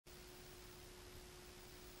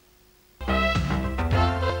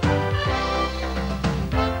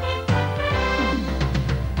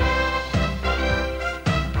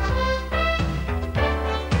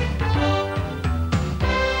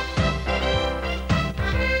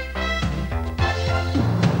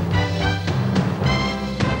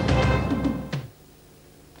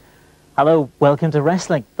Hello, welcome to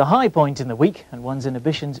wrestling, the high point in the week, and one's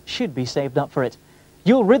inhibitions should be saved up for it.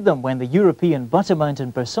 You'll rid them when the European Butter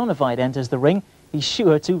Mountain personified enters the ring. He's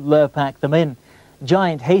sure to lure-pack them in.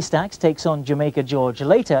 Giant Haystacks takes on Jamaica George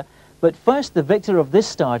later, but first the victor of this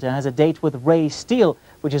starter has a date with Ray Steele,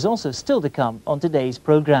 which is also still to come on today's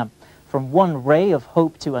programme. From one ray of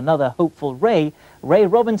hope to another hopeful Ray, Ray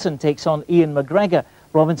Robinson takes on Ian McGregor.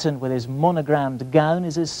 Robinson, with his monogrammed gown,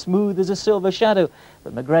 is as smooth as a silver shadow,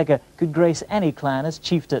 but McGregor could grace any clan as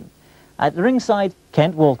chieftain. At the ringside,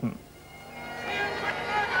 Kent Walton.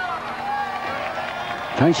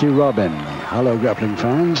 Thank you, Robin. Hello, grappling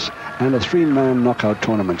fans. And a three-man knockout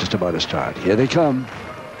tournament just about to start. Here they come.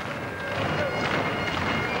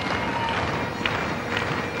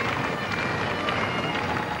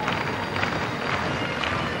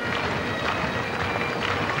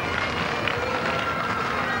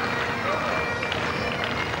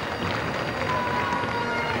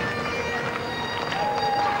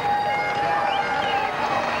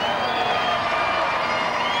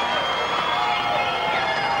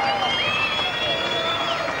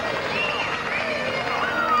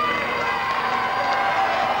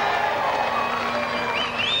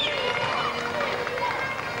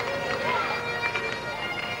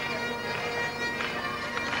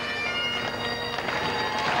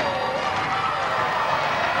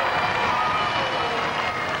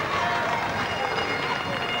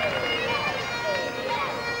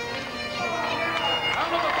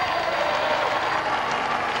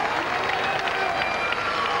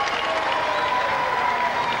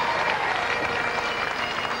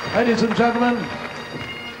 Ladies and gentlemen,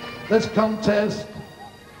 this contest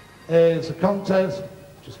is a contest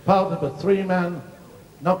which is part of a three-man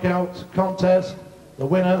knockout contest. The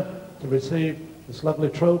winner to receive this lovely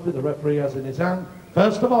trophy the referee has in his hand.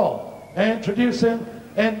 First of all, introducing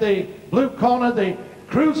in the blue corner, the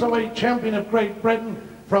Cruiserweight Champion of Great Britain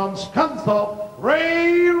from Scunthorpe,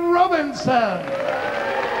 Ray Robinson.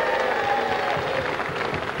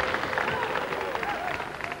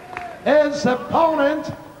 His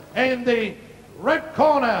opponent in the red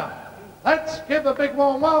corner, let's give a big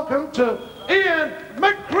warm welcome to Ian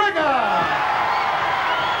McGregor.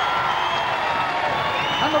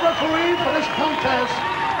 And the referee for this contest,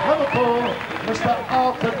 Liverpool, Mr.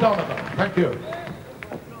 Arthur Donovan. Thank you.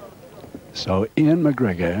 So Ian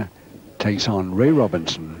McGregor takes on Ray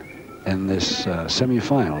Robinson in this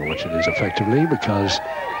semi-final, which it is effectively, because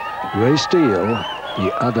Ray Steele,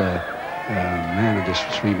 the other man of this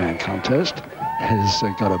three-man contest, has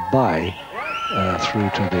got a bye through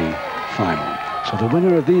to the final. So the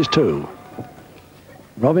winner of these two,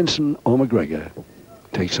 Robinson or McGregor,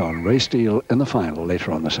 takes on Ray Steele in the final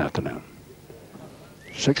later on this afternoon.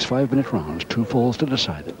 6 5-minute rounds, 2 falls to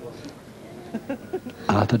decide it.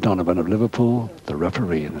 Arthur Donovan of Liverpool, the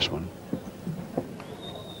referee in this one.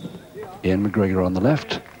 Ian McGregor on the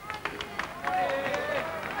left.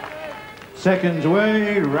 Seconds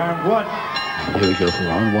away, round 1. Here we go for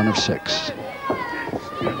round 1 of 6.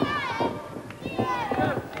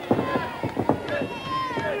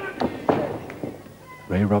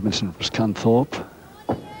 Ray Robinson from Scunthorpe.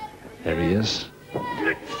 There he is.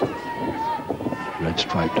 Red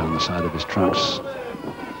stripe down the side of his trunks.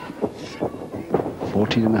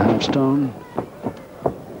 14.5 stone.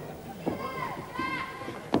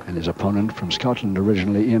 And his opponent from Scotland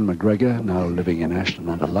originally, Ian McGregor, now living in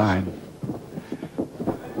Ashton-under-Lyne,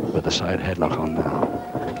 with the side headlock on now.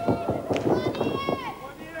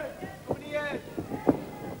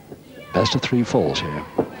 Best of 3 falls here.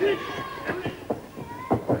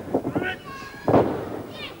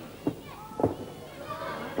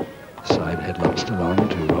 Side headlock still on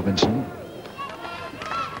to Robinson.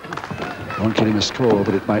 Won't get him a score,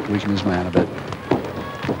 but it might weaken his man a bit.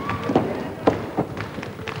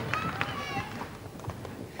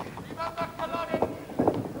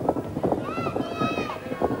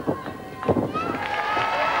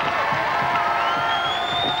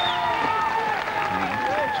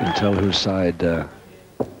 Tell whose side that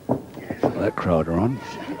crowd are on.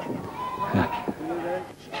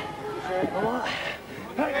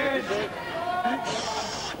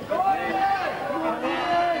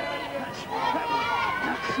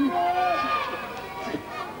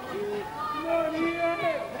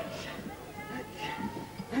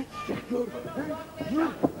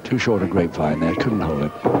 Too short a grapevine there, couldn't hold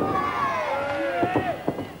it.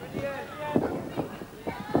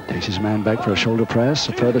 Takes his man back for a shoulder press,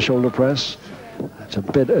 a further shoulder press. It's a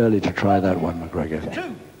bit early to try that one, McGregor.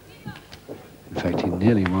 In fact, he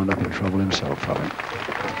nearly wound up in trouble himself from it.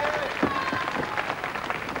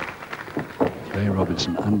 Ray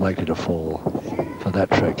Robinson unlikely to fall for that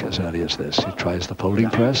trick as early as this. He tries the folding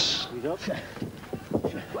press. He's up.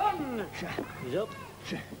 He's up.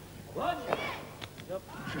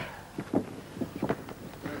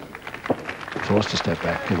 Forced to step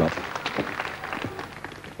back, give up.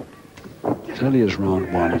 As early as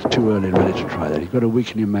round one, it's too early ready to try that. You've got to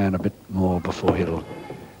weaken your man a bit more before he'll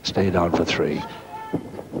stay down for three.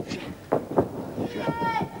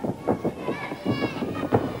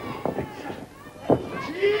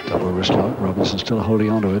 Double wrist lock. Robinson still holding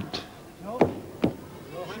on to it.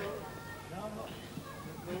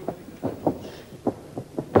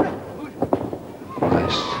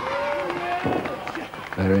 Nice.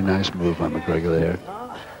 Very nice move by McGregor there.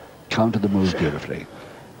 Countered the move beautifully.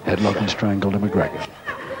 Headlock and strangle to McGregor.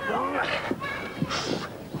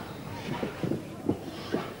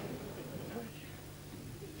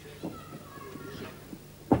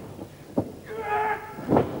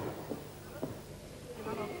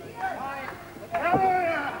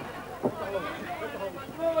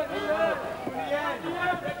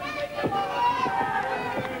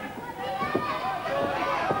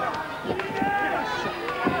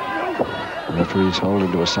 Referee's hold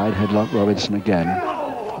into a side headlock. Robinson again.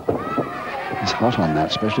 He's hot on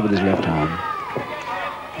that, especially with his left arm.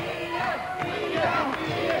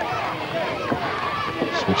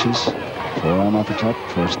 Switches. Forearm uppercut.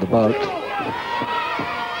 First the bout.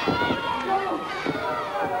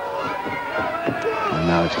 And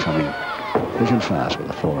now it's coming thick and fast with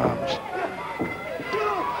the forearms.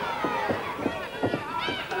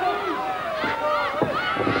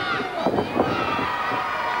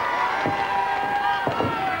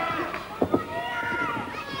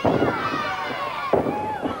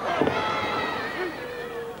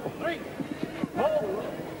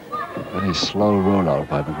 Slow rollout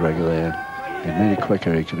by McGregor there. If he'd made it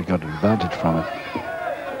quicker, he could have got an advantage from it.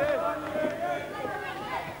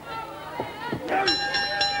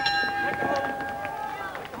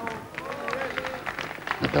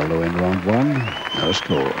 The Bellow in round one. No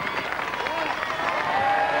score.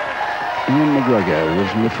 Ian McGregor,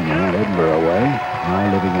 originally from around Edinburgh way,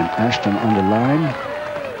 now living in Ashton under Lyme.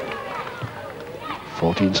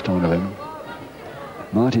 14 stone of him.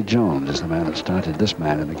 Marty Jones is the man that started this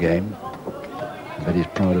man in the game. But he's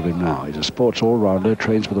proud of him now. He's a sports all-rounder,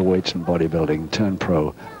 trains with the weights and bodybuilding, turned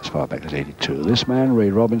pro as far back as '82. This man,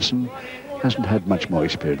 Ray Robinson, hasn't had much more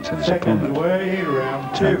experience than his opponent.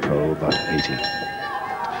 Turned pro about 80.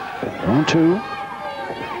 Round two,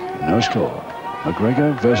 no score.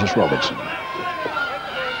 McGregor versus Robinson.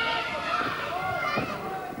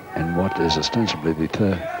 And what is ostensibly the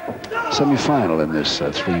semi-final in this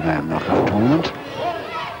three-man knockout tournament,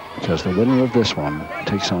 because the winner of this one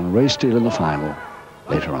takes on Ray Steele in the final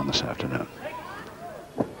later on this afternoon.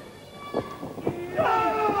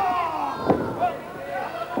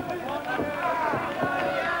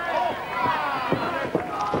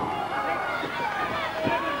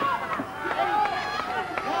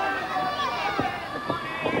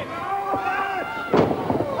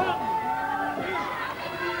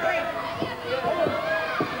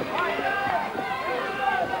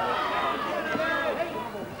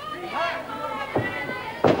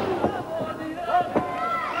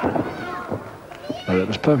 It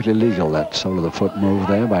was perfectly legal, that sole of the foot move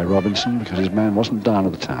there by Robinson, because his man wasn't down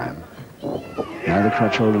at the time. Now the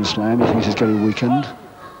crutch hold and slam, he thinks he's getting weakened.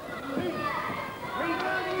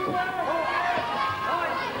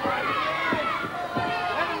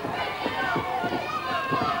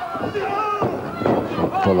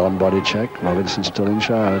 Full-on body check. Robinson still in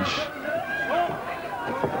charge.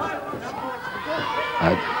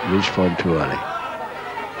 I reached for him too early.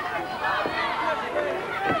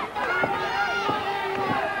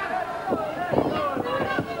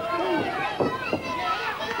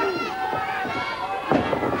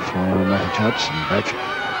 Cuts and back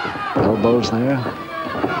elbows there,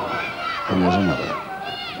 and there's another.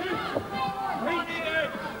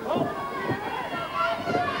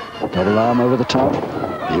 Double arm over the top,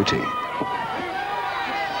 beauty.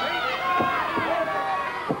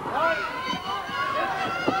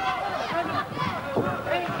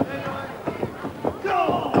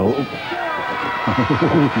 Oh,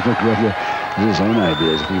 McGregor has his own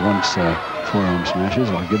ideas. If he wants forearm smashes,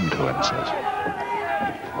 I'll give them to him, says.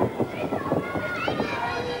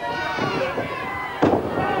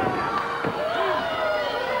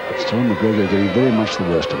 Still McGregor getting very much the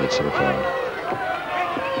worst of it so far.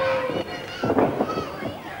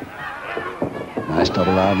 Nice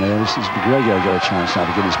double arm there. This is McGregor got a chance now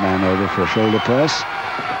to get his man over for a shoulder press,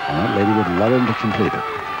 and that lady would love him to complete it.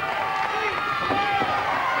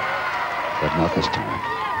 But not this time.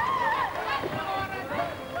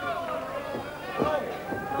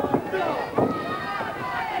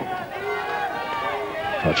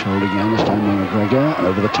 Clutch hold again, this time by McGregor.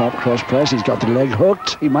 Over the top, cross press. He's got the leg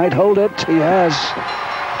hooked. He might hold it. He has.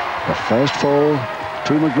 The first fall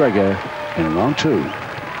to McGregor in round 2.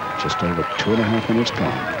 Just over 2.5 minutes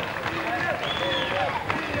gone.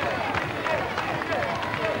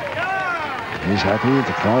 He's happy,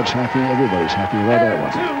 the crowd's happy, everybody's happy about that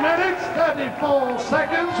one. 2 minutes, 34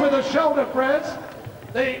 seconds with a shoulder press.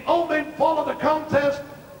 The opening fall of the contest.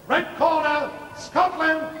 Red corner,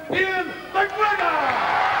 Scotland, Ian McGregor.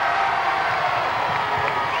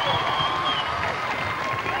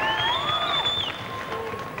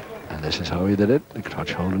 And this is how he did it, the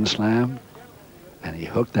clutch hold and slam. And he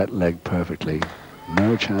hooked that leg perfectly.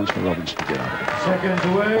 No chance for Robinson to get out of it. Seconds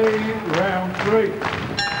away, round 3.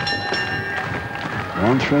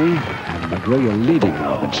 Round 3, and McGregor leading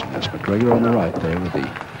Robinson. That's McGregor on the right there with the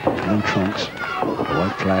blue trunks, the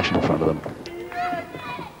white flash in front of them.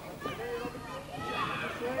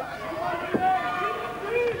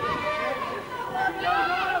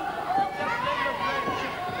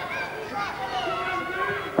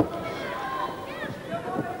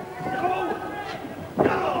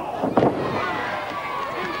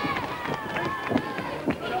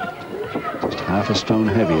 Just half a stone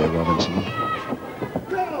heavier, Robinson.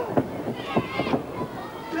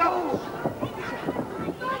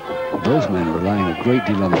 Both men relying a great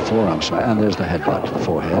deal on the forearm side, and there's the headbutt,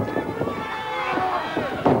 forehead.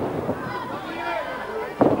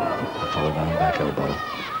 Follow down back elbow.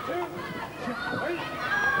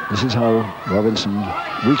 This is how Robinson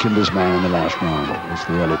weakened his man in the last round. It's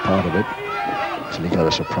the early part of it, so he got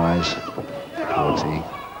a surprise towards the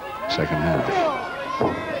second half.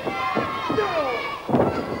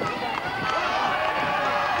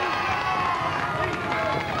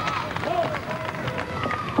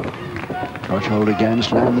 Clutch hold again,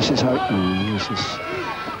 slam. This is how.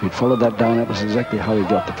 If he'd followed that down, that was exactly how he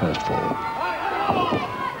got the first fall.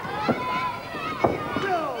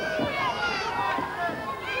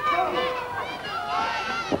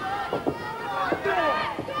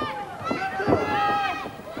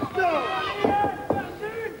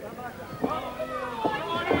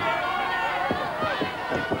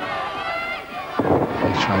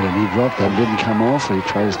 He tried a knee drop, that didn't come off. He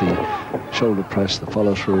tries the shoulder press, the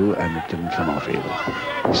follow through, and it didn't come off either.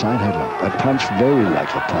 Side headlock. That punch, very like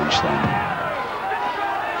a punch then.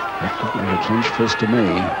 That looked like a clinch fist to me.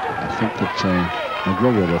 I think that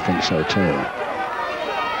McGregor will think so too.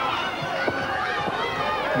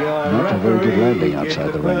 Not a very good landing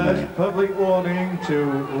outside the ring there. Public warning to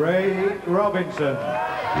Ray Robinson.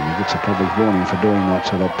 And he gets a public warning for doing that,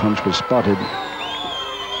 so that punch was spotted.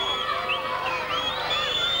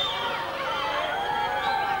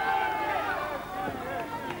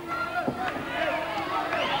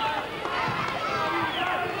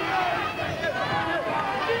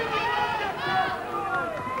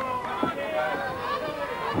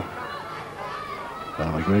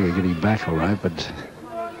 Well, McGregor getting back all right, but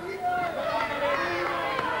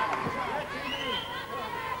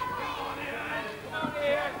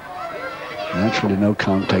naturally no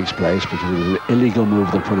count takes place because it was an illegal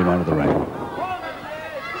move that put him out of the ring.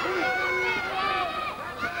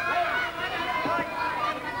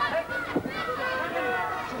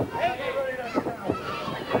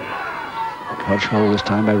 Clutch hold this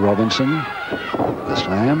time by Robinson. The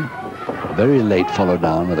slam. Very late followed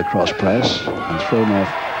down with a cross press and thrown off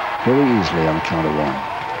very easily on count of 1.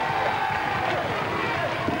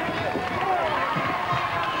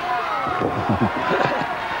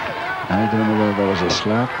 I don't know whether that was a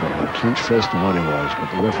slap or a clinch fist or what it was, but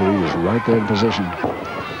the referee was right there in position.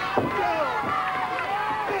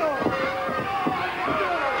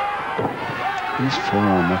 His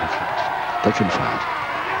forearm uppercut, thick and fat.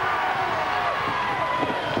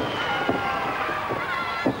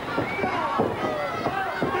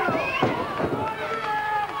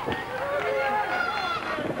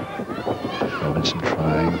 Robinson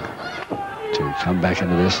trying to come back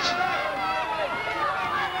into this.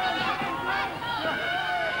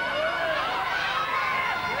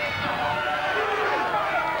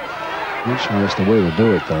 Not sure that's the way to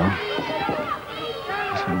do it, though.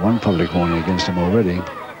 There's been one public warning against him already.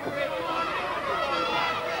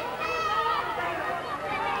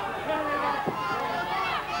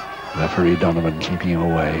 Referee Donovan keeping him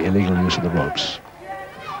away. Illegal use of the ropes.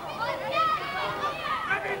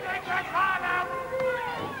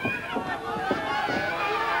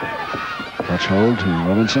 Clutch hold to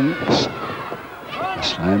Robinson. A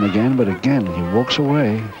slam again, but again he walks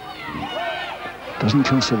away. Doesn't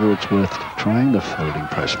consider it's worth trying the folding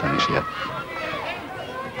press finish yet.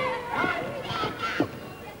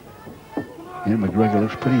 Ian McGregor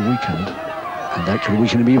looks pretty weakened. And that could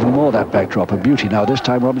weaken him even more, that backdrop. A beauty. Now this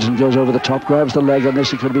time Robinson goes over the top, grabs the leg, and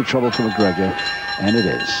this could be trouble for McGregor. And it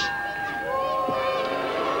is.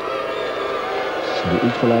 So the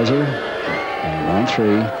equalizer in round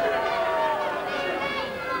 3.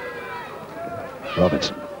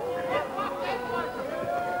 Robinson.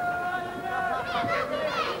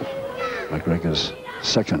 McGregor's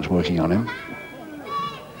seconds working on him.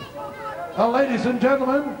 Well, ladies and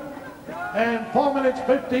gentlemen, in 4 minutes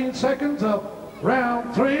 15 seconds of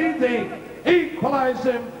round 3, the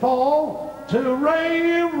equalizing fall to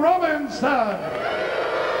Ray Robinson.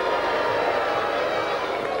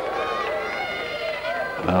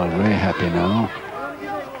 Well, Ray happy now.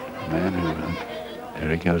 The man who, there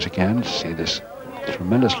he goes again. See this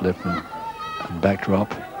tremendous lift and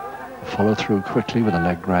backdrop. Follow through quickly with a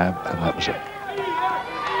leg grab, and that was it.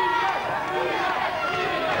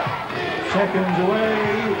 Seconds away,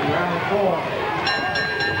 round 4.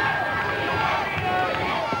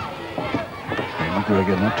 And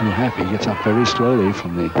McGregor not too happy, gets up very slowly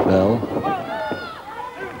from the bell.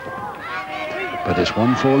 But it's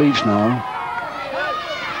 1-4 each now.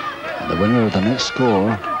 And the winner of the next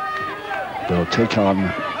score will take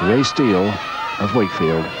on Ray Steele of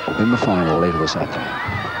Wakefield in the final later this afternoon.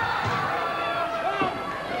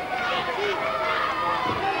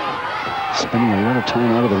 Spending a lot of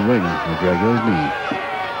time out of the ring, McGregor, isn't he?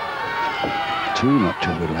 Not too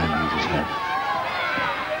good landings he's had.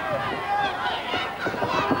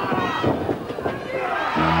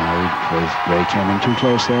 Ray came in too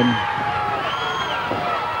close then.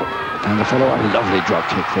 And the fellow, a lovely drop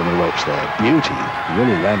kick from the ropes there. Beauty,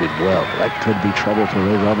 really landed well. That could be trouble for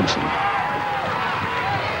Ray Robinson.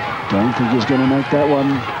 Don't think he's going to make that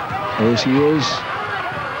one. As he is.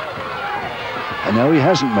 And no, he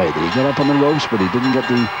hasn't made it. He got up on the ropes, but he didn't get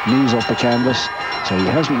the knees off the canvas. So he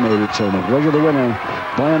hasn't made it. So McGregor the winner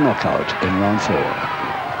by a knockout in round 4.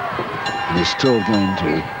 And he's still going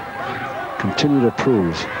to continue to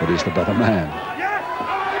prove that he's the better man.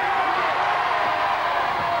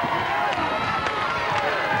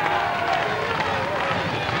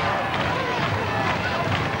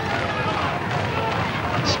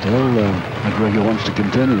 Still, McGregor wants to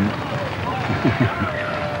continue.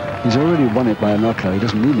 He's already won it by a knockout. He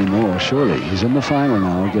doesn't need any more, surely. He's in the final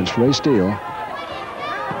now against Ray Steele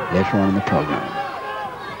later on in the program.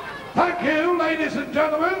 Thank you, ladies and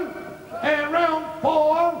gentlemen. In round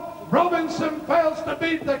 4, Robinson fails to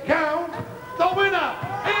beat the count. The winner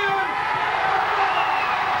is...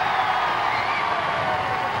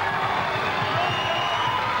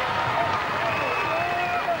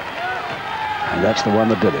 And that's the one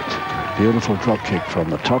that did it. Beautiful drop kick from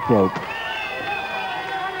the top rope.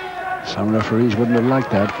 Some referees wouldn't have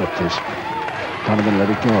liked that, but this Donovan let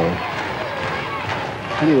it go.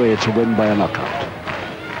 Anyway, it's a win by a knockout.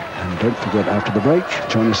 And don't forget, after the break,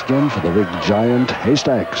 join us again for the big giant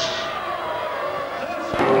haystacks.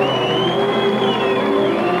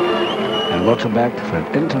 And welcome back for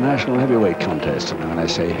an international heavyweight contest. And when I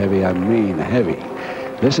say heavy, I mean heavy.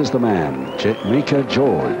 This is the man, Jamaica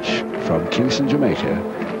George from Kingston, Jamaica.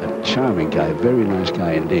 A charming guy, very nice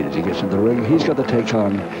guy indeed. As he gets in the ring, he's got to take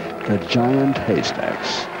on the giant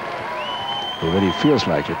haystacks, who, when he feels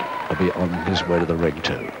like it, will be on his way to the ring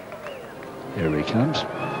too. Here he comes.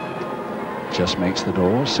 Just makes the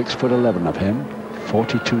door. 6'11" of him,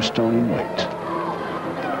 42 stone in weight.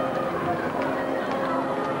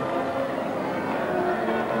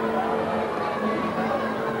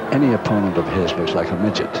 Any opponent of his looks like a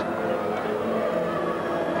midget.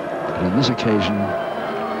 But on this occasion,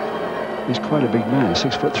 he's quite a big man,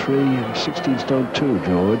 6'3" and 16 stone 2,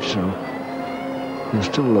 George, so he'll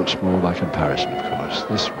still look small by comparison, of course.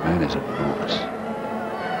 This man is enormous.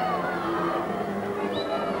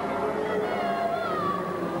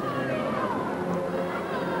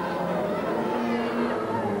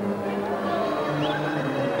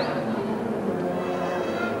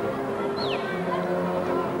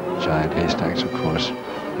 Giant haystacks, of course.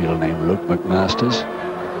 Real name Luke McMasters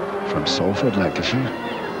from Salford, Lancashire.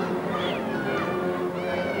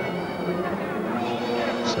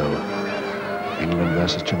 So, England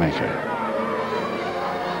versus Jamaica.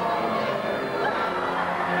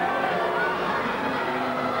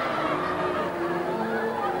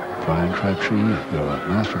 Brian Crabtree, your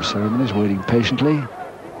master of ceremonies, waiting patiently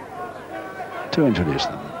to introduce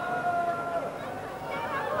them.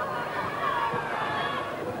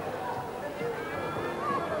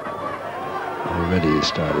 Already he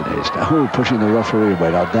started haystacks. Oh, pushing the referee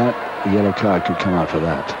away. Now that, the yellow card could come out for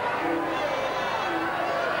that.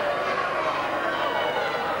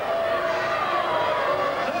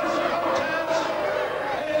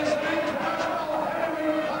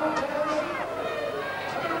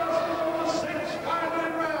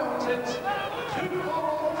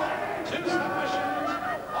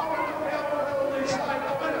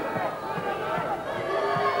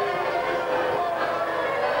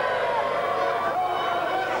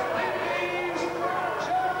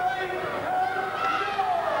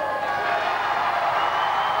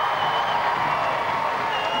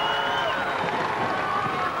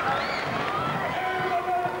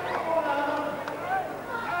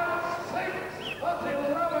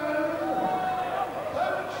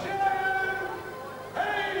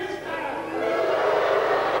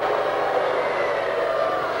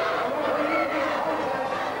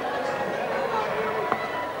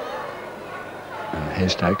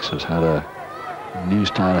 Haystacks has had a new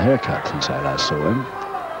style haircut since I last saw him.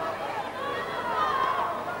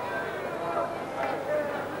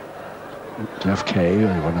 Jeff Kay,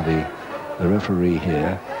 one of the referee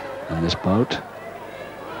here in this bout,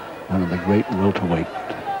 one of the great welterweight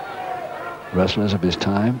wrestlers of his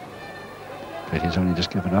time, but he's only just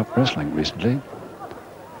given up wrestling recently.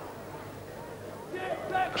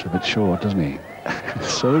 Looks a bit short, doesn't he?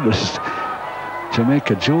 So does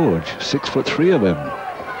Jamaica George, 6'3" of him,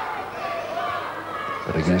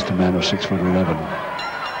 but against a man of 6'11".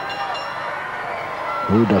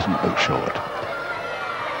 Who doesn't look short?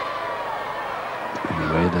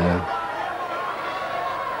 Anyway, there.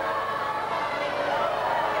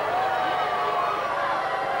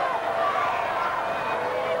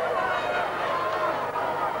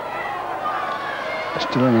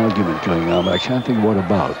 Still an argument going on, but I can't think what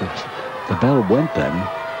about. The bell went then.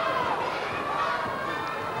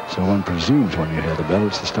 So one presumes when you hear the bell,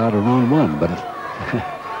 it's the start of round one. But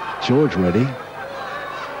George ready.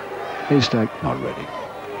 Haystack not ready.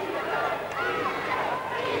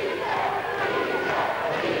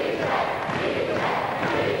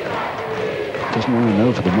 Doesn't want to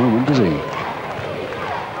know for the moment, does he?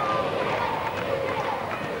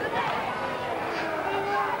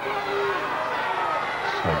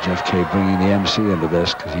 Jeff Kay bringing the MC into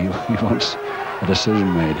this because he wants a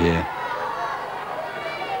decision made here.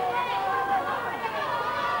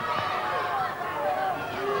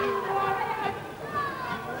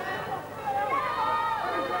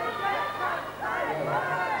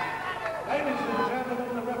 Ladies and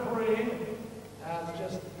gentlemen, the referee has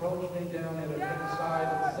just approached me down here at ringside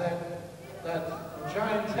and said that the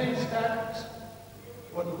Giant Haystacks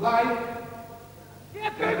would like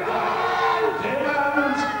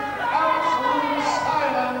demands absolute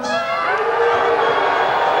silence.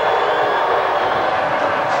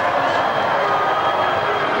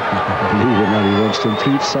 Believe it or not, he wants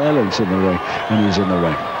complete silence in the ring when he's in the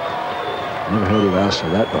ring. Never heard him ask for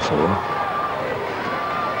that before.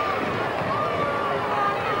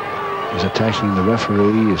 He's attacking the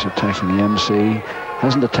referee, he's attacking the MC.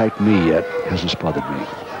 Hasn't attacked me yet, hasn't spotted me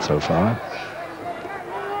so far.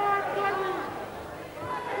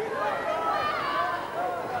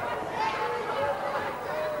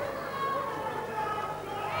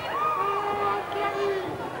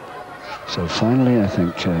 So finally, I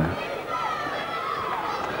think the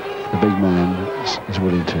big man is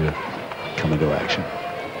willing to come into action.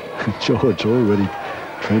 George already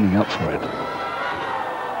training up for it.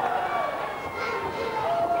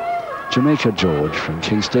 Jamaica George from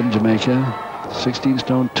Kingston, Jamaica, 16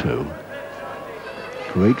 stone 2.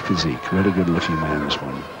 Great physique, really good looking man, this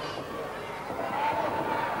one.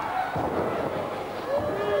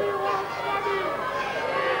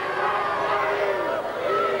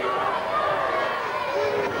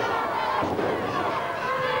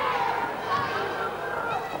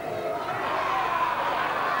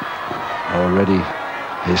 Already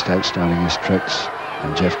Haystack starting his tricks,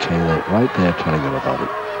 and Jeff Kay right there telling him about it.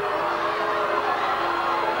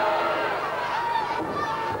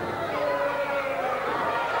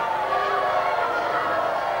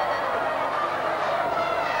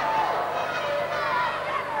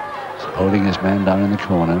 So holding his man down in the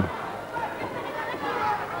corner.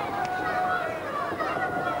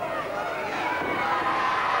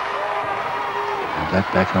 And that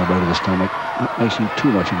back elbow to the stomach, not making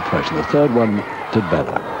too much impression. The third one did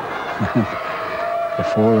better. The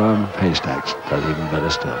forearm Haystacks does even better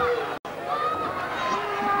still.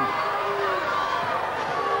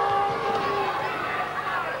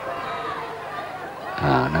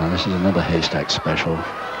 Now this is another Haystack special.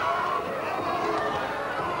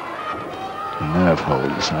 A nerve hold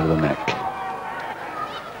the side of the neck.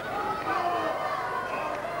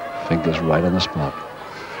 Fingers right on the spot.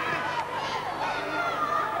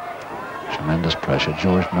 Tremendous pressure.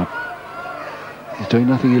 George he's doing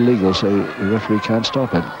nothing illegal, so the referee can't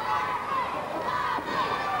stop it.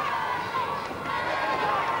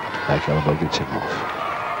 Back elbow gets him off.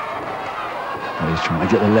 And he's trying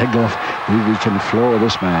to get the leg off. If he can floor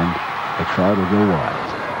this man, the crowd will go wild.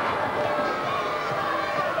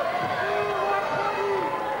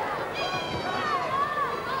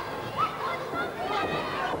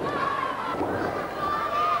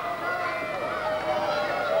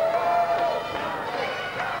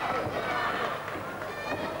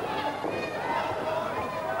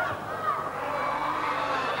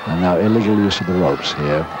 And now illegal use of the ropes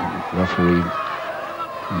here. Referee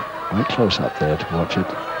right close up there to watch it.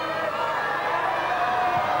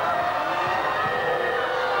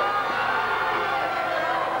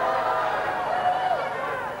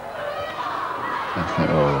 I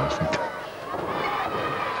think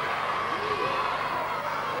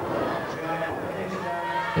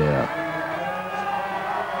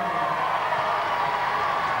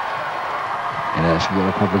You got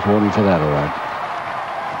a public warning for that, all right.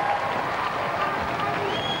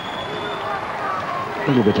 A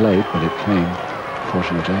little bit late, but it came,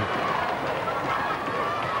 fortunately.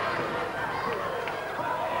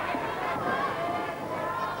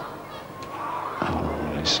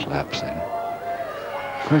 Oh, he slaps in.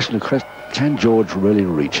 Question, can George really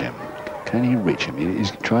reach him? Can he reach him?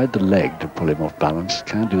 He's tried the leg to pull him off balance.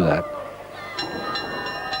 Can't do that.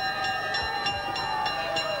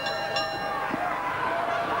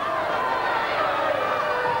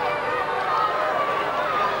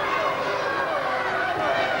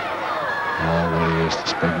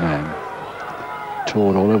 This big man,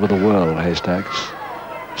 toured all over the world, Haystacks.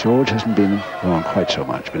 George hasn't been on quite so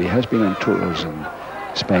much, but he has been on tours in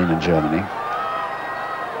Spain and Germany.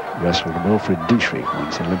 Wrestled Wilfred Dietrich,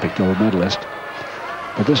 once an Olympic gold medalist.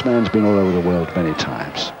 But this man's been all over the world many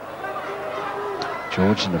times.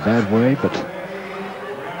 George in a bad way, but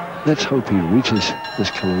let's hope he reaches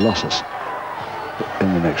this Colossus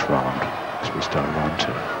in the next round as we start round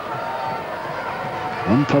 2.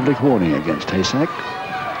 One public warning against Haystack.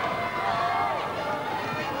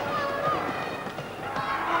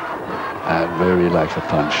 And very like a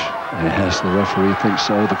punch. Yes, the referee thinks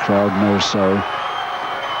so, the crowd knows so.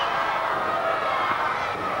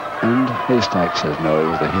 And Haystack says no, it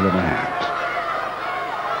was the heel of the hand.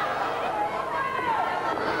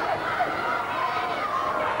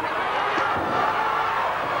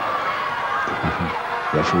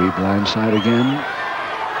 Referee blindside again.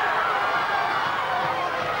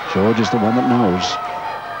 George is the one that knows,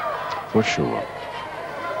 for sure.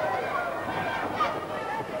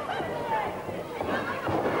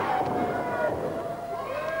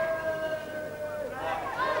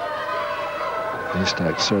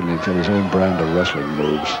 Haystack certainly got his own brand of wrestling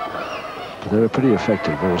moves, but they're pretty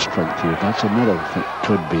effective, all strength here. That's another thing,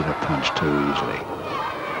 could beat a punch too easily.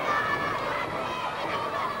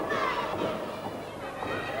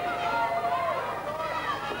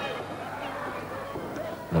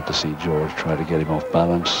 Love to see George try to get him off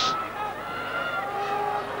balance.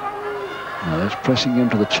 Now that's pressing him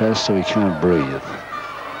to the chest so he can't breathe.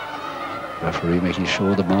 Referee making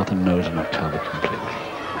sure the mouth and nose are not covered completely.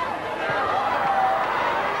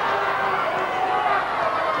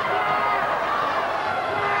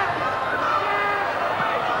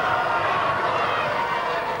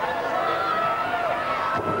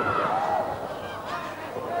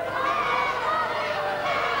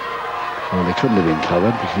 Well, they couldn't have been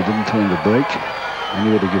covered because he didn't tell him to break, and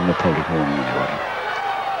he would have given a public warning anyway.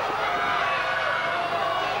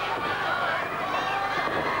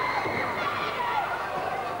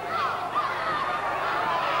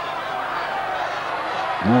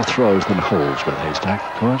 More throws than holds with Haystack,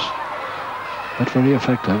 of course, but very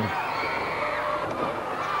effective.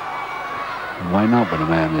 And why not when a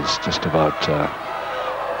man is just about,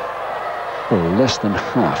 well, less than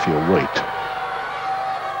half your weight?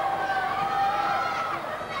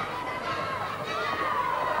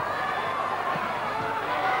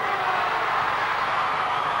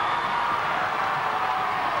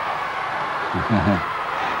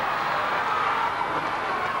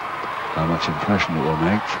 How much impression it will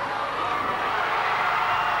make.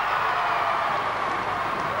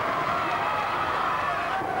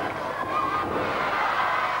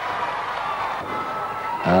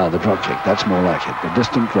 Ah, the drop kick, that's more like it. The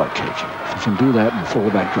distant drop kick. If he can do that and fall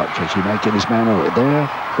back drop kick, he might get his man over there.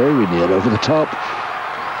 Very near over the top.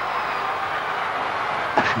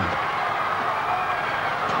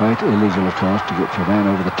 Quite illegal, of course, to get your man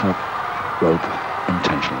over the top rope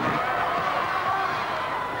intentionally.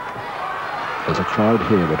 There's a crowd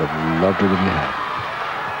here would have loved it if you had.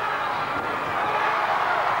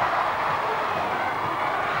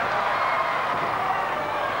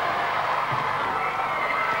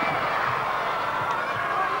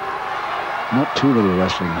 Not too many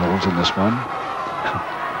wrestling holds in this one,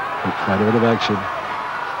 but quite a bit of action.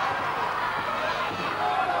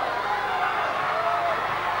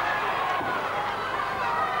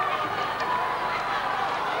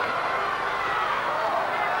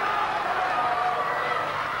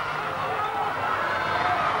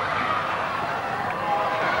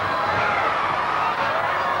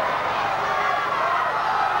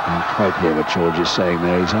 Quite hear what George is saying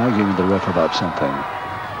there. He's arguing with the ref about something.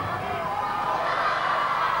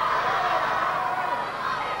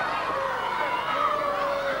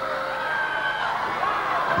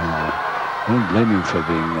 I don't blame him for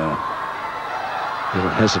being a little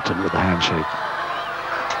hesitant with the handshake.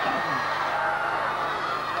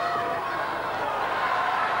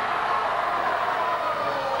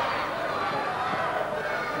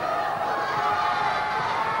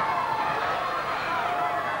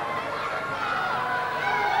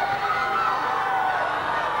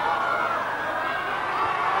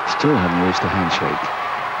 Still haven't reached the handshake.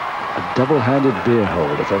 A double-handed beer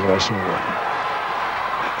hold, if ever I saw one.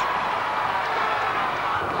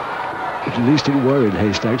 At least it worried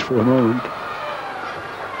Haystacks for a moment.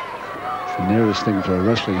 It's the nearest thing for a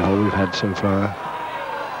wrestling hold we've had so far.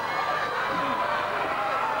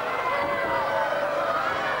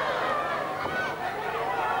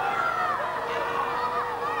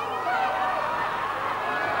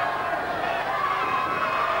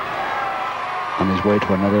 On his way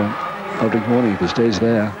to another public warning if he stays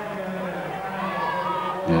there.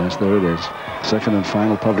 Yes, there it is. Second and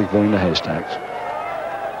final public warning to Haystacks.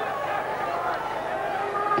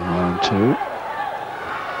 In round 2.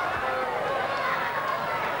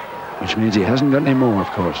 Which means he hasn't got any more, of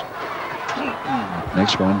course.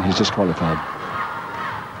 Next one, he's disqualified.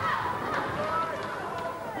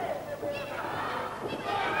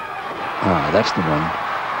 Ah, that's the one.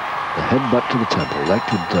 The headbutt to the temple. That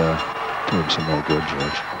could do him some more good,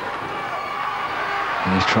 George.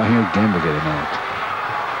 And he's trying again to get him out.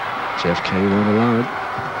 Jeff Kay won't allow it.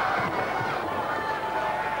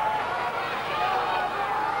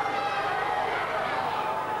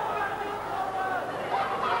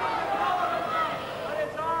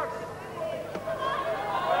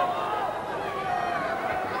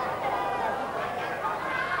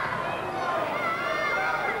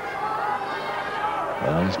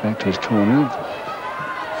 Well, he's back to his corner.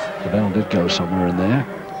 The bell did go somewhere in there.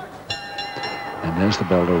 And there's the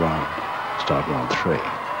bell to start round 3.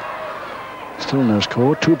 Still no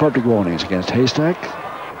score. 2 public warnings against Haystack.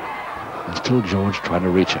 And still George trying to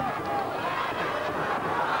reach him.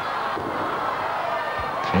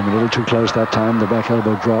 Came a little too close that time. The back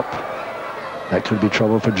elbow drop. That could be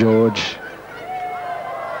trouble for George.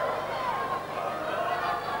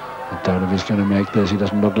 I doubt if he's going to make this. He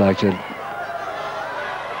doesn't look like it.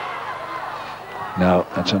 No,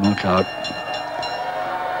 that's a knockout.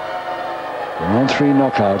 Round 3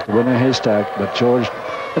 knockout. The winner Haystack, but George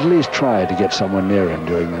at least tried to get someone near him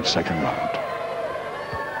during that second round.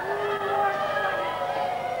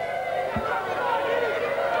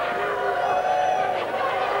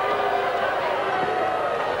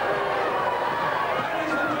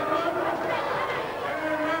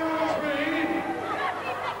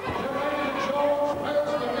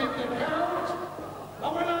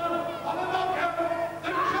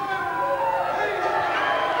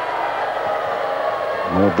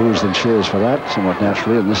 More boos than cheers for that, somewhat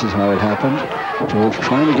naturally, and this is how it happened. George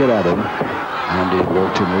trying to get at him, and he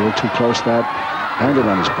walked in a little too close that, landed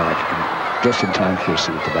on his back, and just in time to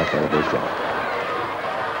receive the back elbow drop.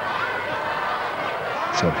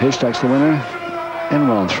 So Haystack's the winner in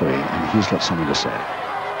round 3, and he's got something to say.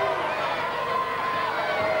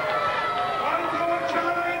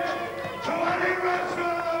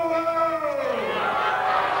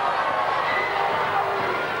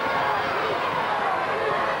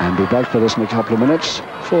 And be back with us in a couple of minutes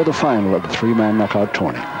for the final of the 3-man knockout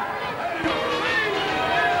tourney.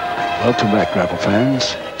 Welcome back, grapple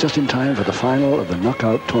fans. Just in time for the final of the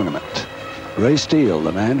knockout tournament. Ray Steele,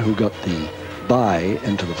 the man who got the bye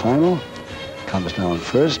into the final, comes down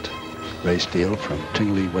first. Ray Steele from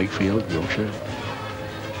Tingley, Wakefield, Yorkshire.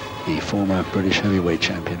 The former British heavyweight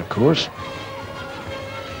champion, of course.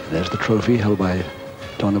 And there's the trophy held by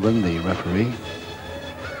Donovan, the referee.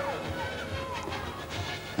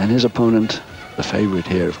 And his opponent, the favorite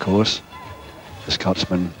here, of course, the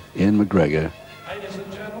Scotsman, Ian McGregor. Ladies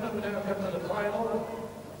and gentlemen, we now come to the final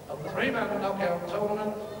of the 3-man knockout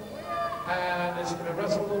tournament. And it's going to be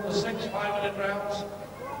wrestled over 6 5-minute rounds,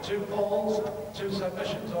 2 falls, 2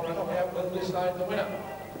 submissions, or a knockout will decide the winner.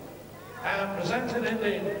 And presented in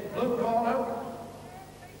the blue corner,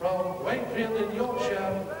 from Wakefield in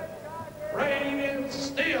Yorkshire, Ray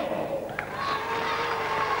Steele.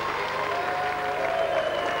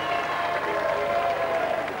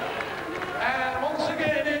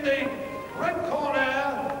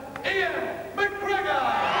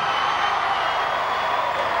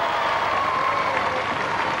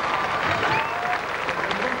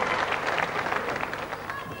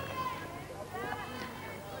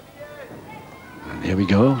 Here we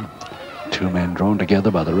go. 2 men drawn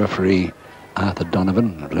together by the referee Arthur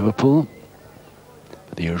Donovan of Liverpool.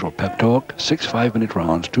 For the usual pep talk. 6 5-minute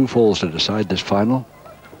rounds, 2 falls to decide this final.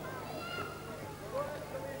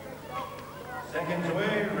 Seconds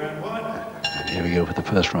away, round 1. And here we go for the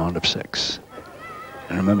first round of 6.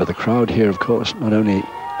 And remember, the crowd here, of course, not only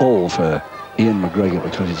all for Ian McGregor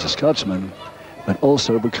because he's a Scotsman, but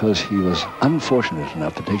also because he was unfortunate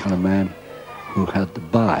enough to take on a man who had the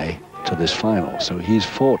bye to this final. So he's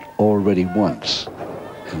fought already once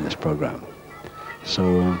in this program.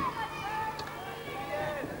 So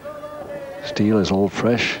Steele is all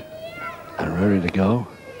fresh and ready to go.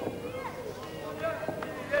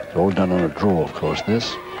 It's all done on a draw, of course,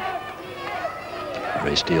 this.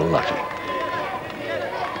 Ray Steele lucky.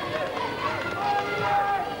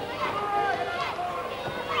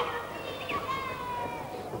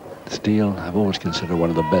 Steele, I've always considered one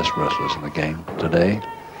of the best wrestlers in the game today.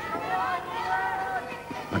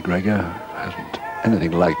 McGregor hasn't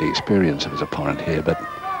anything like the experience of his opponent here, but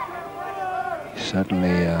he's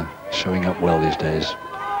certainly showing up well these days.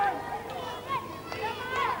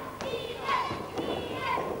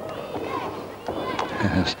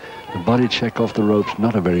 Yes, the body check off the ropes,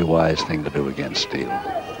 not a very wise thing to do against Steele.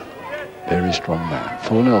 Very strong man.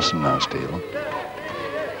 Full Nelson now, Steele.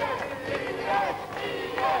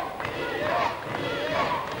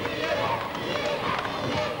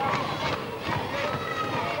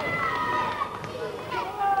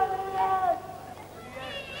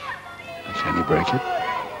 Can he break it?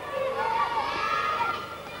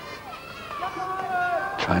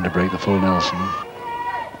 Trying to break the full Nelson.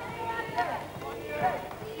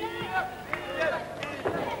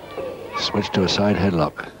 Switch to a side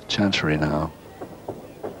headlock. Chancery now.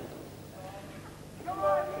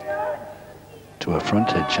 To a front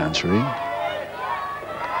head chancery.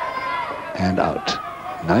 And out.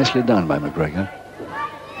 Nicely done by McGregor.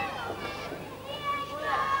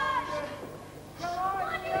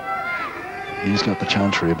 He's got the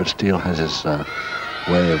chancery, but Steele has his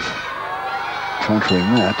way of countering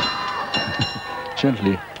that.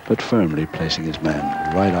 Gently but firmly placing his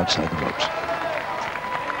man right outside the ropes.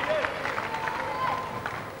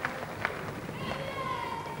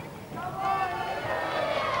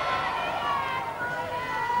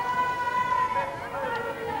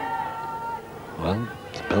 Well,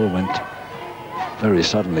 the bell went very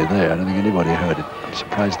suddenly there. I don't think anybody heard it. I'm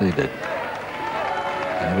surprised they did.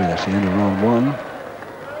 Anyway, that's the end of round one.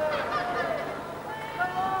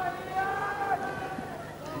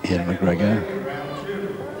 Ian McGregor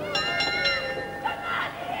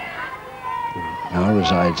now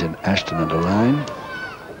resides in Ashton-under-Lyne.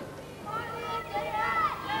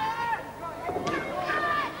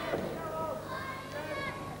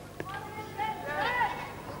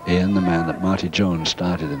 Ian, the man that Marty Jones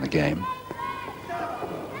started in the game,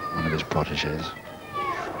 one of his protégés.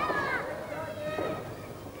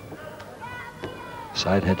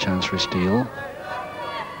 Side head chancery Steele.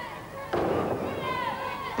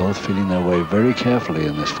 Both feeling their way very carefully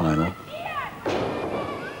in this final.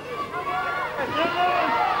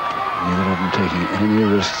 Neither of them taking any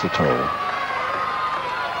risks at all.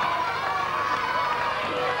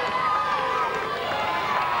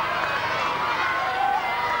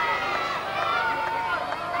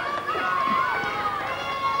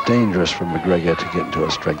 Dangerous for McGregor to get into a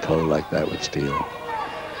strength hold like that with Steele.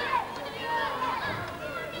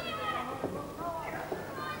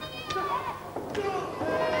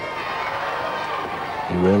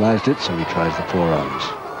 He realized it, so he tries the forearms.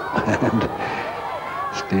 And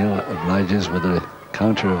Steele obliges with a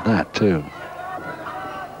counter of that, too.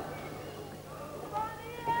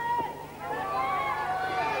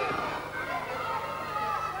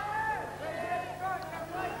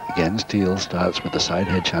 Again, Steele starts with the side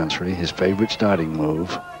head chancery, his favorite starting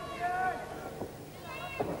move.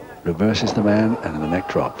 Reverses the man, and the neck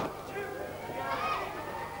drop.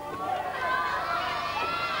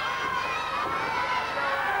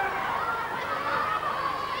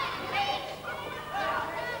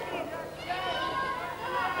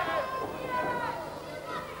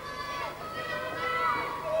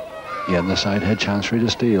 Again, the side head chancery to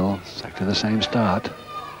Steele. Exactly the same start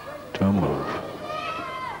to a move.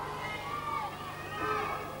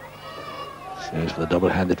 There's the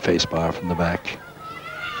double-handed face bar from the back.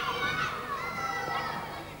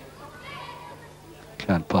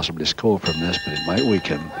 Can't possibly score from this, but it might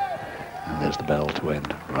weaken. And there's the bell to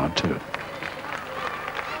end round two.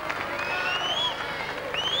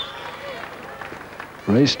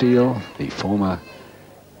 Ray Steele, the former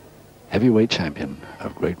heavyweight champion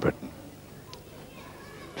of Great Britain.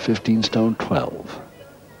 15 stone 12.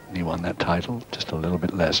 And he won that title just a little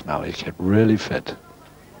bit less now. He kept really fit.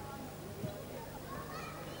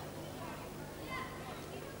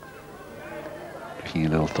 Looking a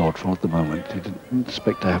little thoughtful at the moment. He didn't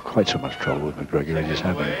expect to have quite so much trouble with McGregor as he's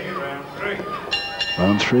having.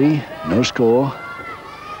 Round three, no score.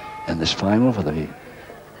 And this final for the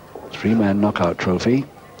three-man knockout trophy.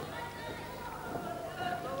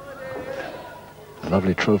 A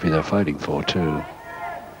lovely trophy they're fighting for, too.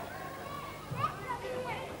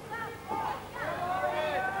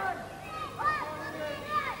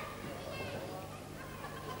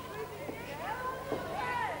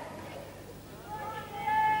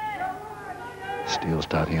 Steele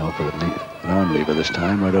starting off with an arm lever this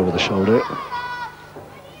time, right over the shoulder.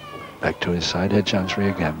 Back to his side head chancery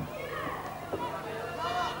again.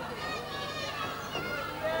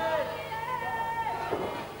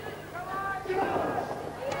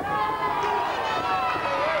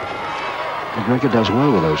 McGregor does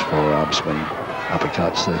well with those forearm swing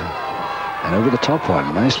uppercuts and over the top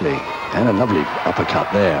one nicely, and a lovely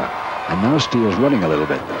uppercut there. And now Steele's running a little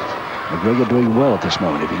bit. McGregor doing well at this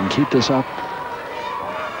moment. If he can keep this up.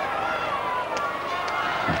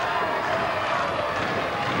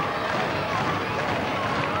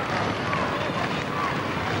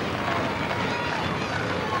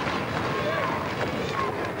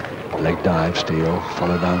 Leg dive, Steele,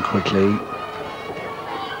 follow down quickly.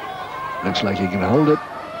 Looks like he can hold it.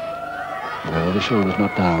 Well, the shoulder's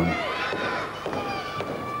not down.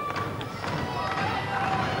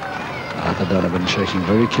 Arthur Donovan checking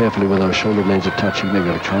very carefully where those shoulder blades are touching. They've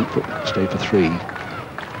got to count for, stay for 3.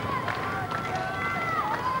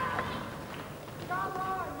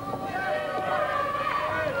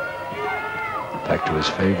 Back to his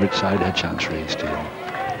favorite side head chancery, Steele.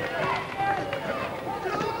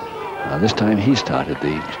 Now this time he started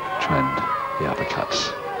the trend, the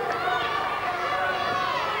uppercuts.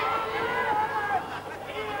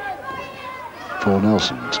 For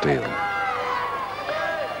Nelson, Steele.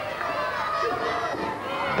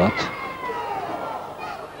 But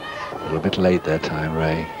a little bit late that time,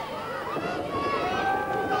 Ray.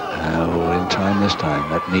 Oh, in time this time.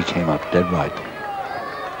 That knee came up dead right.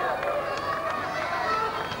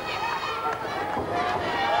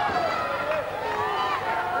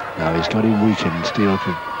 Now he's got him weakened. Steele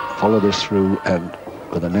could follow this through, and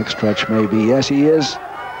with the next stretch maybe. Yes, he is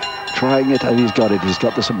trying it, and he's got it. He's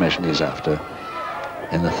got the submission he's after.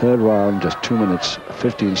 In the 3rd round, just 2 minutes,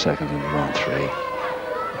 15 seconds into round 3.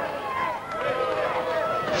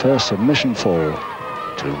 First submission fall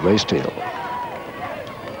to Ray Steele.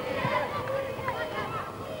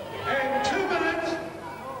 In 2 minutes,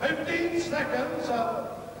 15 seconds of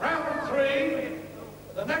round 3,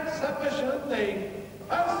 the next submission, the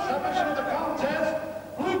first submission of the contest,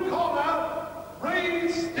 blue corner, Ray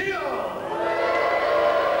Steele.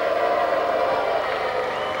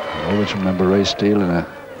 I always remember Ray Steele in a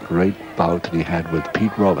great bout that he had with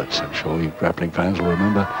Pete Roberts. I'm sure you grappling fans will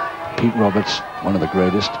remember Pete Roberts, one of the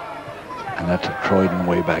greatest, and that's at Croydon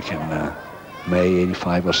way back in May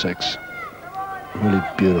 85 or 6. Really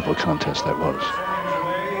beautiful contest that was.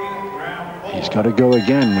 He's got to go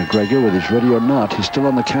again, McGregor, whether he's ready or not. He's still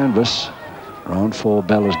on the canvas. Round 4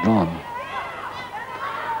 bell is gone.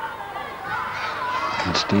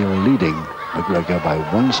 And Steele leading McGregor by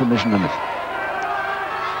 1 submission limit.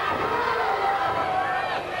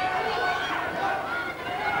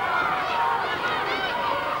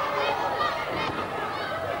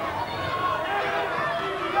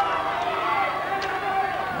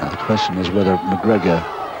 The question is whether McGregor,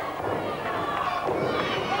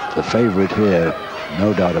 the favorite here,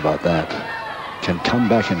 no doubt about that, can come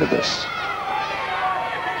back into this.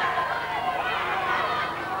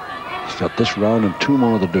 He's got this round and 2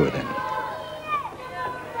 more to do it in.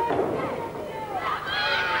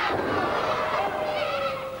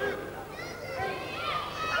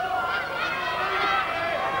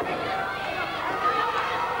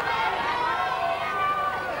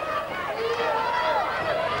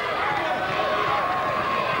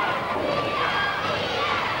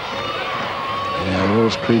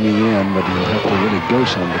 Creaming in, but he'll have to really go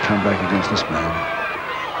some to come back against this man.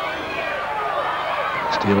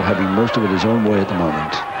 Steele having most of it his own way at the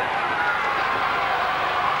moment.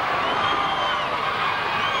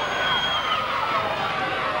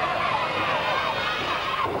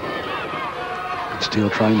 Steele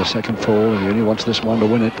trying the second fall, and he only wants this one to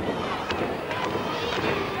win it.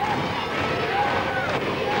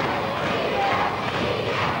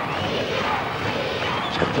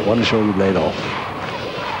 Check the one shoulder blade off.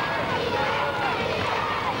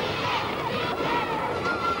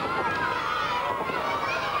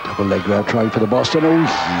 Double leg grab trying for the Boston. Oh,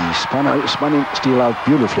 he spun Steele out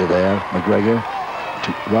beautifully there, McGregor,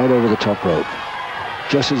 right over the top rope,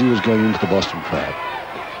 just as he was going into the Boston Crab.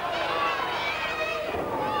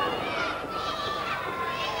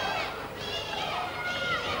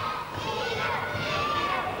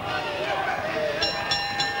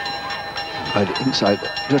 Right inside,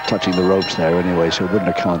 just touching the ropes there anyway, so it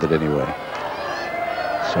wouldn't have counted anyway.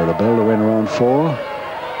 So the bell to win round 4.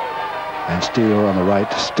 And Steele on the right,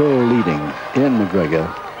 still leading in McGregor,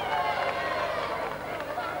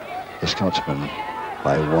 the Scotsman,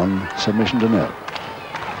 by 1 submission to 0.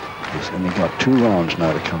 He's only got 2 rounds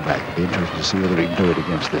now to come back. It'll be interesting to see whether he can do it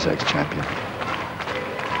against this ex-champion.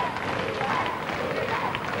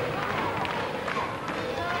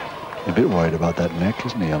 A bit worried about that neck,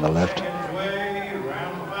 isn't he, on the left?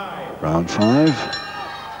 Round 5.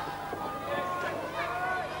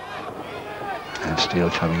 And Steele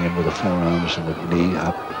coming in with the forearms and the knee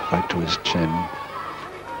up right to his chin.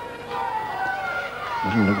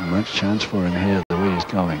 Doesn't look much chance for him here, the way he's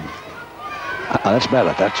going. That's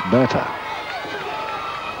better, that's better.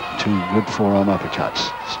 2 good forearm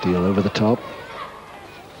uppercuts. Steele over the top.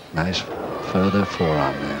 Nice further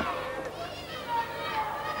forearm there.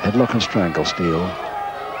 Headlock and strangle, Steele.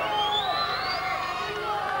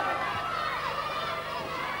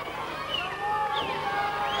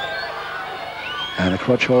 And a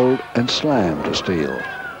crotch hold and slam to Steele.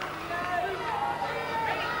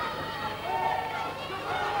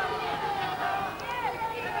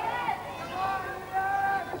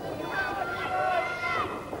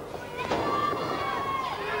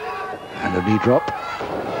 And a knee drop.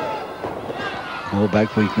 More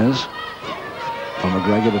back weakness for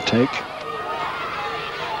McGregor to take.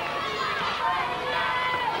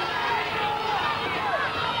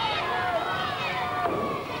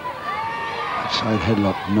 Side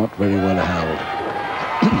headlock not very well held.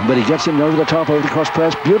 But he gets him over the top, over the cross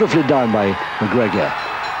press. Beautifully done by McGregor.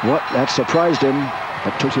 That surprised him.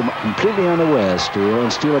 That took him completely unawares, Steele.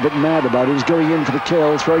 And Steele a bit mad about it. He's going in for the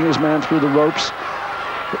kill, throwing his man through the ropes.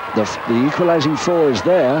 The equalizing fall is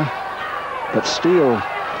there. But Steele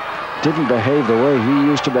didn't behave the way he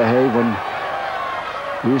used to behave when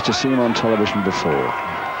we used to see him on television before.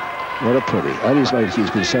 What a pity. And he's like he's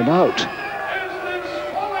been sent out.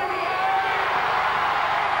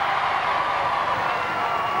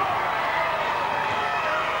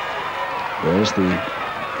 There's the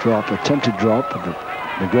drop, attempted drop.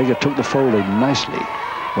 McGregor took the fold in nicely.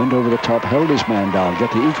 Went over the top, held his man down,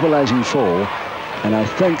 get the equalizing fall. And I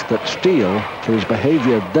think that Steele, for his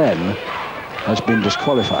behavior then, has been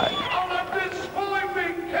disqualified. On the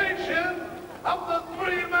disqualification of the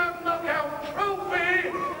 3-man knockout trophy,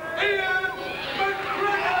 Ian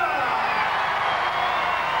McGregor.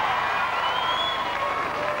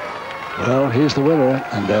 Well, here's the winner,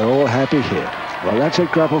 and they're all happy here. Well, that's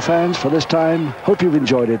it, Grapple fans, for this time. Hope you've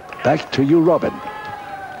enjoyed it. Back to you, Robin.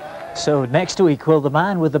 So next week, will the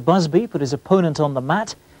man with the Busby put his opponent on the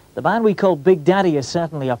mat? The man we call Big Daddy is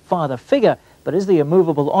certainly a father figure, but is the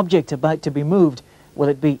immovable object about to be moved? Will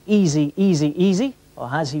it be easy, easy, easy? Or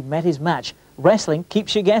has he met his match? Wrestling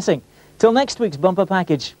keeps you guessing. Till next week's bumper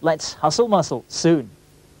package, let's hustle muscle soon.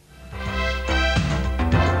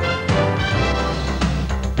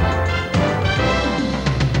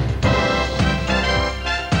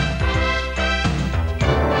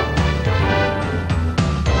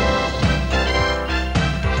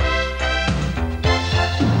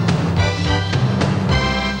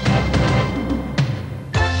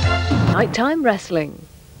 Nighttime Wrestling.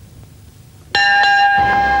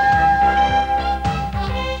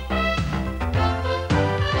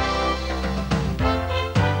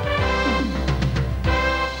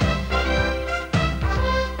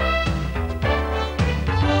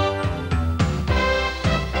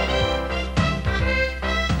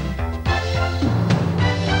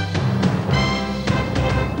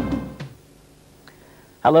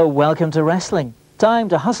 Hello, welcome to wrestling. Time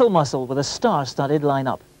to hustle muscle with a star-studded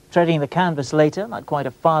lineup. Treading the canvas later, not quite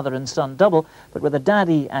a father and son double, but with a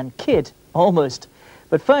daddy and kid, almost.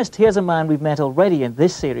 But first, here's a man we've met already in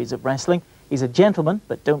this series of wrestling. He's a gentleman,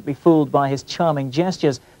 but don't be fooled by his charming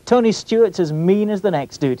gestures. Tony Stewart's as mean as the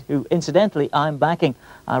next dude, who, incidentally, I'm backing.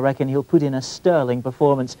 I reckon he'll put in a sterling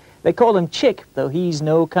performance. They call him Chick, though he's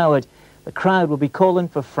no coward. The crowd will be calling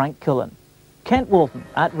for Frank Cullen. Kent Walton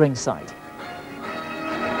at ringside.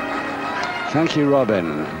 Thank you,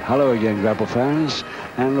 Robin. Hello again, Grapple fans,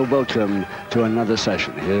 and welcome to another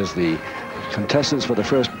session. Here's the contestants for the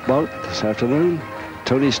first bout this afternoon.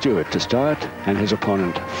 Tony Stewart to start, and his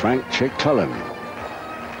opponent, Frank Chick Cullen.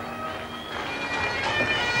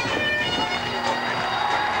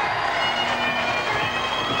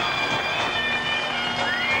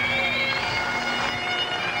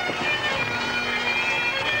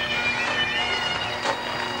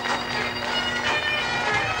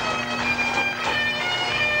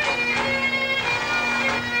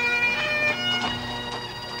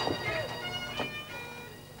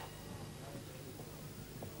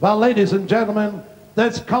 Well, ladies and gentlemen,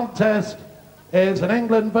 this contest is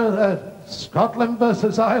an Scotland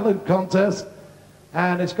versus Ireland contest,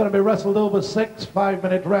 and it's going to be wrestled over 6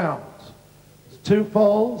 5-minute rounds. 2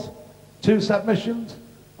 falls, 2 submissions,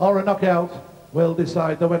 or a knockout will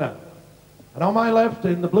decide the winner. And on my left,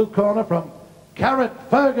 in the blue corner, from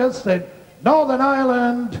Carrickfergus in Northern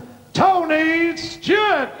Ireland, Tony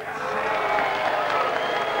Stewart.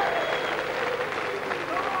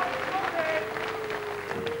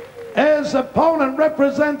 his opponent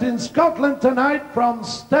representing Scotland tonight from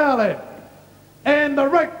Stirling. In the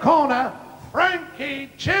red corner, Frankie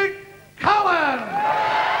Chick Cullen.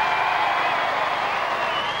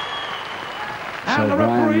 So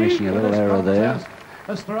Brian making a little error there.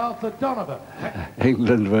 Mr. Arthur Donovan.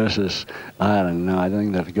 England versus Ireland. No, I don't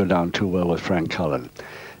think that would go down too well with Frank Cullen.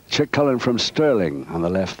 Chick Cullen from Stirling on the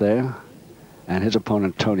left there. And his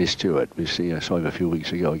opponent, Tony Stewart. I saw him a few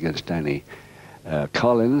weeks ago against Danny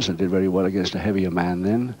Collins and did very well against a heavier man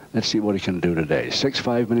then. Let's see what he can do today. 6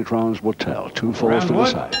 5-minute rounds will tell. 2 falls to the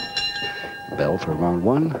side. Bell for round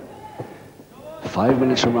 1. 5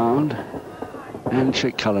 minutes a round. And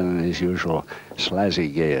Chick Cullen in his usual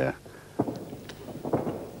slazzy gear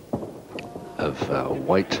of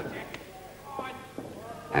white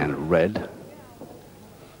and red.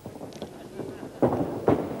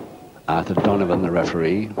 Arthur Donovan, the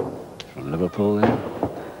referee from Liverpool there.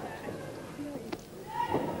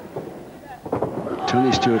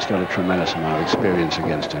 Tony Stewart's got a tremendous amount of experience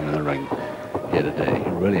against him in the ring here today. He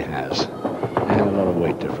really has. And a lot of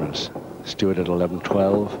weight difference. Stewart at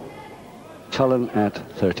 11-12. Cullen at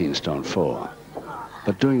 13 stone 4.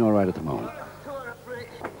 But doing all right at the moment.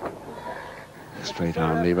 Straight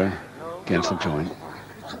arm lever against the joint.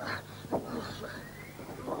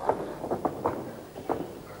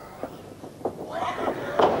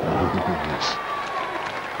 Yes.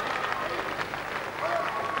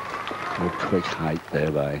 Good quick height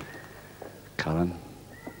there by Cullen.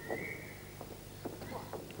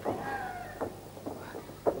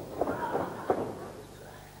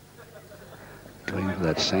 Going for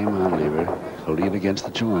that same arm lever, holding it against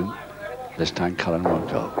the joint. This time Cullen won't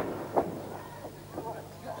go.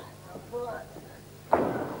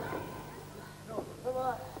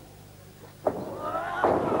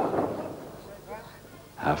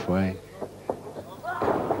 Halfway.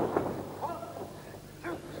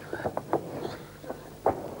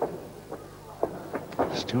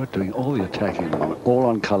 Stewart doing all the attacking at the moment, all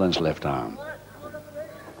on Cullen's left arm.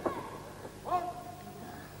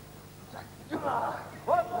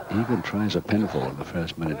 Even tries a pinfall in the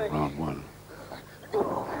first minute of round 1.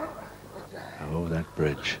 Oh, that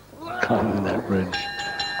bridge. Cullen in that bridge.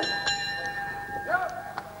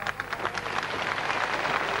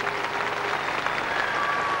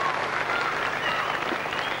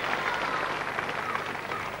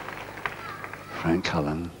 Frank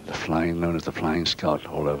Cullen, known as the Flying Scot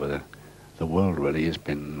all over the world really, has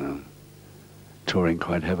been touring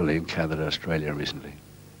quite heavily in Canada, Australia recently.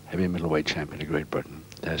 Heavy middleweight champion of Great Britain.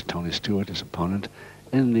 There's Tony Stewart, his opponent,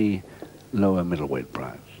 in the lower middleweight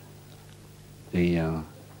prize. The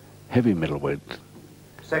heavy middleweight,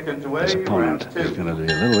 his opponent is going to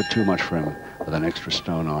be a little bit too much for him with an extra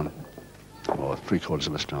stone on, or 3/4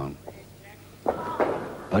 of a stone.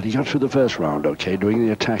 But he got through the first round, okay, doing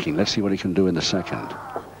the attacking. Let's see what he can do in the second.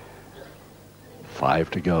 5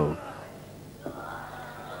 to go.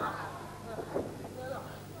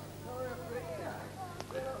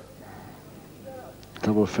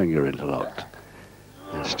 Double finger interlocked.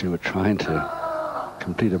 And Stewart trying to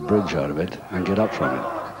complete a bridge out of it and get up from it.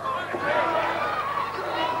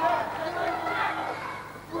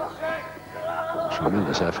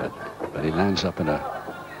 Tremendous effort, but he lands up in a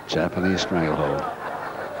Japanese stranglehold.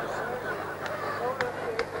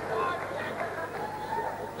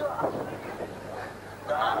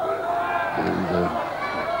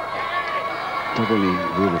 Double knee,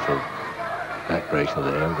 beautiful backbreaker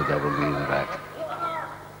there with the double knee in the back.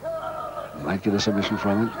 Might get a submission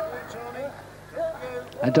from it.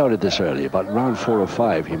 I doubted this earlier, but round 4 or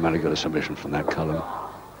 5 he might have got a submission from that Cullen.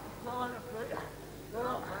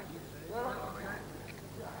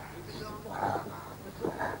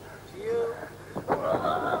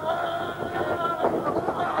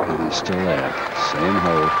 And he's still there, same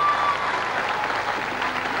hold.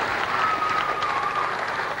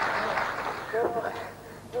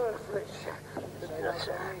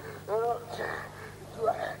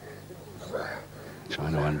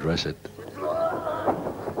 Trying to undress it.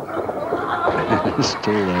 It's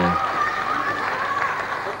still there.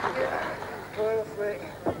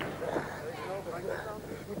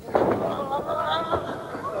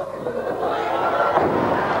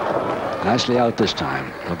 Nicely out this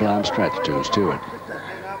time. Double arm stretch to Stewart.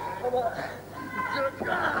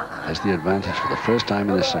 Has the advantage for the first time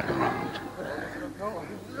in the second round.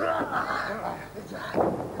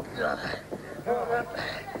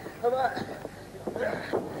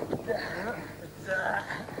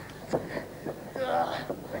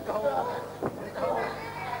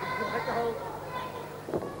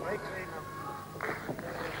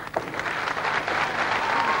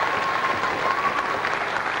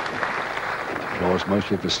 was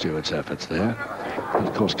mostly for Stewart's efforts there. And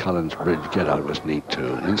of course, Cullen's bridge get-out was neat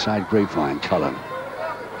too. Inside grapevine, Cullen.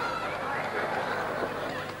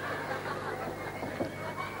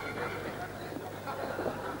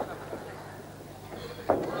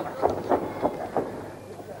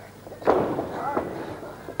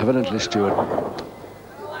 Evidently, Stewart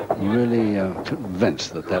really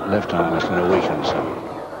convinced that that left arm was going to weaken,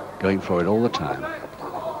 so going for it all the time.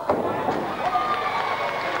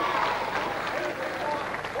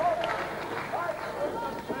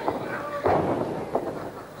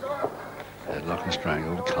 Headlock and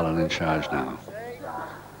strangled. Cullen in charge now.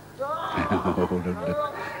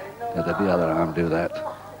 Did the other arm do that?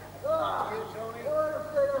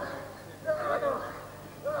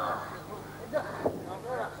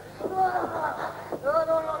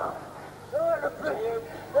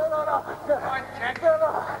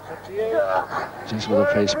 Just with the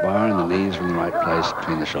face bar and the knees in the right place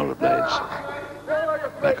between the shoulder blades.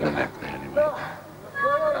 Back of the neck there anyway.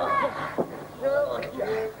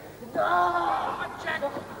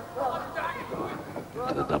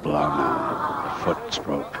 To the double arm now. Foot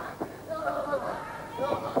stroke.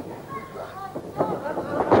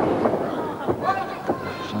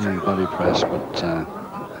 Flying body press, but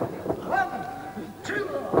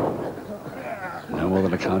no more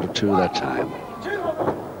than a count of 2 that time.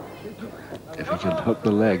 If he could hook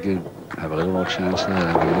the leg, he'd have a little more chance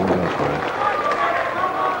there, but he didn't go for it.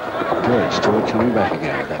 Good, Stewart coming back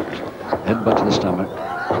again. That headbutt to the stomach.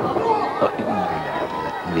 Oh,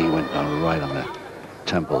 that knee went down right on the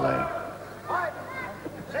temple there.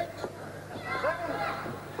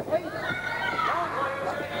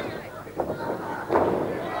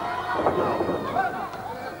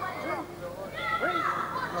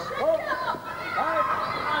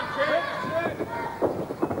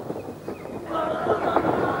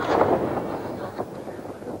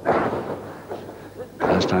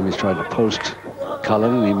 Time he's tried to post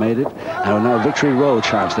Cullen and he made it. Now a victory roll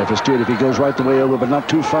chance there for Stewart if he goes right the way over, but not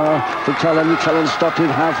too far for Cullen. Cullen stopped him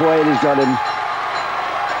halfway and he's got him.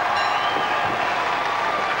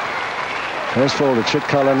 First fall to Chip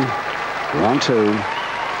Cullen. Round 2.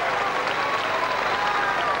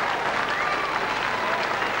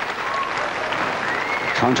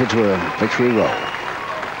 Counter to a victory roll.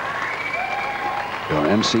 Your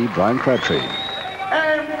MC, Brian Crabtree.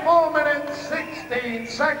 And 4 minutes, 16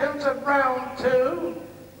 seconds of round 2.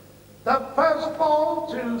 The first ball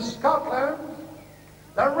to Scotland.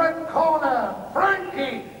 The red corner,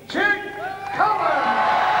 Frankie Chick Cullen.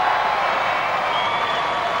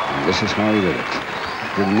 And this is how he did it.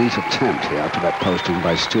 The neat attempt here after that posting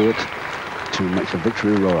by Stewart to make a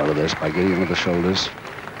victory roll out of this by getting him with the shoulders.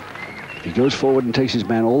 If he goes forward and takes his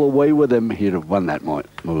man all the way with him, he'd have won that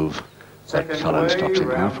move. But Cullen stops him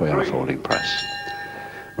halfway on a folding press.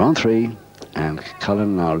 Round 3, and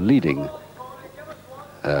Cullen now leading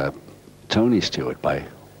Tony Stewart by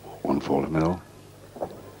 1 fall to middle.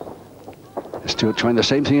 Stewart trying the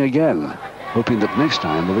same thing again, hoping that next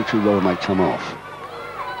time the victory roll might come off.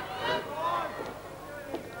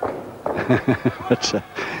 But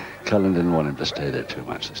Cullen didn't want him to stay there too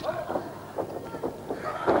much this time.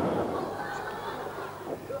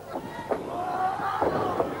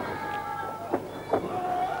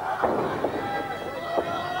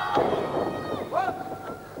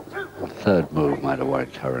 The third move might have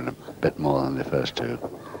worried Curran a bit more than the first two.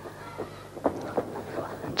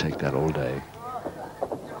 And take that all day.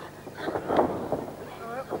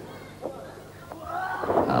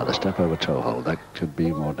 Ah, the step over toe hold, that could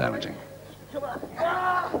be more damaging.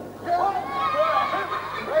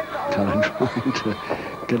 Cullen trying to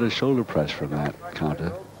get a shoulder press from that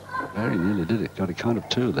counter. Very nearly did it. Got a count of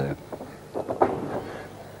 2 there.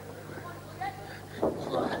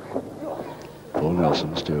 Paul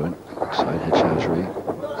Nelson, Stewart, side head chancery.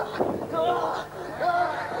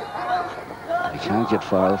 He can't get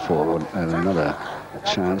far forward, and another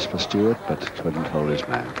chance for Stewart, but couldn't hold his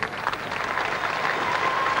man.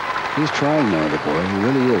 He's trying now, the boy. He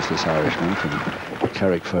really is, this Irishman from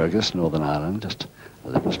Carrickfergus, Northern Ireland. Just a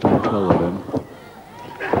little stone 12 of him.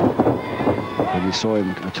 When we saw him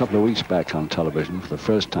a couple of weeks back on television for the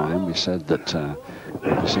first time, we said that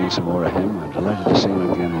we'll be seeing some more of him. I'm delighted to see him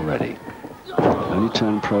again already. Only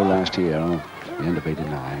turned pro last year, at the end of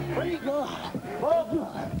 '89.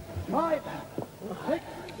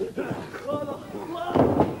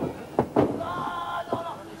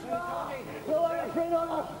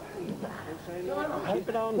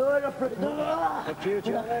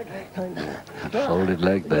 Folded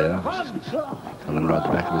leg there. Cullen right the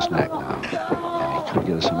back of his neck now. And he could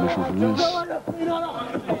get a submission from this.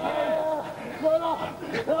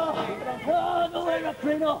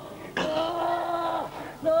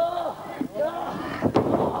 Good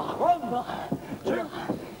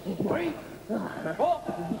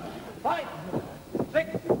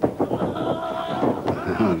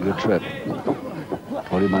trip.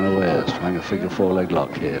 40 man away, trying a figure 4 leg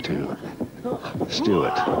lock here to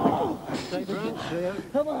Stewart.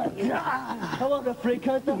 Come on, the free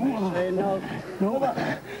cut. Say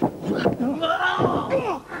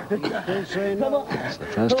no. It's the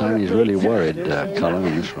first time he's really worried, Cullen,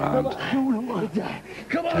 in this round.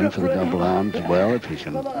 Going for the double arms. Well, if he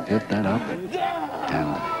can get that up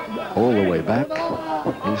and all the way back,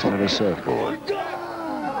 he's got a surfboard.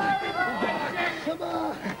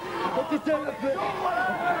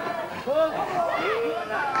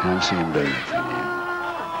 Can't see him doing it from here.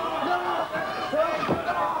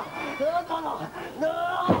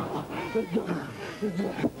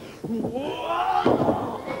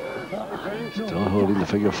 Still holding the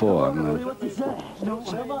figure 4.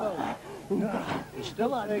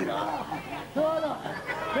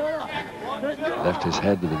 Left his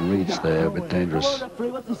head within reach there, a bit dangerous.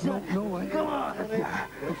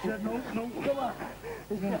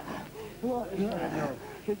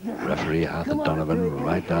 Referee Arthur Donovan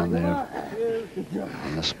right down there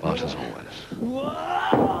on the spot as always.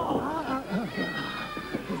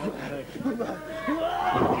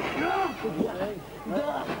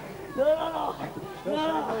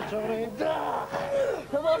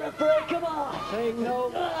 Come on, referee, come on! Say no!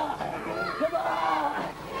 Come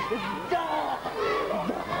on!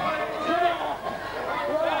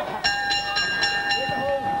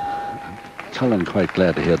 Cullen quite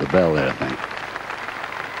glad to hear the bell there, I think.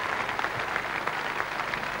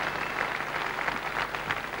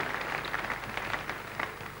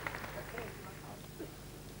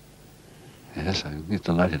 Yes, he's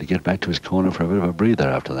delighted to get back to his corner for a bit of a breather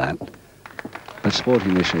after that. But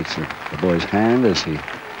sportingly shakes the boy's hand as he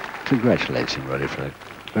congratulates him really for a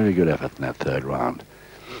very good effort in that third round.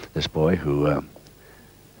 This boy who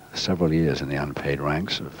several years in the unpaid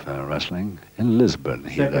ranks of wrestling in Lisbon.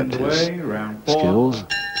 He learned his skills. Of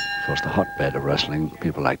course, the hotbed of wrestling,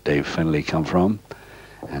 people like Dave Finlay come from.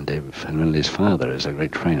 And Dave Finlay's father is a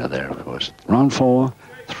great trainer there, of course. Round 4,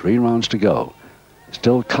 3 rounds to go.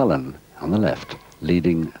 Still Cullen on the left,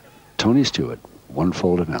 leading Tony Stewart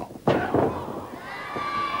 1-0.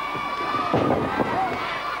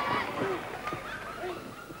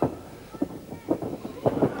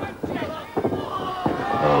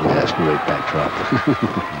 Oh, yes, great backdrop.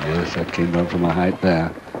 Yes, that came down from a height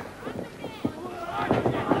there.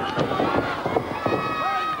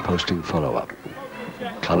 Posting follow-up.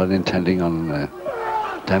 Cullen intending on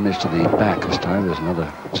damage to the back this time. There's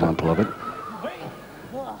another example of it.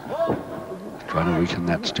 Trying to weaken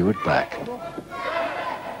that Stewart back.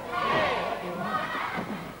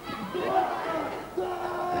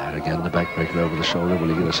 And again, the backbreaker over the shoulder. Will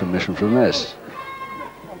he get a submission from this?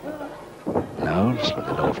 No, slid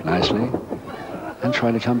it off nicely. And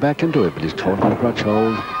trying to come back into it, but he's caught in a crutch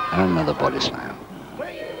hold and another body slam.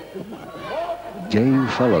 Game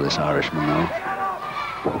fellow, this Irishman, though.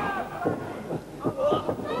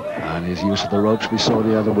 And his use of the ropes we saw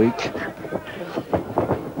the other week.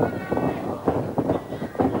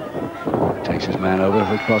 Takes his man over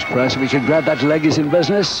for a cross press. If he can grab that leg, he's in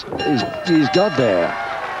business. He's got there.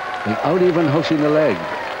 Without even hooking the leg.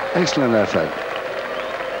 Excellent effort.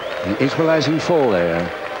 The equalizing fall there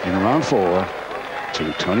in round 4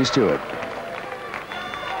 to Tony Stewart.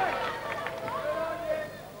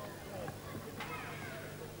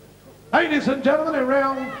 Ladies and gentlemen, in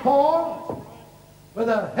round 4, with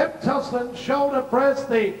a hip tussle and shoulder press,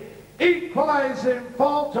 the equalizing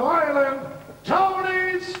fall to Ireland,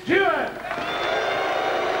 Tony Stewart.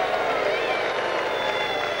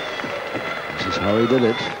 This is how he did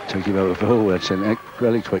it. Took him over forwards in a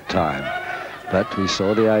really quick time. But we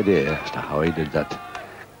saw the idea as to how he did that,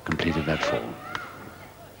 completed that fall.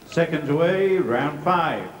 Seconds away, round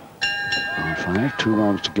 5. Round 5, 2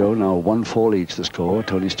 rounds to go. Now 1-4 each the score.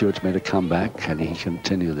 Tony Stewart's made a comeback. Can he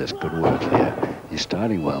continue this good work here? He's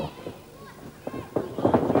starting well.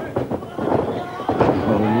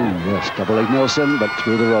 Oh, yes, double leg Nelson, but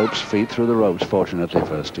through the ropes, feet through the ropes, fortunately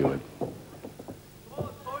for Stewart.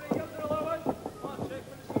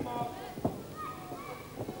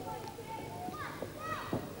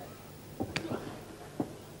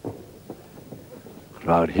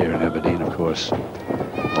 Crowd here in Aberdeen, of course,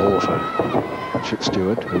 all for Chick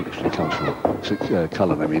Stewart, who actually comes from,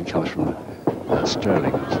 Cullen, I mean, comes from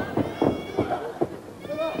Stirling.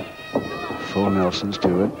 Full Nelson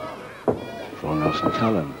Stewart, full Nelson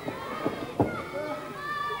Cullen.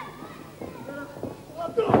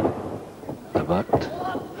 The butt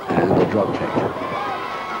and the drop kick.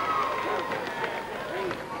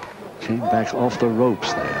 Came back off the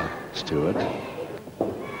ropes there, Stewart.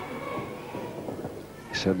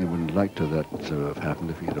 He certainly wouldn't like to that to have happened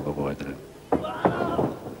if he could have avoided it.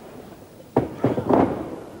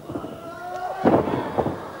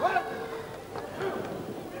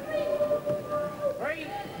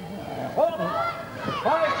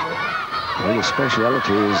 Well, his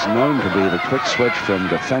speciality is known to be the quick switch from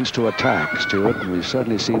defense to attack, Stewart, and we've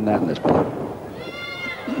certainly seen that in this bout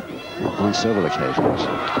on several occasions.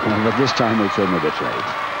 But this time we came a bit late.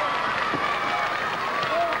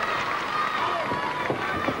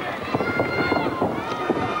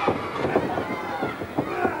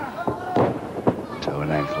 Toe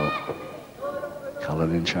and ankle.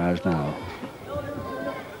 Cullen in charge now.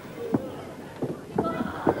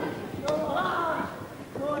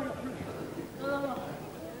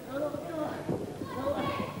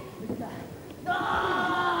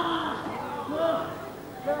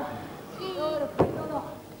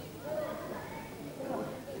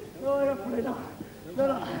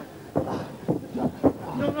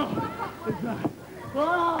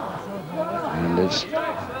 And it's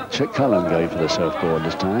Chick Cullen going for the surfboard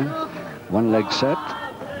this time. One leg set,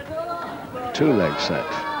 two legs set.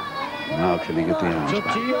 Now can he get the arms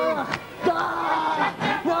back?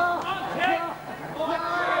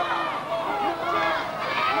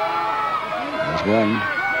 There's one.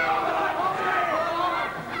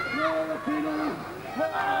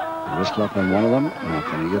 Wrist lock on one of them. Now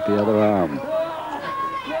can he get the other arm?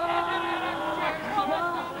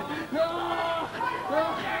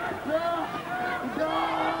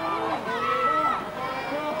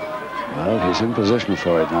 Well, he's in position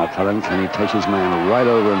for it now, Cullen. Can he take his man right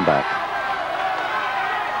over and back?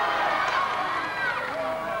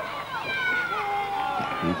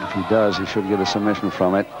 If he does, he should get a submission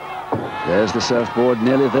from it. There's the surfboard,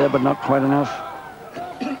 nearly there, but not quite enough.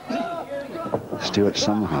 Stewart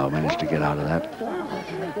somehow managed to get out of that.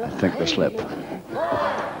 I think the slip.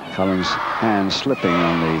 Cullen's hand slipping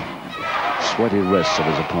on the sweaty wrists of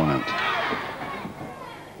his opponent.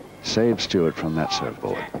 Saved Stewart from that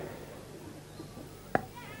surfboard.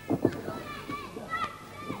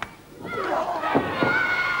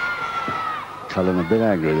 Cullen a bit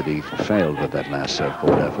angry that he failed with that last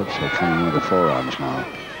surfboard effort, so coming with the forearms now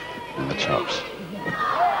and the chops.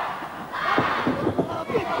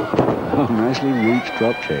 Oh, nicely reached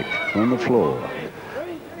drop kick on the floor.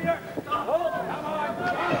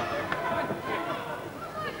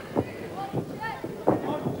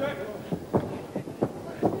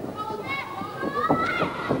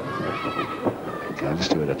 Again,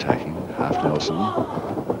 Stewart attacking, half Nelson,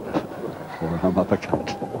 forearm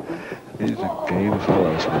uppercut. He's a game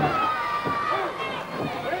fellow, Stewart.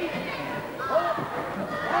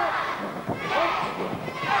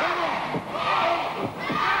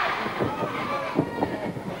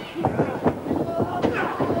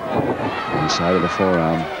 Inside of the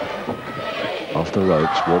forearm, off the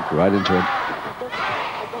ropes, walked right into it.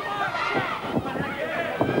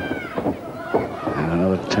 And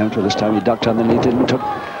another attempt, but this time he ducked underneath it and took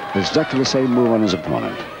exactly the same move on his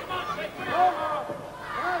opponent.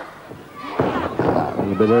 A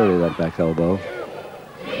little bit early, that back elbow.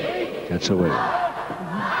 Gets away.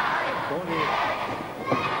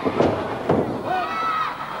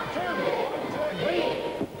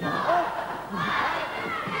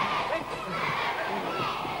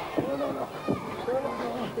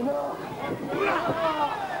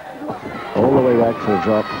 All the way back for a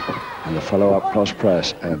drop and the follow-up cross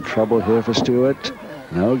press. And trouble here for Stewart.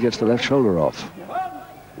 No, gets the left shoulder off.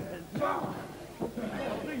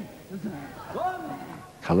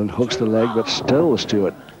 Cullen hooks the leg, but still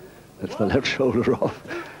Stewart gets the left shoulder off.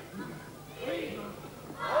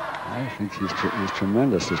 I think he's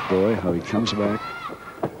tremendous, this boy, how he comes back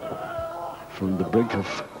from the brink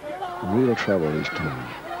of real trouble each time.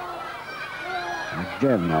 And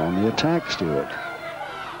again, now on the attack, Stewart.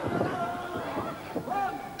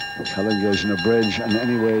 Cullen goes in a bridge, and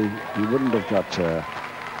anyway, he wouldn't have got a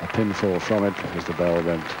pinfall from it because the bell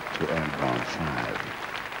went to end round 5.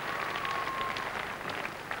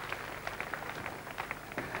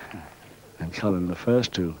 And Cullen, the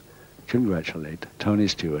first to congratulate Tony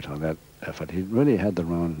Stewart on that effort. He really had the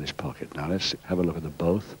round in his pocket. Now let's have a look at the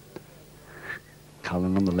both.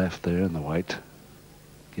 Cullen on the left there in the white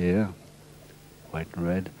gear, white and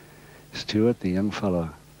red. Stewart, the young fellow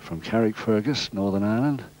from Carrickfergus, Northern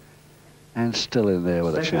Ireland, and still in there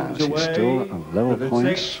with a chance. He's still on level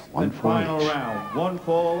points, 1 for each. Round, 1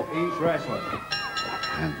 for each wrestler.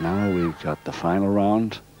 And now we've got the final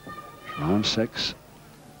round, round 6.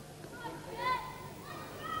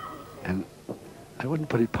 And I wouldn't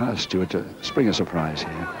put it past Stewart to spring a surprise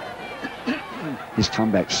here. He's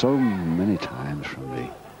come back so many times from the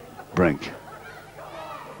brink.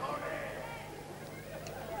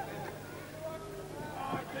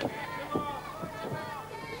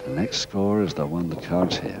 The next score is the one that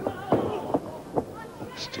counts here.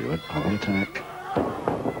 Stewart on the attack.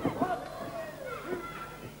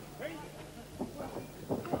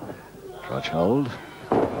 Clutch hold.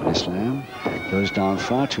 Body slam. Goes down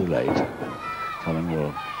far too late. Cullen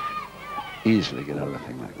will easily get out of a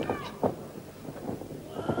thing like that.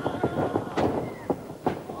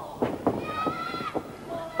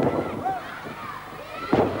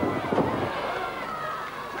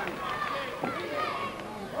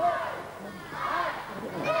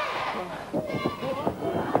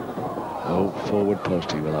 Forward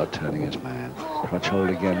posting without turning his man. Crutch hold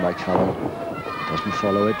again by Cullen. Doesn't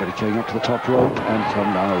follow it, but he's going up to the top rope and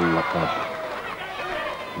come down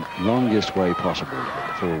the longest way possible to get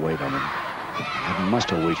the full weight on him. That must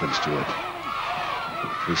have weakened Stewart.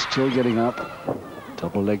 He's still getting up.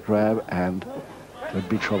 Double leg grab, and could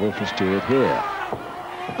be trouble for Stewart here.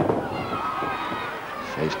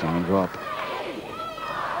 Face down drop.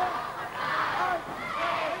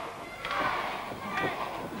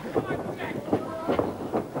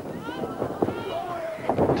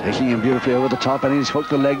 Taking him beautifully over the top, and he's hooked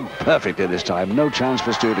the leg perfectly this time. No chance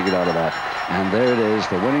for Stewart to get out of that. And there it is,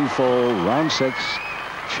 the winning fall, round 6,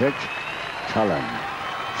 Chick Cullen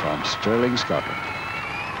from Stirling, Scotland.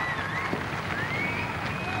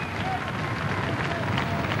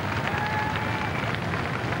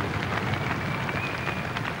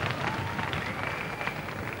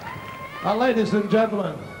 Well, ladies and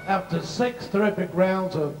gentlemen, after 6 terrific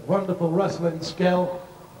rounds of wonderful wrestling skill,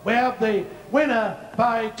 we have the winner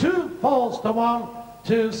by 2 falls to 1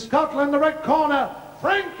 to Scotland, the red corner,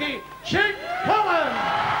 Frankie Chick Cullen.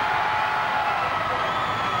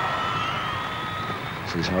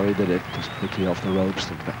 This is how he did it, just quickly off the ropes,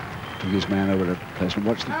 took his man over to place, and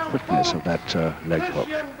watch the quickness of that leg hook.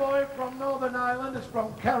 This young boy from Northern Ireland is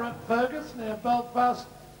from Carrickfergus near Belfast,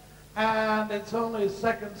 and it's only his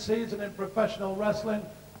 2nd season in professional wrestling.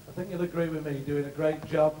 I think you'll agree with me, doing a great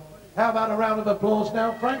job. How about a round of applause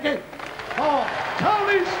now, Frankie? Oh,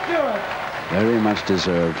 Tony Stewart. Very much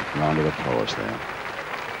deserved round of applause there.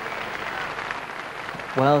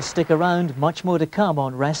 Well, stick around. Much more to come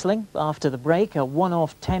on wrestling. After the break, a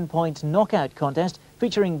one-off 10-point knockout contest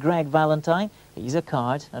featuring Greg Valentine. He's a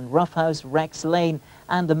card, and Roughhouse Rex Lane.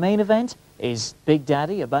 And the main event is Big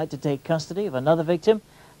Daddy about to take custody of another victim.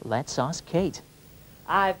 Let's ask Kate.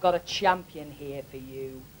 I've got a champion here for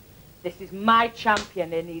you. This is my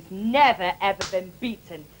champion, and he's never, ever been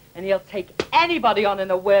beaten, and he'll take anybody on in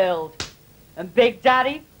the world. And Big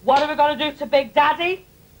Daddy, what are we going to do to Big Daddy?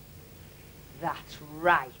 That's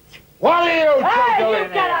right. What are you Hey, doing you here?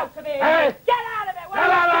 get out of here! Hey! Get out of it! What Get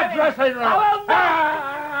are out you of doing? that dressing room! I will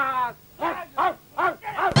not!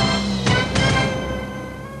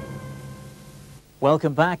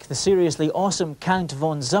 Welcome back. The seriously awesome Count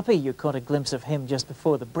Von Zuppy. You caught a glimpse of him just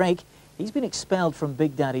before the break. He's been expelled from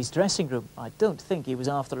Big Daddy's dressing room. I don't think he was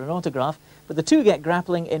after an autograph, but the two get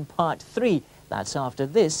grappling in part 3. That's after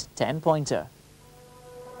this 10-pointer.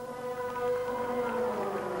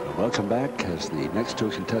 Welcome back as the next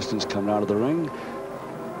 2 contestants come out of the ring.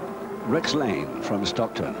 Rex Lane from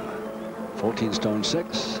Stockton, 14 stone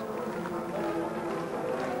 6.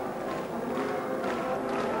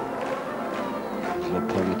 Little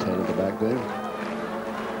ponytail at the back there.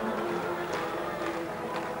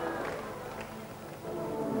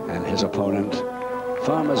 And his opponent,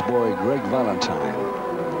 farmer's boy Greg Valentine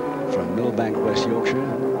from Millbank, West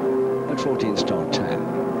Yorkshire, at 14 stone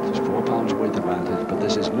 10. Just 4 pounds weight advantage, but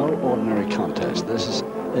this is no ordinary contest. This is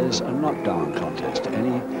a knockdown contest.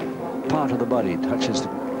 Any part of the body touches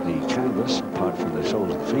the canvas, apart from the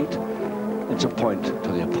soles of the feet, it's a point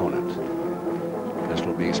to the opponent. This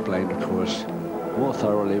will be explained, of course, more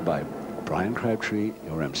thoroughly by Brian Crabtree,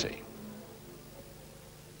 your MC.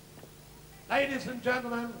 Ladies and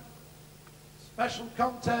gentlemen, special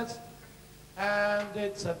contest, and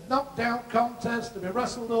it's a knockdown contest to be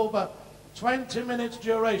wrestled over 20 minutes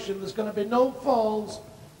duration. There's going to be no falls,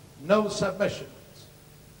 no submissions.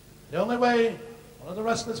 The only way one of the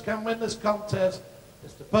wrestlers can win this contest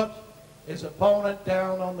is to put his opponent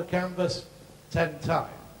down on the canvas 10 times.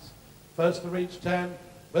 First to reach 10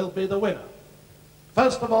 will be the winner.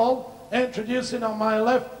 First of all, introducing on my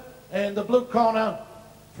left in the blue corner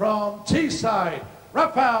from Teesside,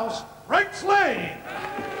 Roughhouse, Rex Lane.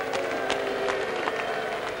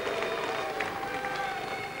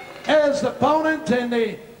 His opponent in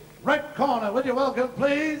the red corner, would you welcome,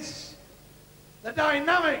 please, the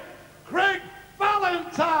dynamic Greg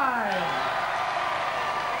Valentine.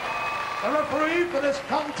 The referee for this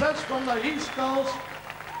contest from the East Coast,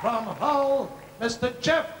 from Hull, Mr.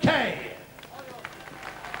 Jeff Kay.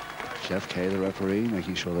 Jeff Kay, the referee,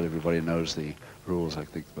 making sure that everybody knows the rules, I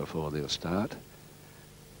think, before they'll start.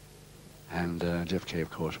 And Jeff Kay,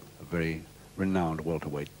 of course, a very renowned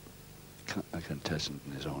welterweight contestant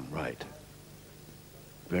in his own right.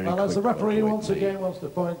 Very well, as the referee once knee. again wants to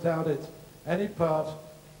point out, it's any part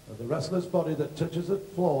of the wrestler's body that touches the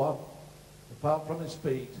floor, apart from his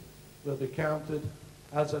feet, will be counted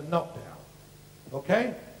as a knockdown.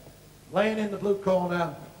 Okay? Laying in the blue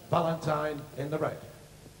corner, Valentine in the red.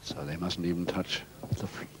 So they mustn't even touch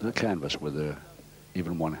the canvas with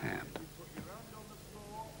even one hand.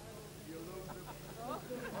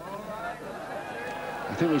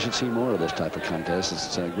 I think we should see more of this type of contest.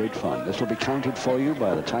 It's great fun. This will be counted for you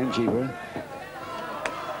by the timekeeper.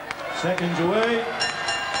 Seconds away.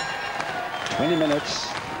 20 minutes,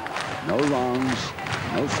 no wrongs,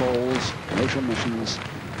 no falls, no submissions,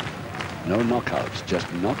 no knockouts, just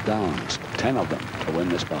knockdowns, 10 of them to win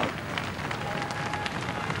this bout.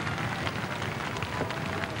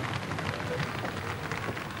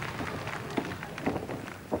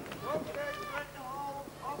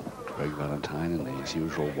 Greg Valentine in his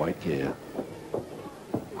usual white gear.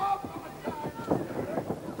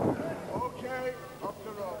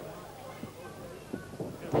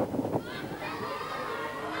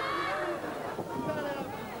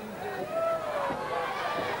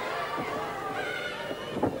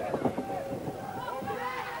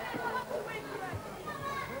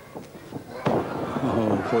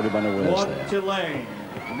 Oh, 40 by the West there. 1 to lane,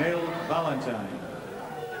 Neil Valentine.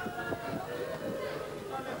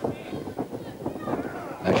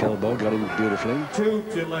 Back elbow got him beautifully. 2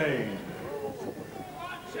 to lane.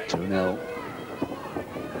 2-0.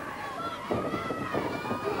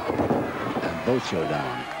 And both go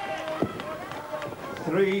down.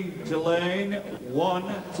 3 to lane,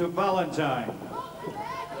 1 to Valentine.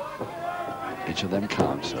 Each of them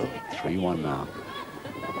counts, so 3-1 now.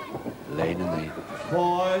 Lane in the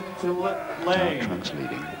 4 to lane. trunks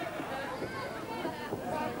leading.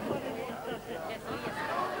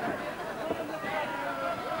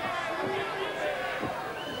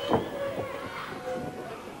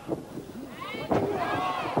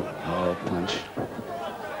 Oh,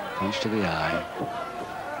 punch to the eye.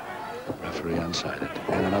 Referee unsighted.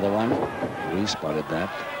 And another one. We spotted that.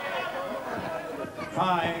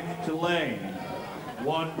 5 to lane,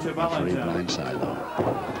 1 to Referee Valentine. blindside though.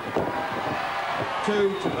 2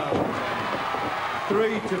 to Valentine.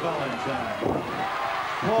 3 to Valentine.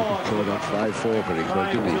 4 to Called up 5-4 pretty quick,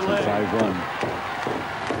 didn't he, from 5-1.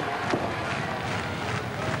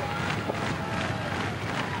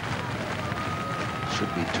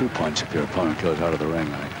 Should be 2 points if your opponent goes out of the ring,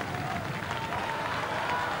 right?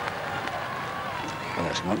 Well,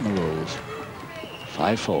 that's not in the rules.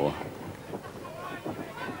 5-4.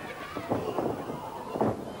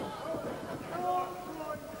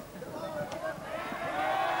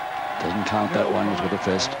 Doesn't count that one, was with a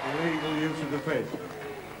fist. Legal use of the fist.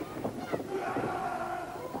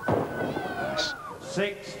 Nice.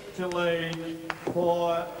 6 to lane,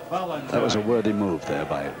 4 Valentine. That was a worthy move there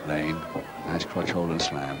by Lane. Nice crotch hold and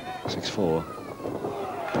slam. 6-4.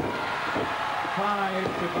 5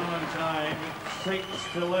 to Valentine, 6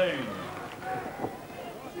 to lane.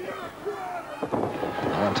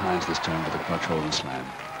 Valentine's this time with a crotch hold and slam.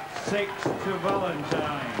 6 to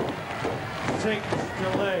Valentine, 6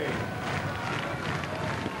 to lane.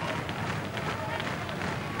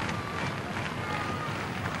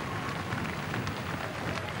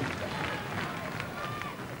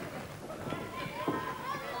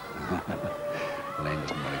 Lane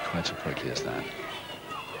doesn't run it quite so quickly as that.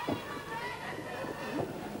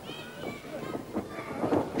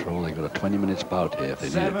 After all, they got a 20 minutes bout here if they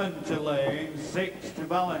need it. 7 to lane, 6 to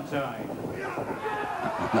Valentine.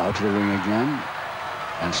 Now to the ring again,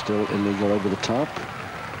 and still illegal over the top.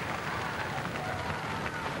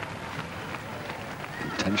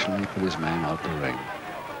 Intentionally put his man out the ring.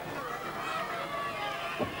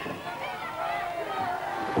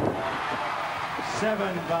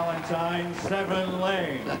 Seven Valentine, 7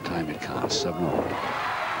 lane. That time it counts, 7-0.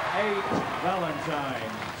 8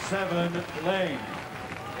 Valentine, 7 lane.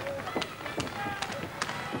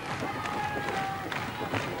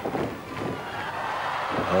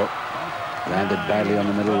 Oh, landed badly on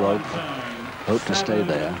the middle rope. Hope to stay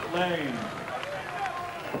there. Lane.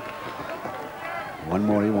 One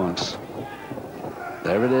more he wants.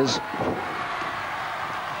 There it is.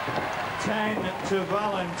 10 to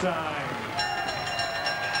Valentine.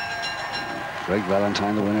 Greg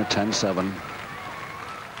Valentine, the winner, 10-7.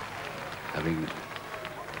 Having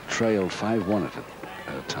trailed 5-1 at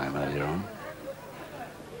at a time earlier on.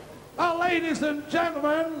 Well, ladies and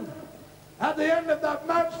gentlemen, at the end of that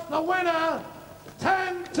match, the winner,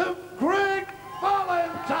 10 to Greg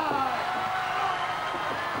Valentine.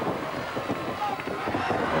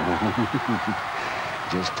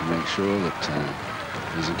 Just to make sure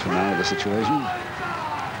that he's in command of the situation.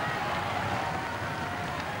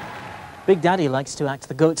 Big Daddy likes to act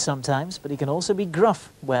the goat sometimes, but he can also be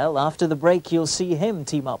gruff. Well, after the break, you'll see him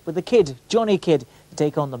team up with the Kid, Johnny Kidd, to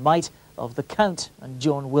take on the might of the Count and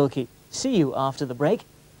John Wilkie. See you after the break.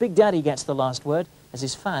 Big Daddy gets the last word as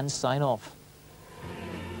his fans sign off.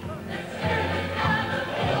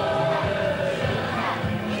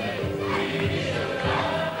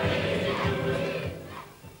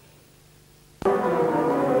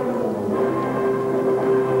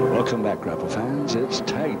 Welcome back, Grapple fans. It's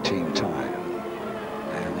tag team time.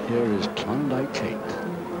 And here is Klondike Kate,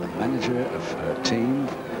 the manager of her team.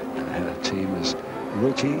 And her team is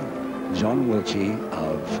Wilkie, John Wilkie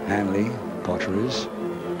of Hanley Potteries,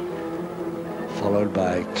 followed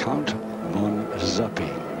by Count von Zappi.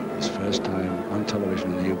 His first time on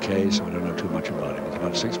television in the UK, so I don't know too much about him. He's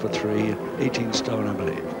about 6'3", 18 stone, I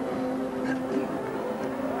believe.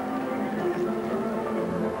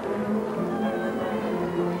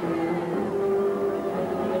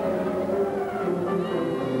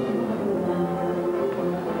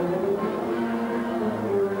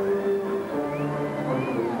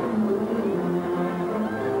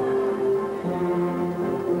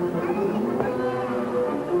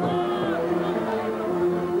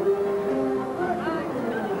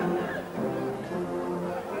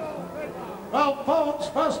 Well, folks,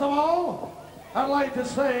 first of all, I'd like to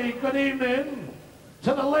say good evening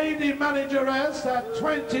to the lady manageress at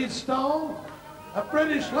 20 stone, a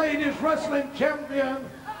British ladies wrestling champion,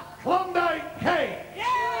 Klondike Kate.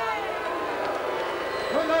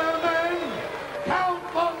 With her men, Count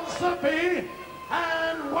von Zappi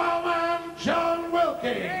and Wowman John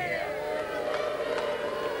Wilkie.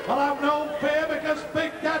 Well, I've no fear because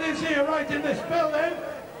Big Daddy's here right in this building.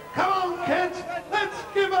 Come on, kids, let's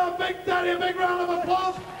give our Big Daddy a big round of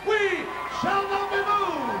applause. We shall not be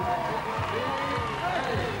moved.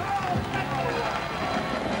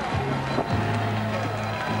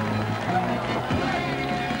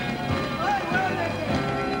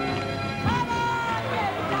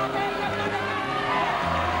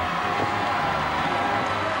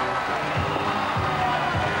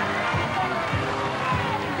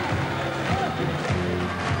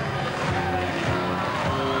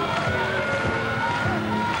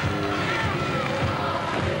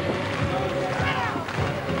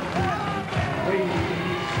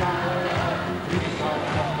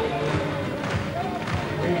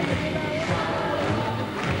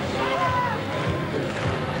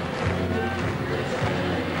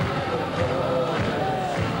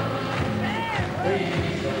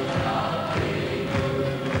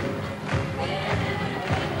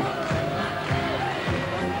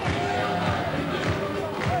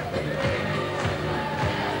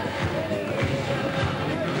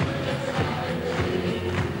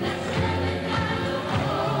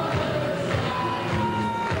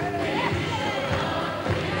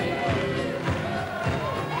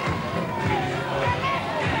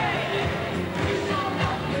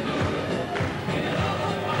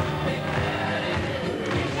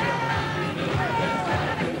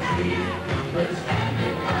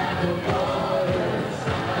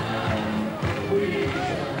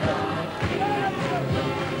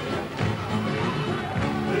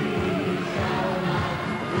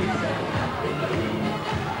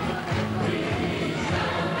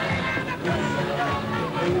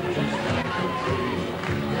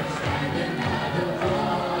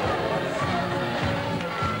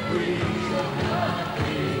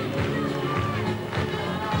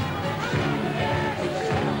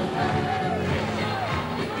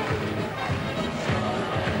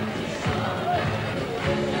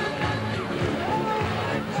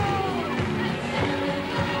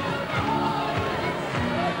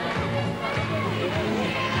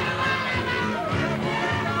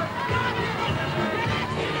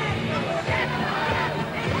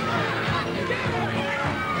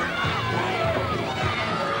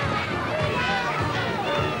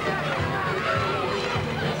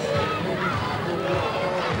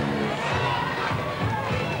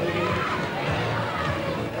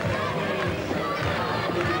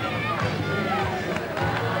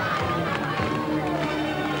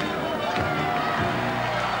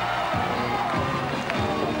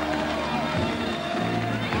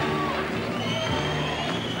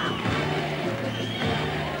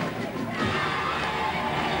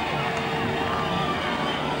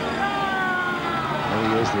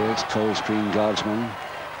 There's the ex-Coldstream Guardsman.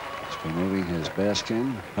 He's removing his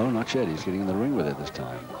bearskin. Oh, not yet. He's getting in the ring with it this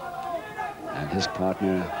time. And his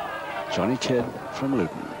partner, Johnny Kidd from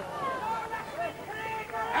Luton.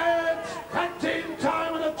 It's tag team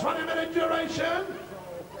time with a 20-minute duration.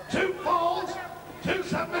 2 falls, 2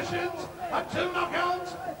 submissions, and 2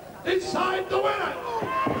 knockouts. Decide the winner.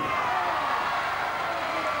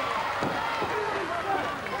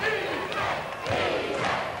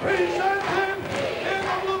 Presenting in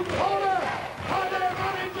the blue corner by their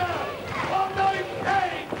manager, Monday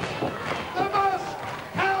King, the Mask,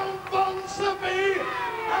 Count Von Sippy,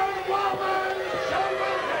 and Wellman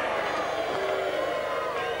Showilke.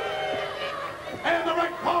 In the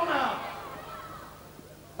red corner,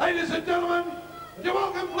 ladies and gentlemen, would you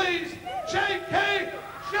welcome please J.K.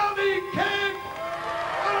 Johnny Kidd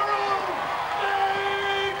and our own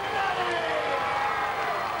Big Daddy.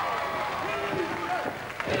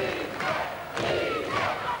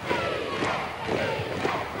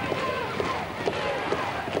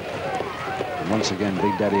 Once again,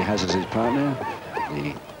 Big Daddy has as his partner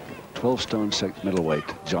the 12 stone 6 middleweight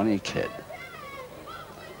Johnny Kidd.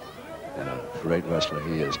 And a great wrestler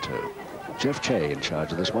he is too. Jeff Kay in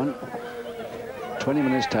charge of this one. 20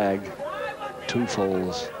 minutes tag, 2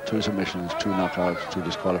 falls, 2 submissions, 2 knockouts, 2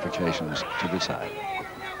 disqualifications to decide.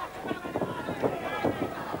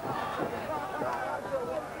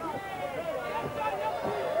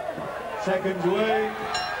 Seconds away.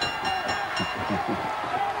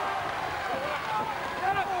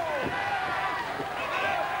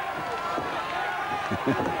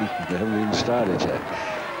 They haven't even started yet.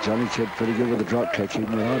 Johnny Kidd pretty good with the drop kick,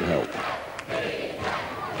 even without help.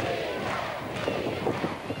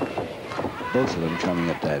 Both of them coming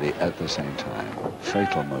at Daddy at the same time.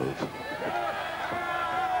 Fatal move.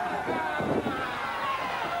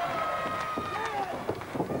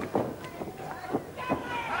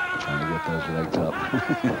 Trying to get those legs up.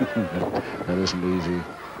 That isn't easy.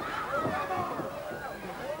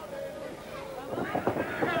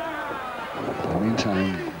 In the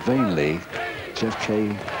meantime, vainly, Jeff Kay,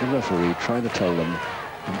 the referee, tried to tell them,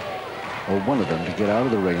 or one of them, to get out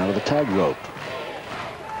of the ring, out of the tag rope.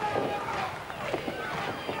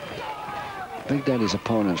 Big Daddy's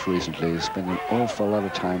opponents recently spend an awful lot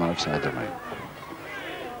of time outside the ring.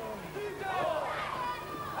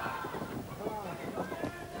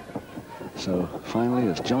 So finally,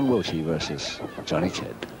 it's John Wilkie versus Johnny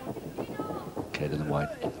Kidd. Kidd in the white.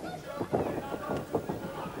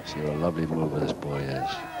 See what a lovely mover this boy is.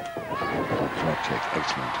 Drop kick,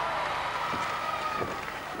 excellent.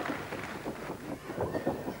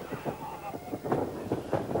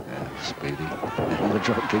 Yeah, speedy. And the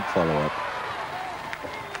drop kick follow-up.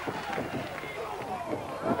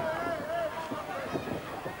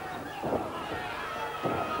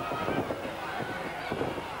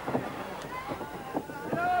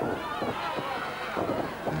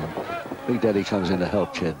 Big Daddy comes in to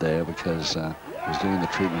help Kidd there because he's doing the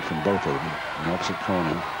treatment from both of them in the opposite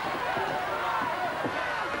corner.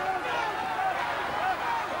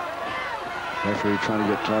 Referee trying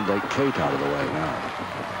to get Klondike Kate out of the way now.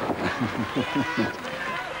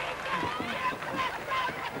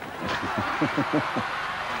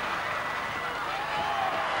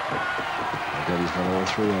 Big Daddy's got all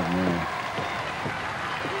 3 of them there.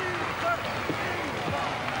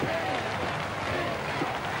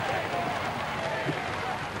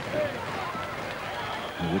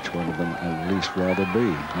 Which one of them at least rather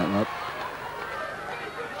be? Not.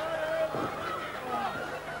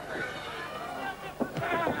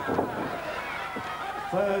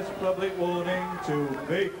 First public warning to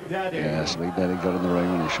Big Daddy. Yes, Big Daddy got in the ring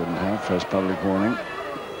when he shouldn't have. First public warning.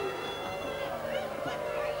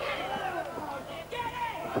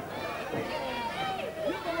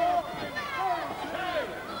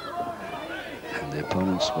 And the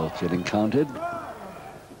opponents both getting counted.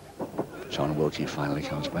 John Wilkie finally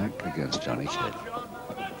comes back against Johnny Kidd.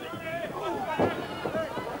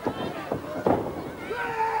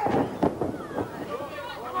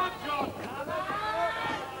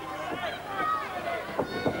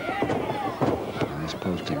 Nice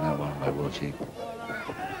posting that one by Wilkie.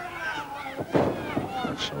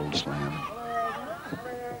 That shoulder slam.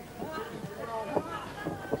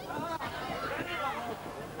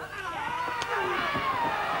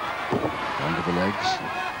 Under the legs.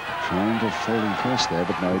 Trying to folding press there,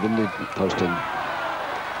 but no, he didn't need posting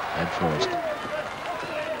head first.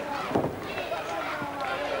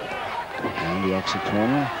 And the opposite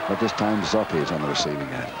corner, but this time Zoppi is on the receiving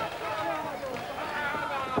end.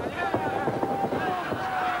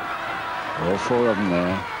 All 4 of them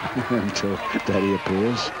there until Daddy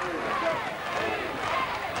appears.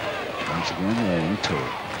 Once again, there are only two.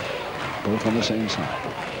 Both on the same side.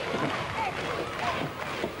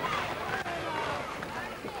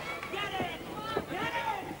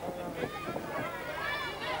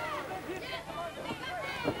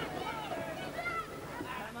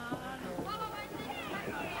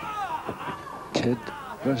 Kidd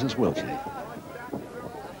versus Wilkie.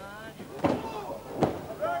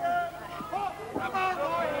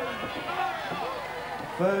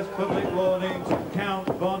 First public warning to Count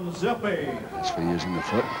Von Zuppy. That's for using the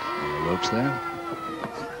foot on the ropes there.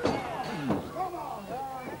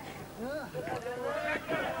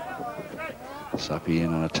 Zuppy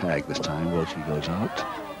in on a tag this time. Wilkie goes out.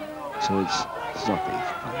 So it's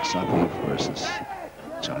Zuppy versus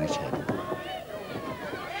Johnny Kidd.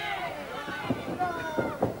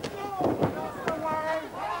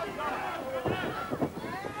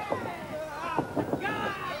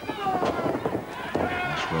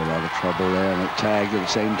 Trouble there, and a tag at the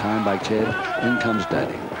same time by Kidd. In comes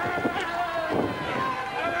Daddy.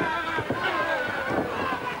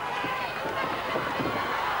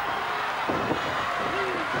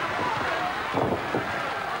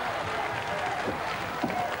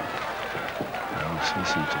 Well, he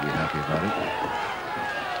seems to be happy about it.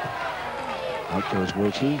 Out goes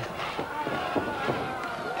Wilkie.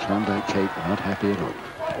 Klondike Kate not happy at all.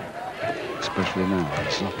 Especially now,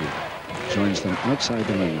 Zuppy joins them outside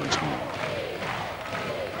the ring once more.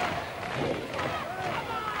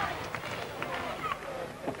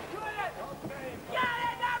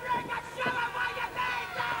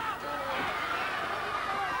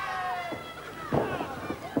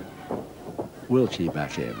 Wilkie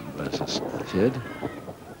back in versus Kidd.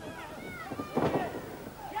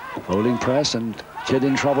 Holding press, and Kidd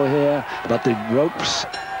in trouble here, but the ropes,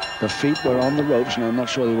 the feet were on the ropes, and I'm not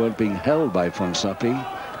sure they weren't being held by Von Zuppy.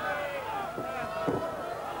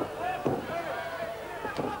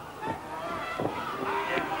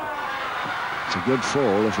 Good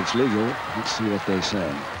fall if it's legal. Let's see what they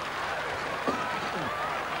say.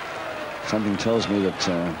 Something tells me that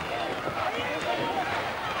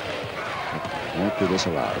it won't be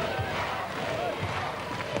disallowed.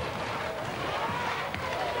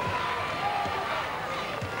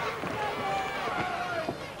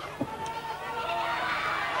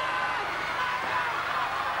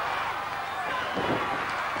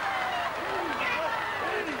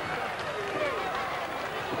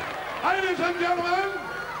 Ladies and gentlemen,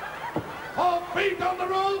 for feet on the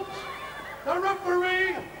ropes, the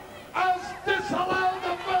referee has disallowed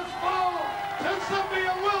the first fall to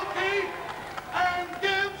Sophia Wilkie and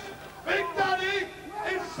gives Big Daddy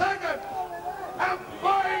his second. And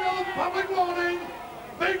final public warning,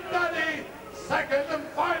 Big Daddy, second and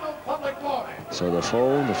final public warning. So the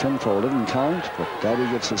fall, the fin fall didn't count, but Daddy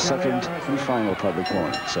gets his second and final public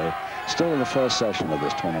warning. So still in the first session of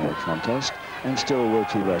this 20-minute contest, and still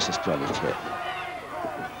Wilkie versus Johnny Kidd.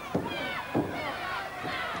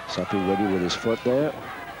 Zuppy ready with his foot there.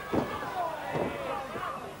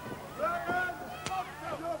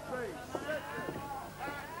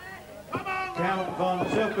 Count Von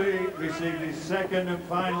Zuppy received his second and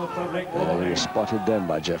final public He warning. was spotted then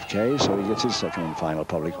by Jeff Kay, so he gets his second and final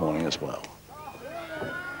public warning as well.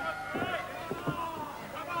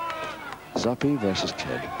 Zuppy versus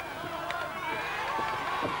Kidd.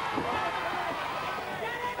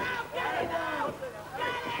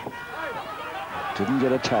 Didn't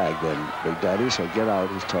get a tag then, Big Daddy, so get out,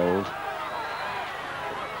 he's told.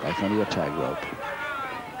 Back under your tag rope.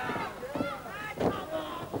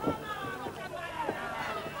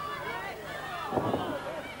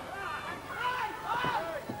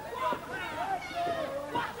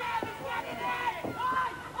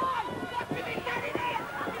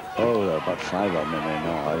 Oh, there are about 5 of them in there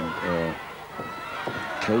now.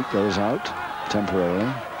 Kate goes out temporarily,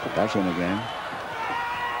 back in again.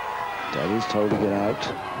 Daddy's told to get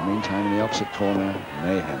out. Meantime, in the opposite corner,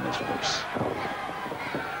 mayhem is loose.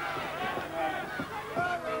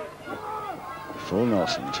 Full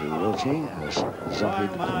Nelson to Wilkie as Zuppy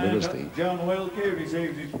delivers the... John Wilkie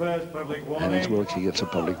receives his first public warning. And as Wilkie gets a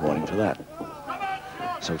public warning for that.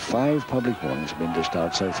 So 5 public warnings have been dished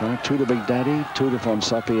out so far. 2 to Big Daddy, 2 to Von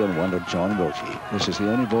Zuppy, and 1 to John Wilkie. This is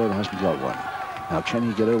the only boy that hasn't got one. Now, can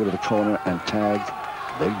he get over to the corner and tag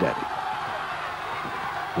Big Daddy,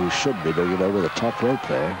 who should be doing it over the top rope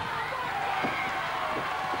there?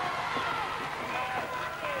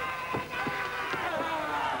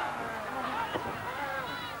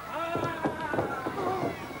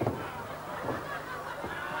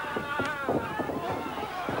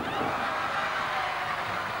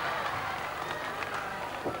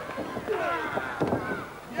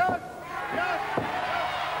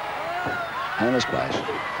 And a splash.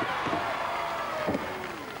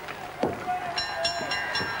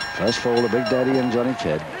 First fall to Big Daddy and Johnny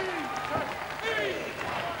Kidd.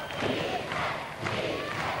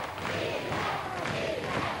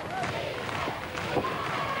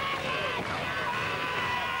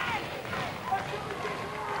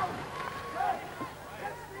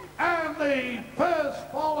 And the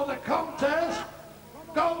first fall of the contest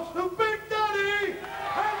goes to Big Daddy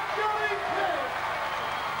and Johnny Kidd.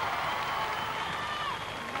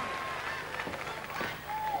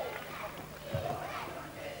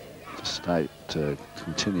 Despite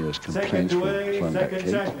continuous complaints from Klondike Kate.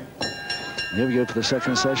 Second. Here we go for the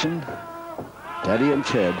second session. Daddy and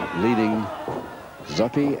Kidd leading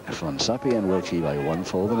Zuppi, Fonsappi and Wilkie by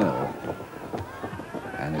 1-0.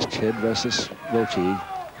 And it's Kidd versus Wilkie,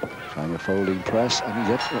 trying a folding press, and he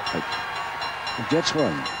gets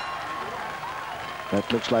one. That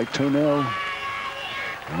looks like 2-0.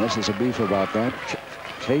 Unless there's a beef about that.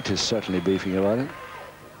 Kate is certainly beefing about it.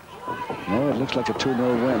 No, it looks like a 2-0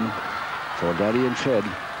 win for Daddy and Kidd.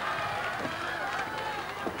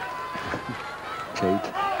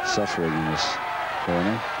 Kate suffering in this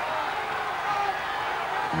corner.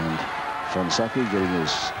 And Fonsappi getting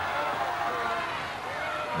his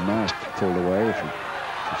mask pulled away if he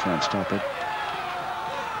can't stop it.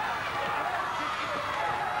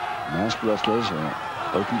 Masked wrestlers are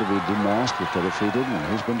open to be demasked if they're defeated,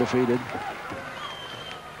 and he's been defeated.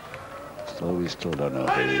 So we still don't know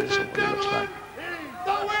who he is or what he looks like.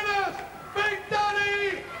 The winners, Big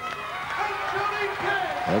Daddy and Johnny Kidd.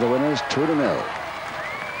 They're the winners, 2-0.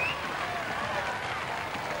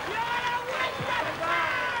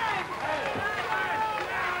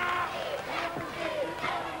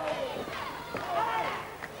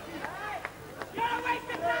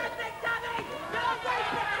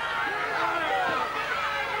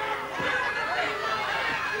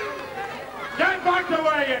 Get back to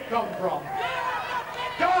where you come from.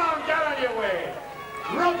 Go on, get on your way.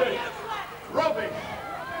 Rubbish. Rubbish.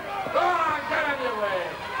 Go on, get on your way.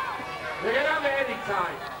 You can have it any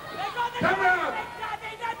time. Come on.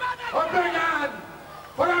 A big hand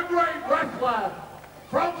for a great wrestler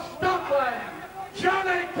from Scotland,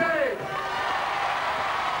 Johnny Kidd.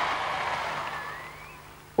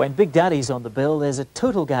 When Big Daddy's on the bill, there's a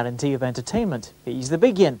total guarantee of entertainment. He's the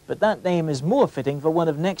big yin, but that name is more fitting for one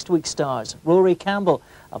of next week's stars, Rory Campbell,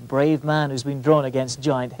 a brave man who's been drawn against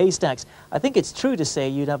giant haystacks. I think it's true to say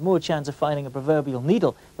you'd have more chance of finding a proverbial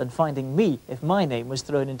needle than finding me if my name was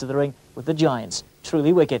thrown into the ring with the giants.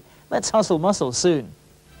 Truly wicked. Let's hustle muscle soon.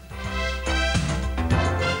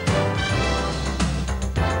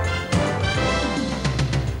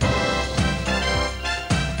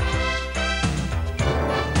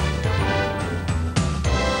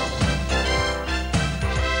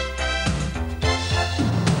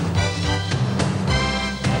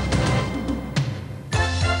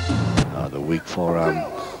 Weak forearm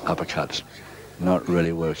uppercuts, not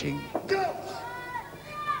really working.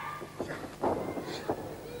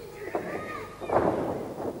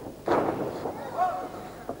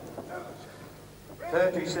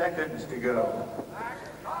 30 seconds to go.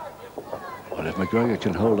 Well, if McGregor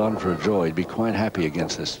can hold on for a draw, he'd be quite happy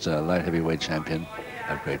against this light heavyweight champion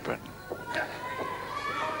of Great Britain.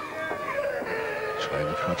 Trying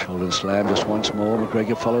the crotch hold and slam just once more.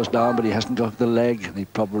 McGregor follows down, but he hasn't got the leg, and he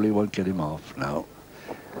probably won't get him off. No.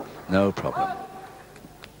 No problem.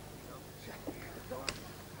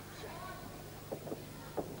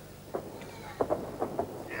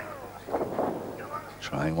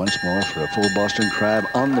 Trying once more for a full Boston Crab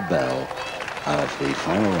on the bell of the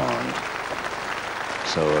final round.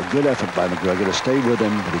 So a good effort by McGregor to stay with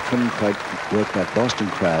him, but he couldn't quite work that Boston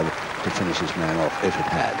Crab to finish his man off if it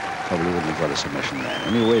had. Probably wouldn't have got a submission there.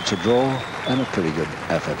 Anyway, it's a draw and a pretty good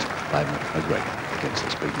effort by McGregor against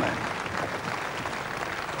this big man.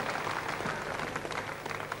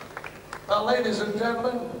 Well, ladies and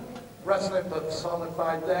gentlemen, wrestling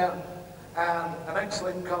personified there, and an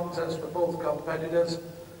excellent contest for both competitors.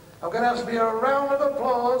 I'm going to ask for a round of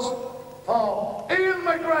applause for Ian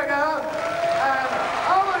McGregor and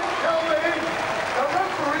Alan Shelby, the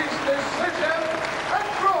referee's decision and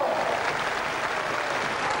draw.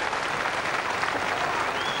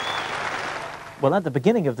 Well, at the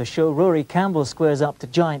beginning of the show, Rory Campbell squares up to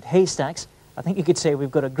giant haystacks. I think you could say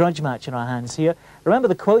we've got a grudge match in our hands here. Remember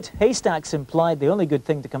the quote, haystacks implied the only good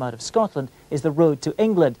thing to come out of Scotland is the road to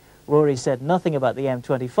England. Rory said nothing about the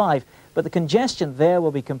M25, but the congestion there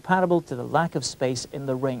will be comparable to the lack of space in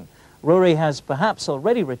the ring. Rory has perhaps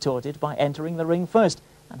already retorted by entering the ring first,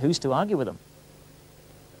 and who's to argue with him?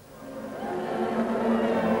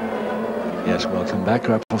 Yes, welcome back,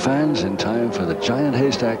 Rapper fans, in time for the giant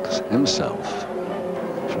haystacks himself.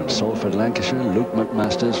 From Salford, Lancashire, Luke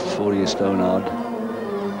McMasters, 40 stone odd.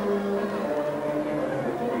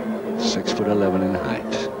 6'11" in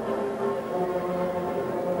height.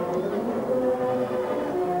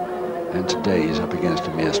 And today he's up against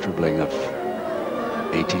a mere stribling of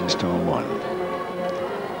 18 stone 1.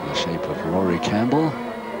 In the shape of Rory Campbell.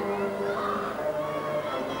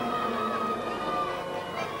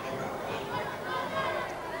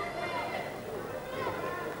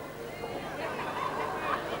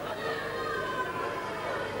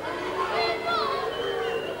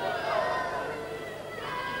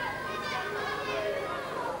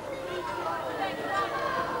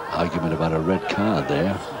 Argument about a red card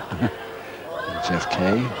there. Jeff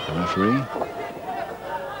Kay, the referee.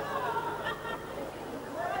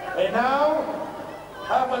 We now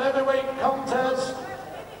have an heavyweight contest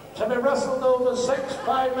to be wrestled over 6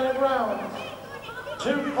 5-minute rounds.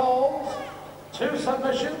 2 falls, 2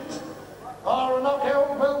 submissions, or a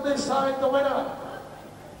knockout will decide the winner.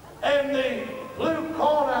 In the blue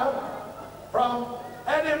corner from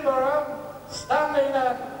Edinburgh, standing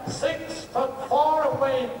at 6'4" and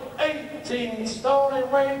weighing 18 stone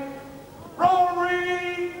in weight,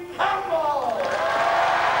 Rory Campbell.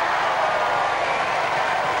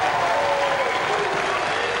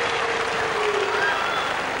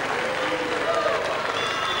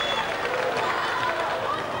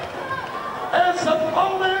 His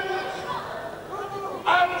opponent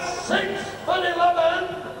at 6'11"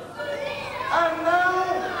 and now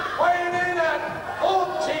weighing in at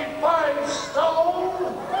 45 stone,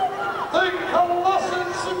 the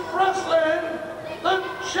Colossus of Wrestling, the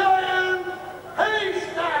Giant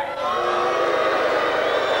Haystack.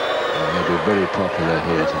 He'll be very popular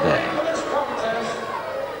here today. For this contest,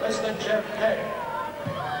 Mr. Jeff Kay.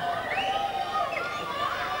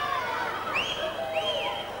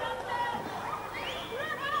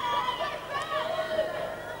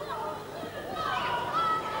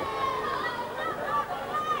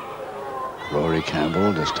 Rory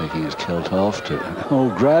Campbell just taking his kilt off to,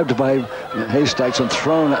 grabbed by Haystacks and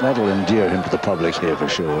thrown. That'll endear him to the public here for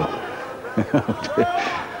sure.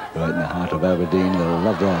 Right in the heart of Aberdeen, they'll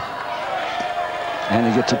love that. And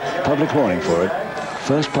he gets a public warning for it.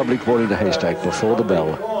 First public warning to Haystack before the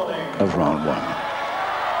bell of round 1.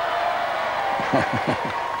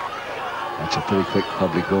 That's a pretty quick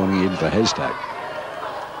public warning even for Haystack.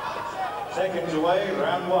 Seconds away,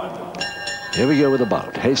 round 1. Here we go with the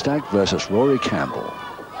bout. Haystack versus Rory Campbell.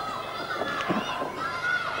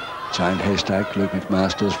 Giant Haystack, Luke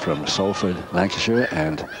McMasters from Salford, Lancashire,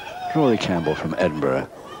 and Rory Campbell from Edinburgh.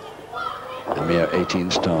 A mere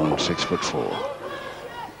 18 stone, 6'4".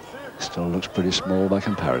 Still looks pretty small by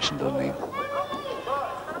comparison, doesn't he?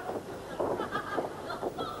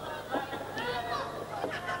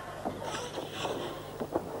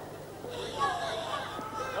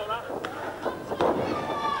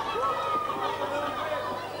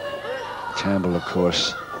 Campbell, of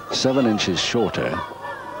course, 7 inches shorter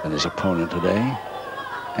than his opponent today,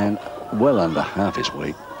 and well under half his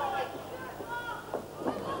weight.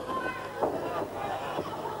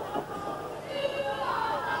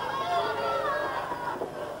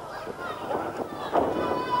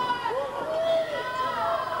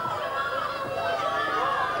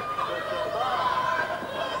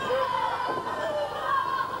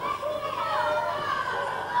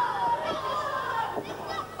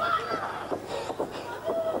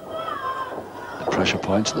 Pressure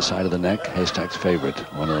points at the side of the neck, Haystack's favorite,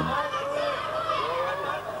 one of them.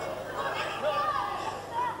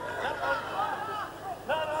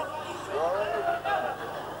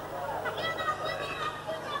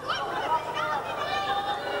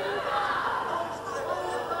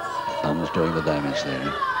 Thumbs doing the damage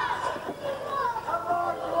there.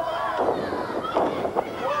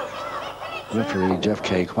 Referee Jeff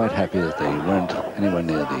Kay quite happy that they weren't anywhere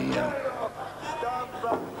near the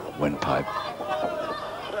windpipe.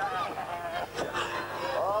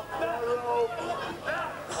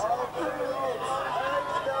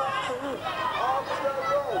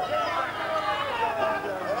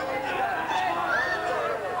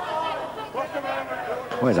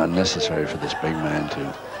 Quite unnecessary for this big man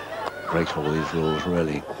to break all these rules,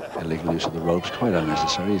 really. Illegal use of the ropes, quite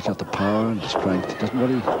unnecessary. He's got the power and the strength. He doesn't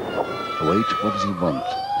really wait. What does he want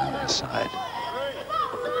on his side?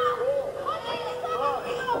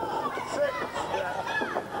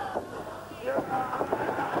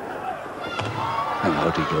 And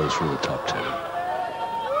out he goes through the top 2.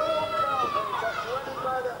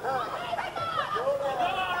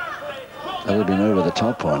 That would have been over the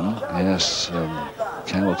top one. Yes,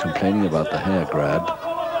 Campbell complaining about the hair grab.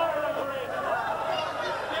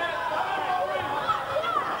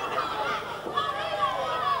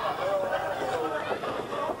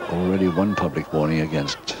 Already one public warning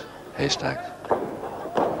against Haystack.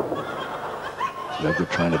 No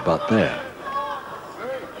good trying to butt there.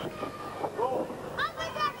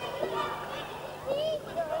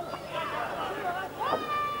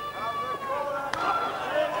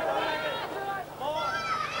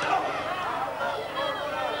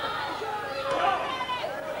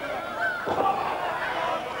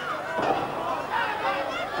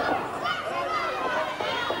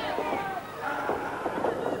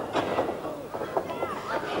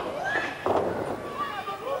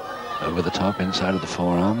 Over the top, inside of the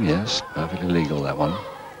forearm, yes, perfectly legal, that one.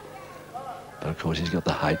 But of course he's got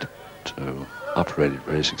the height to operate it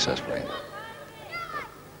very successfully.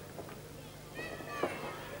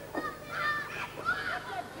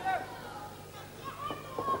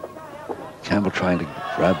 Campbell trying to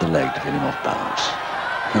grab the leg to get him off balance.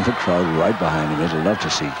 And the crowd right behind him. It'll love to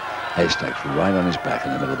see Haystacks right on his back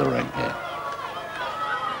in the middle of the ring here.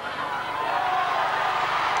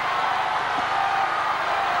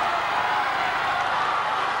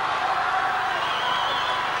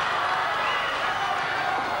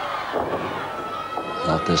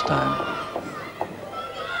 Not this time.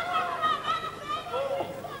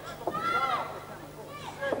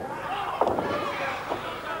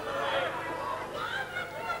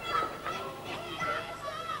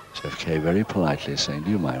 Jeff Kay very politely saying,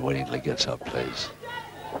 "Do you mind waiting till he gets up, please?"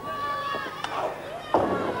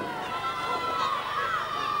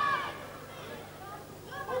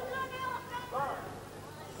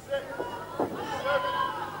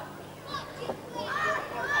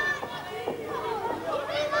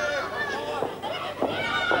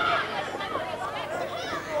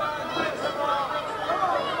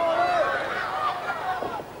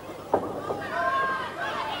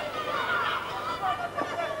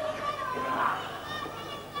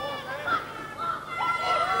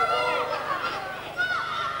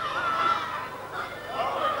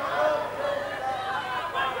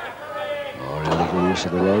 Use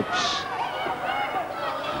of the ropes,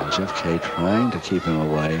 and Jeff Kay trying to keep him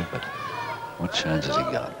away, but what chance has he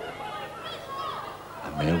got?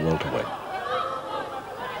 A mere welterweight.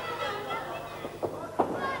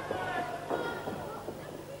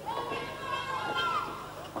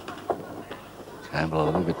 Campbell a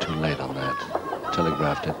little bit too late on that,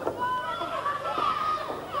 telegraphed it.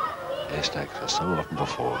 Haystacks has so often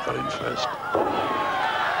before got in first.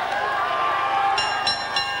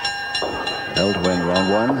 Bell to win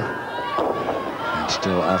round one, and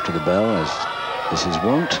still after the bell, as this is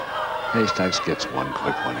wont, Haystacks gets one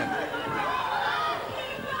quick one in.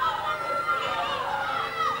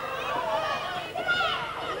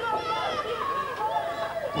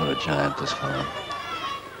 What a giant this fellow.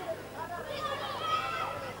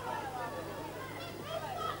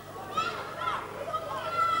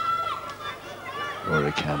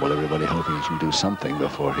 Rory Campbell, everybody hoping he can do something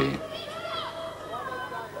before he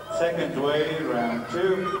Second way, round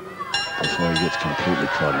two. Before he gets completely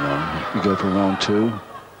trodden on. We go for round two.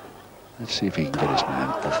 Let's see if he can get his man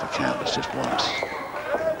off the canvas just once.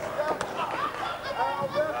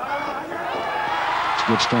 It's a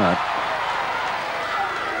good start.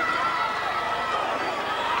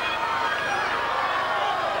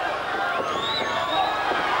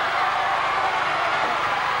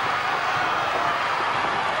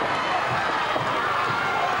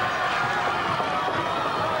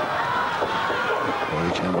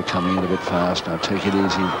 Coming in a bit fast. Now take it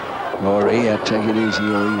easy, Rory. Take it easy.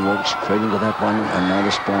 Oh, he walks straight into that one, and now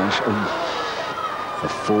the splash. Oh, a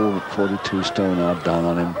full 42 stone odd down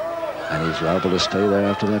on him, and he's liable to stay there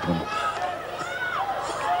after that one.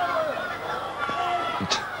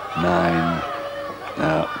 It's 9.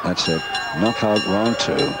 Now that's it. Knockout round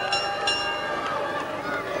 2.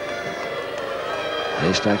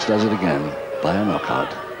 Haystacks does it again by a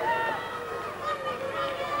knockout.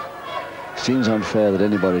 Seems unfair that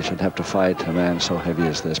anybody should have to fight a man so heavy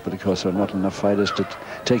as this, but of course there are not enough fighters to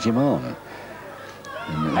take him on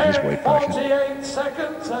in his weight bracket. 48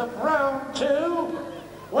 seconds of round 2,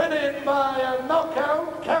 winning by a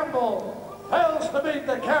knockout. Campbell fails to beat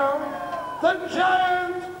the count. The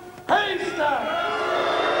giant Haystacks.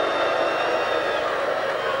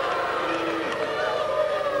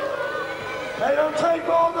 They don't take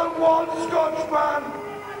more than one Scotsman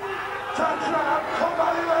to try and come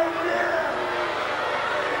anywhere near.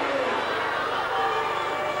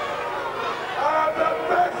 The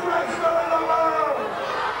best wrestler in the world.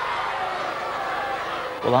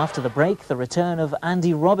 Well, after the break, the return of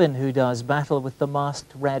Andy Robin, who does battle with the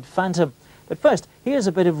masked Red Phantom. But first, here's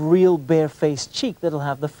a bit of real bare-faced cheek that'll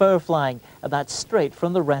have the fur flying, and that's straight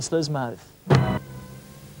from the wrestler's mouth.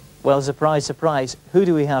 Well, surprise, surprise, who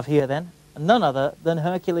do we have here then? None other than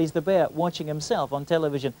Hercules the Bear, watching himself on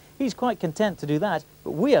television. He's quite content to do that,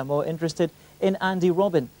 but we are more interested in Andy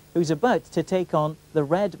Robin, who's about to take on the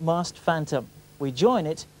Red Masked Phantom. We join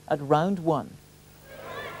it at round 1.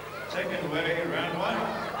 Second way, round 1.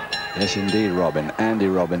 Yes, indeed, Robin. Andy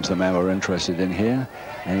Robin's the man we're interested in here,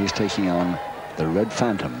 and he's taking on the Red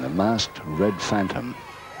Phantom, the masked Red Phantom.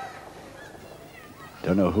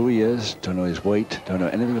 Don't know who he is, don't know his weight, don't know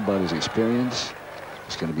anything about his experience.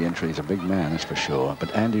 It's going to be interesting. He's a big man, that's for sure.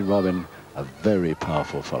 But Andy Robin, a very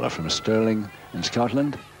powerful fella from Stirling in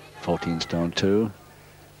Scotland, 14 stone 2.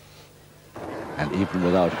 And even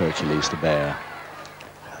without Hercules the Bear,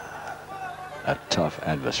 a tough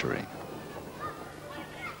adversary.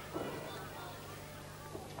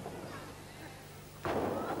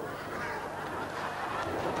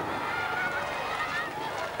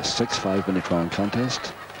 A 6 5-minute round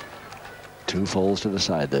contest. 2 falls to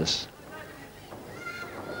decide this.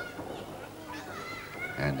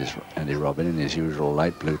 And is Andy Robin in his usual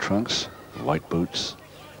light blue trunks, white boots.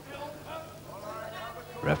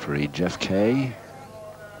 Referee Jeff Kay.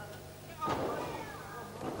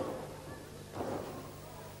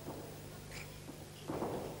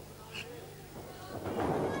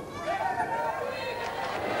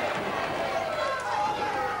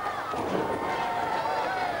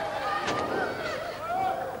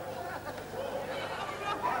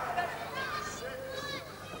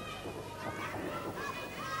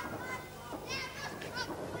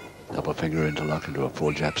 Double finger interlock into a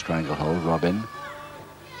full jab stranglehold. Robin.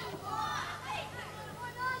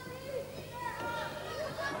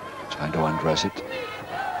 Trying to undress it. But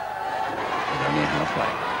only halfway.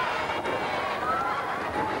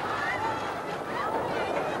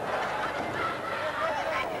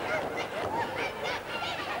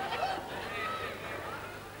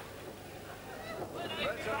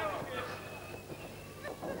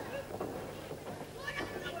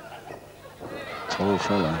 Tall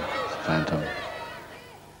fella. Phantom.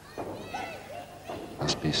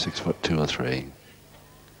 Must be 6'2" or 3.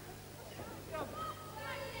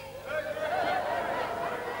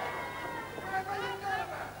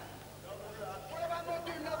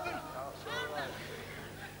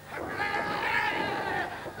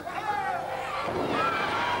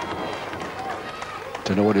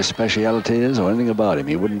 Don't know what his speciality is or anything about him.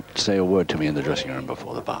 He wouldn't say a word to me in the dressing room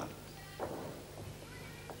before the bout.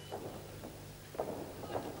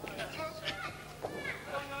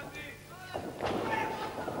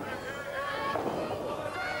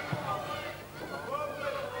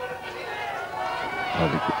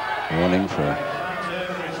 Public warning for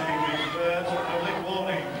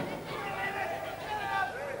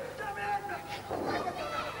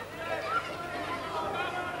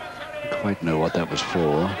quite know what that was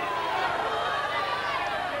for.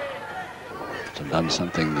 So done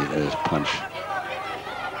something, his punch.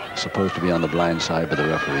 Supposed to be on the blind side, but the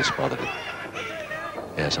referee spotted it.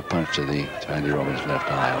 Yes, a punch to Andy Robin's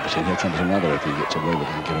left eye. Obviously, here comes another if he gets away with it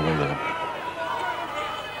and get away with it.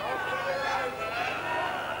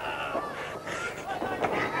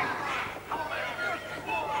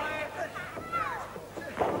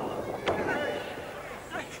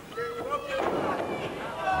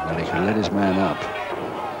 Well, he could let his man up.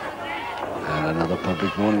 And another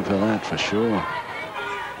public warning for that, for sure.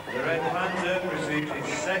 The Red Phantom received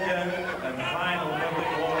his second and final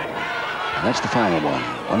public warning. And that's the final one.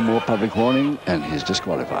 One more public warning, and he's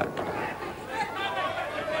disqualified.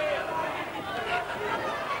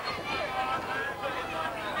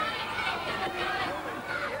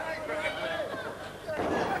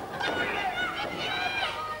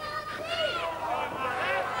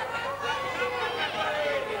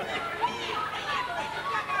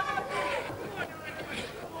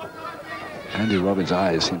 Andy Robin's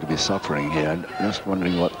eyes seem to be suffering here. I'm just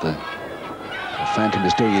wondering what the Phantom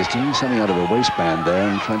is doing. He's doing something out of a waistband there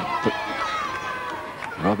and trying to put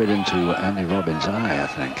rub it into Andy Robin's eye, I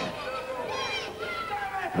think.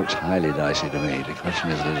 Looks highly dicey to me. The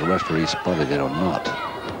question is, has the referee spotted it or not?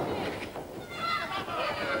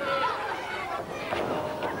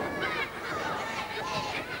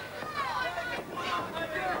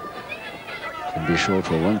 Can be sure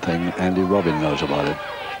for one thing, Andy Robin knows about it.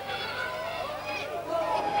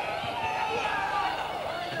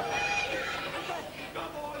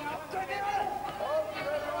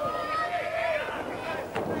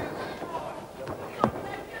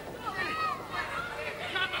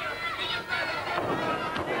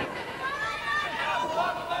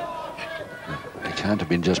 Can't have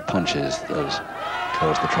been just punches that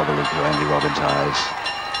caused the trouble into Andy Robin's eyes.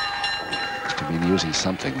 Must have been using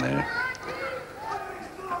something there.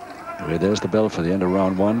 Anyway, there's the bell for the end of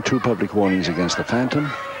round 1. 2 public warnings against the Phantom.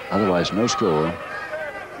 Otherwise, no score.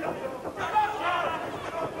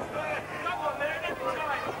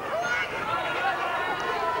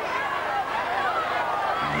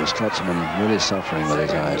 Scotsman really suffering with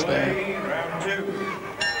his eyes there. Round 2.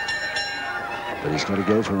 But he's got to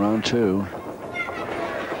go for round 2.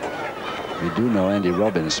 We do know Andy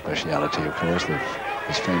Robbins' speciality, of course,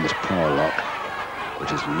 his famous power lock,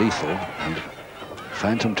 which is lethal. And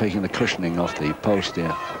Phantom taking the cushioning off the post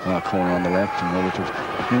there, far corner on the left, in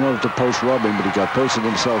order to post Robin, but he got posted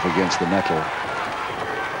himself against the metal.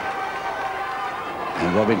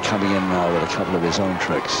 And Robin coming in now with a couple of his own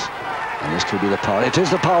tricks. And this could be the power. It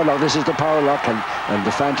is the power lock. This is the power lock. And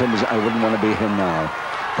the Phantom is, I wouldn't want to be him now.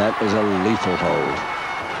 That is a lethal hold.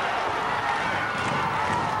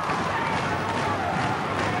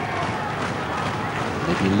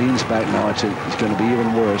 And if he leans back now, it's going to be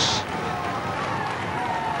even worse.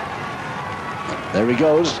 There he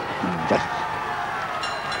goes.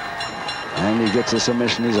 And he gets the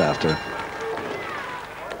submission he's after.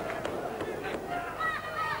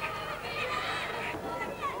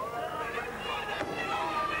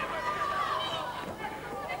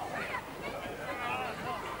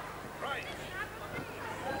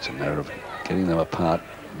 It's a matter of getting them apart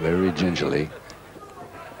very gingerly.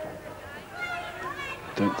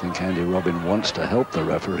 Don't think Andy Robin wants to help the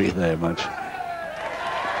referee there much.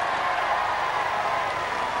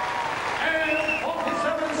 And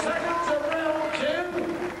 47 seconds of round 10.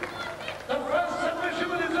 The first submission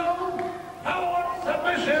with his own power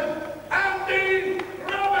submission, Andy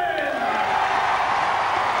Robin.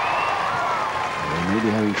 He may be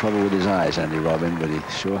having trouble with his eyes, Andy Robin, but he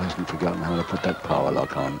sure hasn't forgotten how to put that power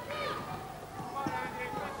lock on.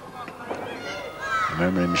 I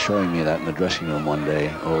remember him showing me that in the dressing room one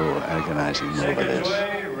day. Oh, agonizing over this.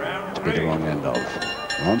 To be the wrong end of.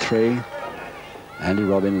 Round 3. Andy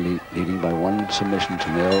Robin leading by 1 submission to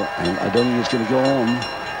 0, and I don't think he's going to go on.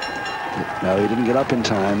 No, he didn't get up in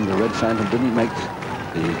time. The Red Phantom didn't make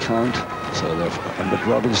the count, so therefore, but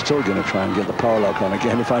Robin's still going to try and get the power lock on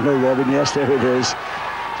again. If I know Robin, yes, there it is,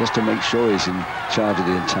 just to make sure he's in charge of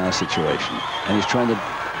the entire situation, and he's trying to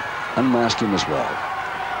unmask him as well.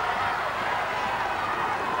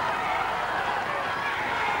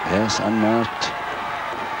 Yes, unmasked.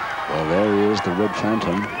 Well, there he is, the Red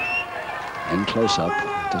Phantom, in close-up.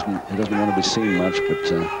 He doesn't want to be seen much,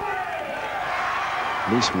 but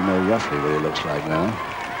at least we know roughly what he looks like now.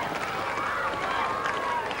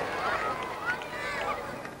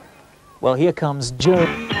 Well, here comes Joe. Here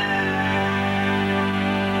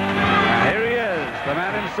he is, the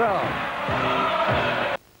man himself.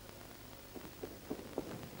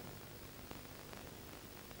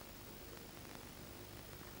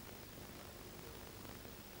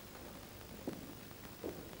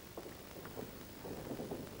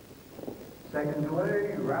 Second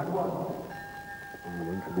delay, round 1. And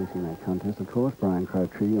introducing that contest, of course, Brian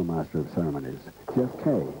Crabtree, your master of ceremonies. Jeff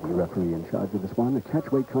Kay, the referee in charge of this one. A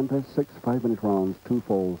catchweight contest, 6 5-minute rounds, 2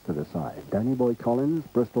 falls to decide. Danny Boy Collins,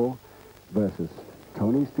 Bristol, versus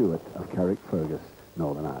Tony Stewart of Carrickfergus,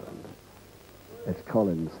 Northern Ireland. It's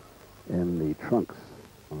Collins in the trunks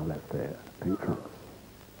on the left there, pink trunks.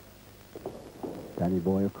 Danny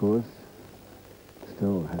Boy, of course,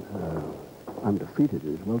 still undefeated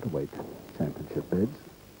in his welterweight championship bids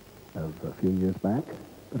of a few years back,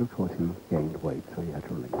 but of course he gained weight, so he had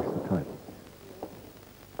to relinquish the title.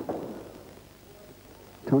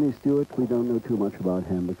 Tony Stewart, we don't know too much about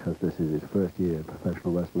him because this is his first year in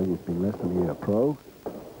professional wrestling. He's been less than a year pro.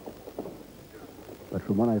 But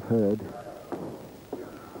from what I've heard,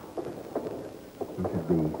 he could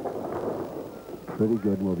be pretty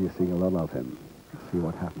good, and we'll be seeing a lot of him. See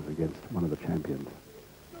what happens against one of the champions.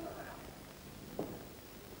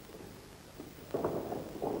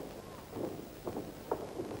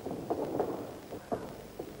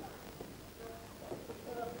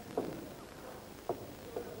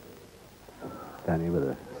 Danny with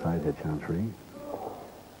a side head chantry.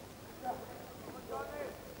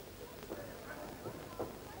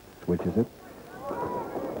 Switches it.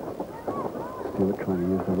 Stewart trying to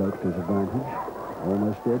use the rope to his advantage.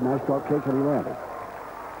 Almost did. Nice drop kick, and he landed.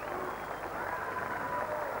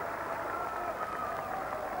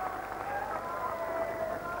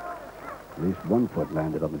 At least 1 foot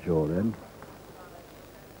landed on the jaw then.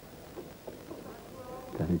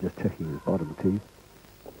 Danny just checking his bottom teeth.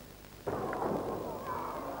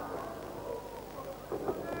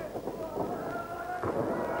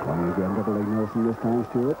 Trying again, double leg Nelson this time,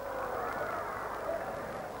 Stewart.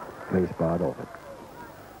 Face barred off it.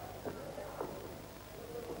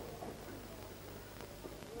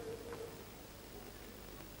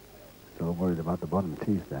 Still worried about the bottom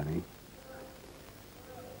teeth, Danny.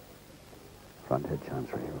 Front head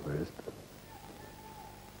chancery reversed.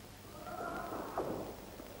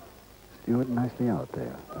 Stewart nicely out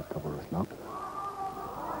there, that double wrist lock.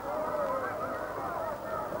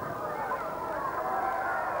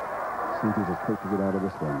 St. is quick to get out of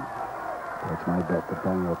this one. But it's my bet that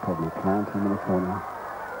Danny will probably plant him in the corner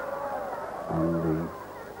on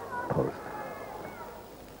the post.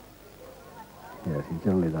 Yes, he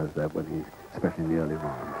generally does that when he's, especially in the early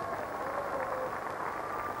rounds.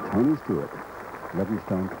 Tony Stewart, 11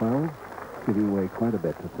 stone 12, giving away quite a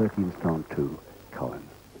bit to 13 stone 2,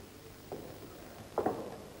 Collins.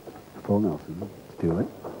 Full Nelson, Stewart,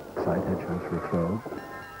 side head transfer throw,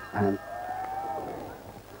 and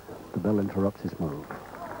the bell interrupts his move.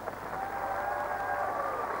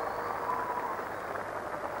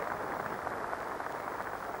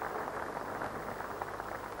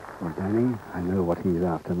 Well, Danny, I know what he's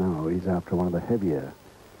after now. He's after one of the heavier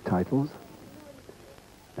titles.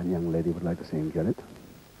 That young lady would like to see him get it.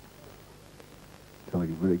 He's a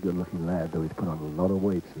very good-looking lad, though he's put on a lot of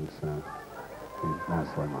weight since we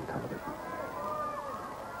last saw him on television.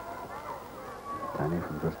 Danny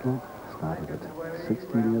from Bristol started at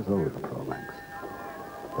 16 years old in the pro ranks.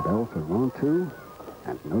 The bell for round 2,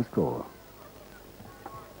 and no score.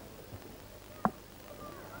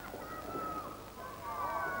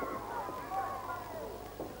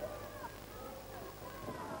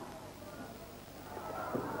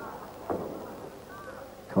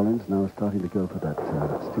 Collins now starting to go for that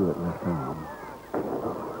Stewart left arm.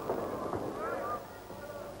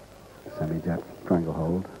 Semi-jab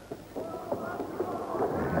stranglehold.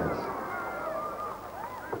 Yes.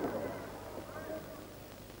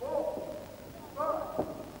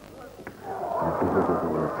 This is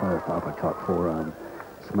the first uppercut forearm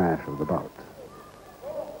smash of the bout.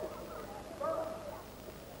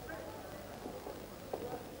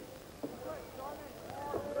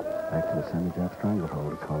 Back to the semi-jab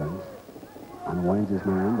stranglehold of Collins. Unwinds his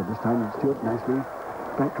man, but this time Stewart nicely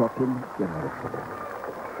backdropped him, get out of trouble.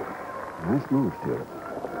 Nice move, Stewart.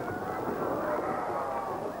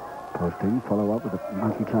 Posting, follow up with a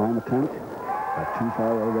monkey climb attempt, but too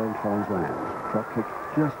far over and Collins lands. Drop kick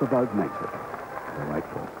just about makes it. The right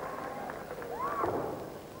foot.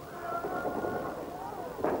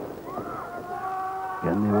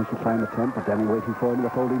 Again, the monkey climb attempt, but Danny waiting for him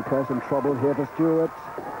with a folding press, and trouble here for Stewart.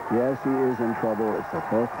 Yes, he is in trouble. It's the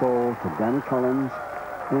first fall to Danny Collins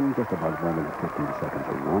in just about 1 minute 15 seconds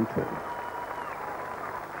in round 2.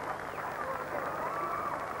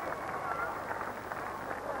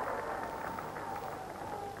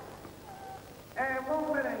 And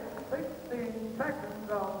 1 minute 16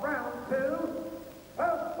 seconds of round 2.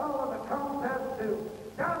 First fall of the contest to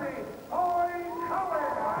Danny Collins.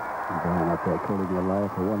 Going up there, calling the liar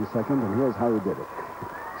for 1 second, and here's how he did it.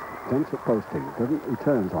 Attempts at posting, he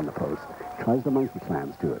turns on the post, tries the monkey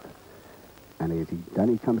clam, Stewart. And as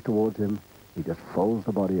Danny comes towards him, he just folds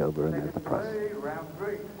the body over and there's the press. Round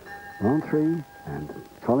 3. Round 3, and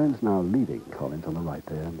Collins now leading. Collins on the right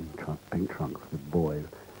there, in pink trunks with boy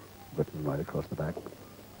written right across the back.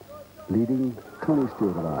 Leading Tony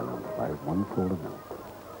Stewart of Ireland by 1 fall to 0.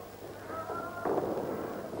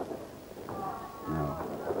 No.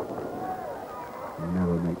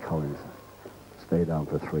 Never make Collins stay down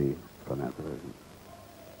for 3 from that position.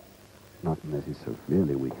 Not unless he's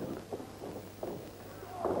severely weakened.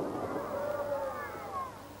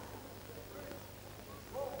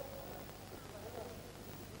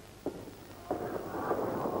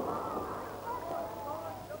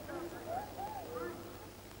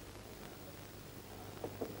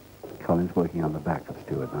 Collins working on the back of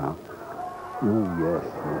Stewart now. Oh, yes.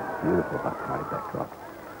 Beautiful high backdrop.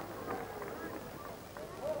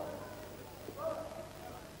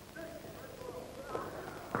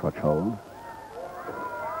 Crotch hold.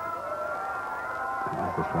 And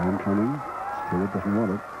there's the slam coming. Stewart doesn't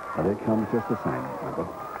want it, but it comes just the same. Remember?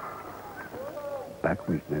 Back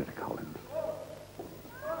weakness, Collins.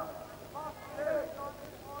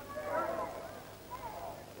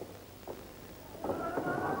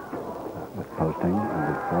 With posting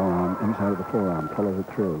and the forearm, inside of the forearm, follows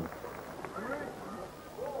it through.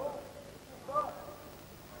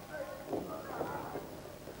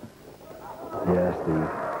 Yes, the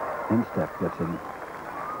instep gets him,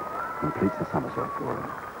 completes the somersault for him.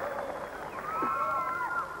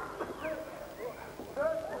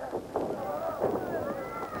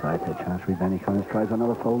 Side head transfer, Danny Collins tries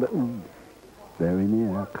another fold. Ooh, very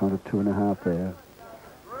near, count of 2.5 there.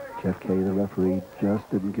 Jeff Kay, the referee, just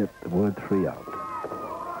didn't get the word 3 out.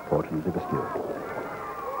 Fortunately for Stewart.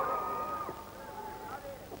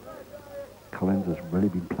 Collins has really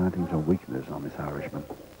been planting some weakness on this Irishman.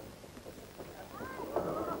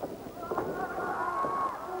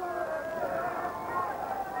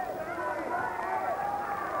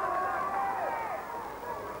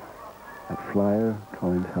 That flyer,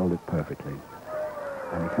 Collins held it perfectly.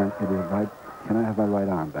 And he can't get it right Can I have my right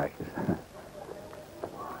arm back?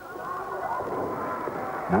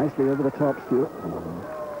 Nicely over the top, Stewart.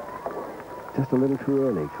 Just a little too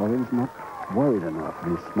early. Collins not worried enough.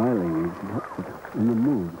 He's smiling. He's not in the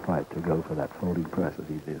mood quite to go for that folding press as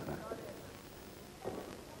he did that.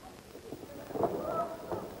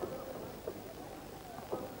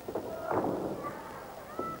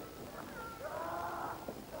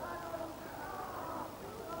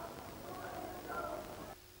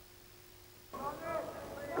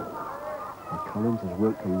 Collins has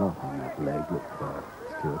worked a lot on that leg with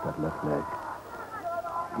Stewart, that left leg.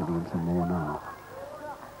 Giving him some more now.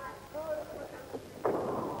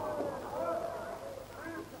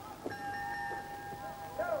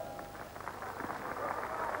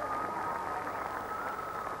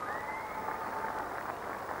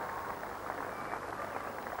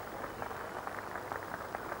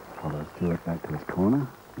 Follows Stewart back to his corner,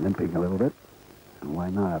 limping a little bit. And why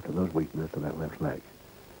not after those weaknesses to that left leg?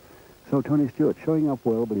 So Tony Stewart showing up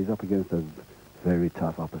well, but he's up against a very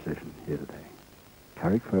tough opposition here today.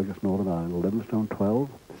 Carrickfergus, Northern Ireland, 11 stone 12,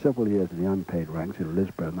 several years in the unpaid ranks in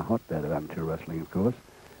Lisburn, the hotbed of amateur wrestling, of course,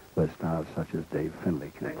 where stars such as Dave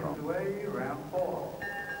Finlay came from.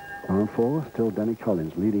 Round 4, still Danny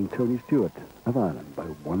Collins leading Tony Stewart of Ireland by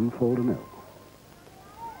 1-0.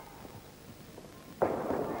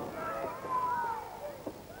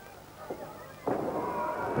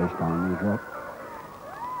 Face down, knee drop.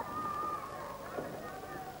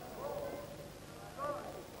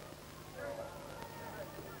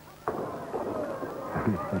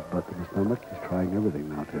 He's headbutt to the stomach. He's trying everything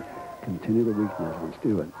now to continue the weakness on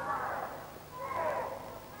Stewart.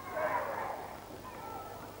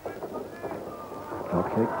 Drop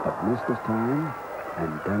kick, but missed this time.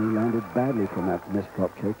 And Danny landed badly from that missed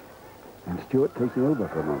drop kick. And Stewart taking over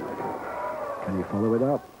for a moment. Can he follow it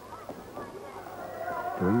up?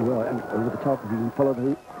 Doing well. And over the top, if he can follow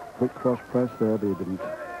the quick cross press there, but he didn't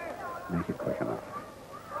make it quick enough.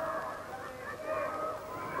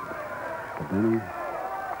 But Danny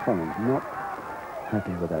Collins not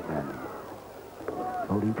happy with that landing.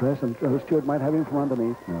 Holding press, and Stewart might have him from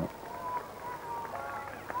underneath. No.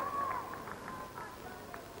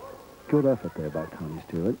 Good effort there by Tony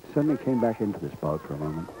Stewart. Suddenly came back into this bout for a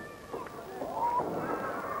moment.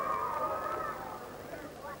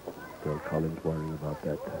 Still Collins worrying about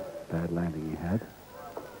that bad landing he had.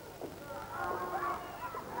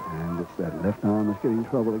 And it's that left arm that's getting in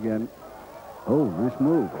trouble again. Oh, nice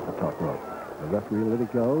move at the top rope. The referee let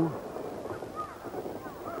it go.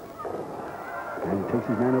 And he takes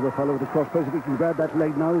his man over, follow with the cross press. If he can grab that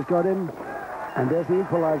leg now, he's got him. And there's the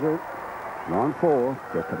equalizer. Round 4,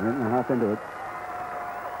 just a minute and a half into it.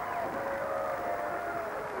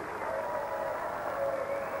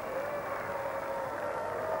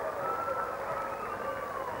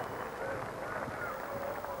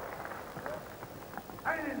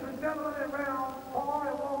 Ladies and gentlemen, in round 4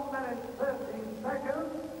 in 1 minute 13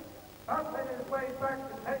 seconds, up in his way back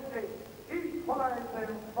to take the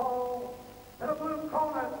equalizing fall to the blue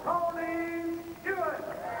corner, Tony Stewart.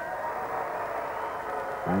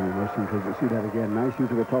 And you listen to see that again. Nice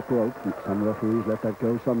use of the top rope. Some referees let that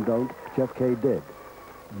go, some don't. Jeff Kay did.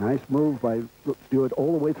 Nice move by Stewart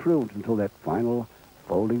all the way through until that final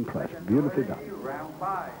folding press. Beautifully done.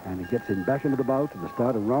 And he gets him back into the bout at the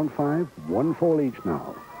start of round 5. 1 fall each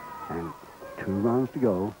now. And 2 rounds to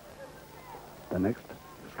go. The next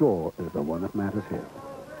score is the one that matters here.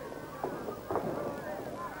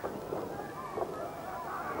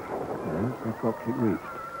 Yes, that drop kick reached.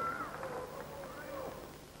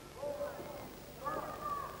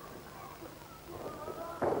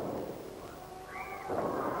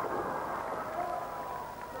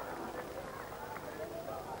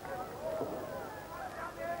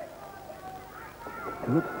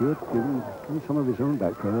 Stewart giving some of his own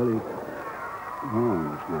back for early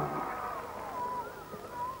rounds now.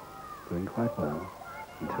 Doing quite well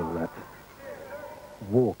until that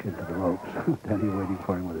walk into the ropes. Danny waiting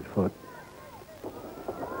for him with his foot.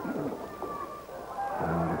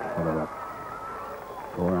 And it's followed up.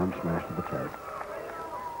 Forearm smash to the chest.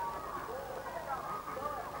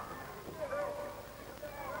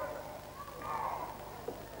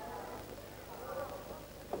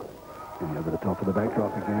 And over the top of the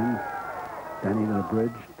backdrop again. Danny to the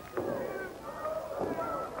bridge.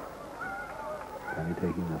 Danny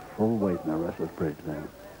taking the full weight in the wrestler's bridge there.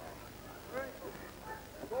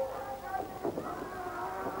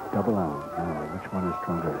 Double arm. Now, which one is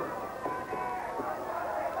stronger?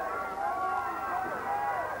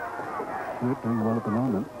 Stewart doing well at the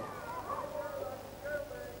moment.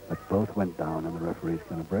 But both went down, and the referee's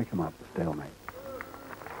going to break them up, the stalemate.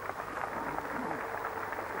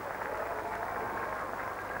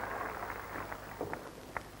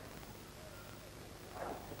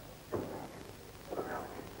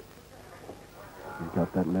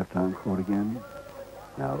 up that left arm caught again.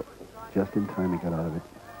 Now, just in time he got out of it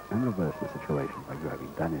and reversed the situation by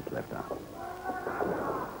grabbing Danny's left arm.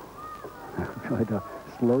 Tried to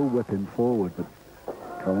slow whip him forward, but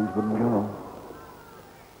Collins wouldn't go.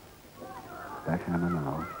 Backhammer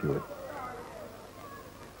now, Stewart.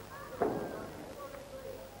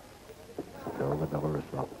 Still the double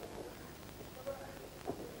wrist lock.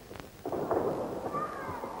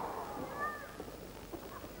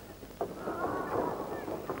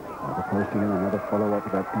 Another posting in, another follow-up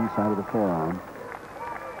with that inside of the forearm.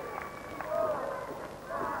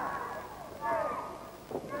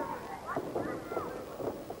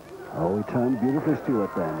 Oh, he turned beautifully,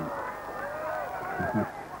 Stewart, then.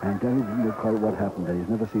 And Danny didn't know quite what happened there. He's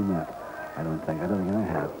never seen that. I don't think I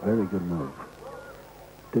have. Very good move.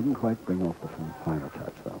 Didn't quite bring off the final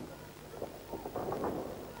touch, though.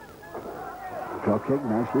 Drop kick,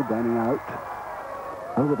 nicely, Danny out.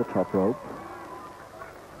 Over the top rope.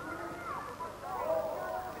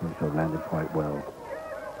 Seems to have landed quite well.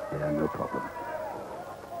 Yeah, no problem.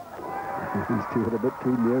 Stewart a bit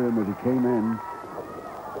too near him as he came in.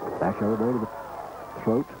 Back elbow to the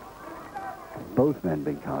throat. Both men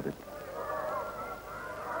being counted.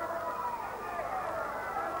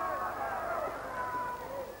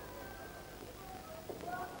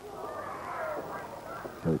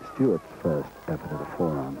 So it's Stewart's first effort at a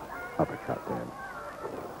forearm uppercut there.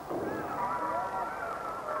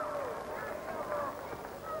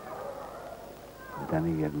 And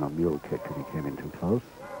Danny gave him a mule kick because he came in too close.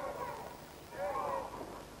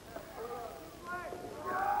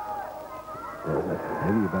 There's a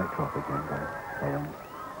heavy backdrop again by Collins.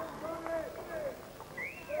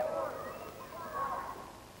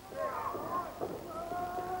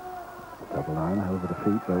 Double arm over the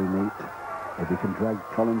feet, very neat. If he can drag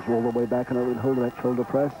Collins all the way back and over and hold that shoulder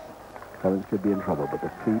press, Collins could be in trouble, but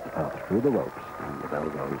the feet are through the ropes, and the bell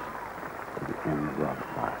goes to the end of the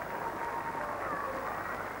fire.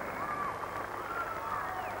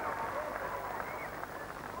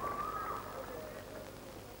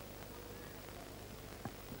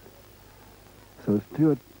 So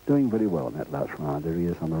Stewart doing very well in that last round. There he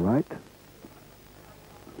is on the right.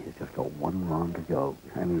 He's just got one round to go.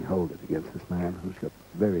 Can he hold it against this man who's got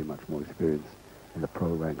very much more experience in the pro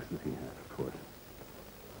ranks as he has, of course.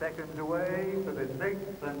 Seconds away for the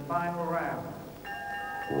sixth and final round.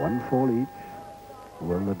 1 fall each.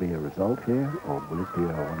 Will there be a result here, or will it be a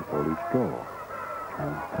 1 fall each draw?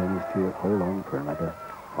 And Tony Stewart hold on for another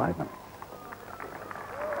 5 minutes.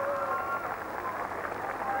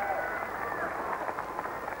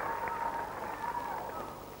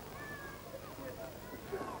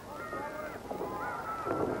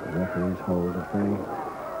 Referee's hold is very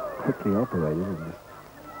quickly operated in this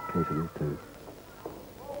case it is too.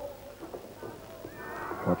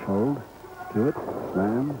 Watch hold, Stewart,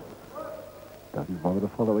 slam, doesn't bother to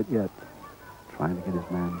follow it yet, trying to get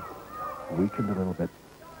his man weakened a little bit.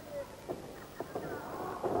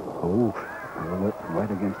 Oh,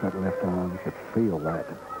 right against that left arm, you could feel that.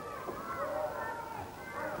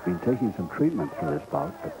 He's been taking some treatment for this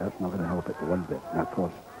bout, but that's not going to help it one bit. Now, of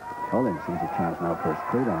course, Collins sees a chance now for a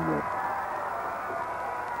straight arm lift.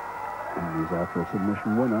 And he's after a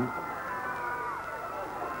submission winner.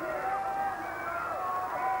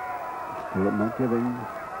 Stewart not giving.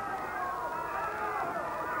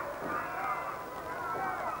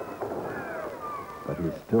 But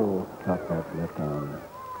he's still got that left arm.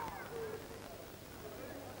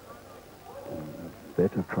 In a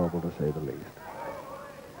bit of trouble, to say the least.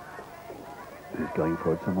 He's going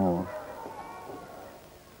for it some more.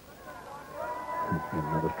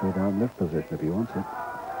 Another straight arm lift position if he wants it.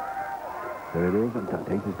 There it is, and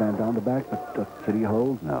takes his man down the back, but should he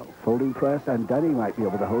hold? No. Folding press, and Danny might be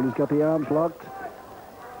able to hold. He's got the arms locked.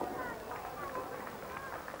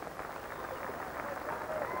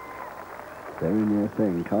 Very near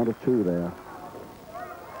thing. Count of 2 there.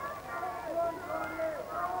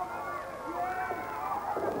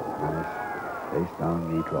 Nice face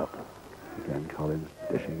down knee drop. Again, Collins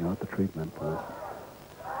dishing out the treatment for this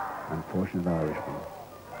unfortunate Irishman.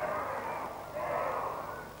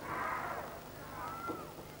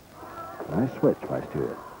 Nice switch by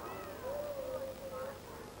Stewart.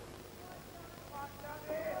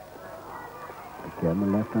 Again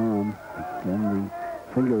the left arm. Again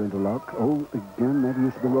the finger interlock. Oh, again that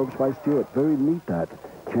use of the ropes by Stewart. Very neat that.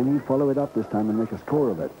 Can he follow it up this time and make a score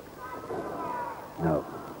of it? No.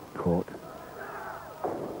 Caught.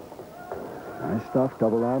 Nice stuff.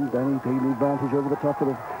 Double arm. Danny taking the advantage over the top of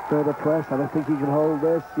the further press. I don't think he can hold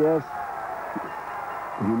this. Yes.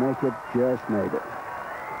 Did he make it? Just made it.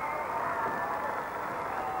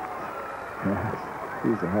 Yes.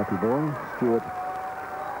 He's a happy boy. Stewart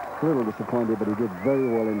a little disappointed, but he did very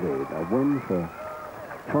well indeed. A win for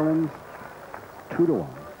Torrens, 2-1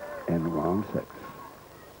 in round 6.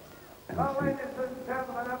 And Now, ladies and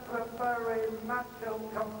gentlemen, after a very macho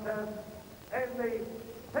contest, in the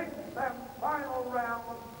 6th and final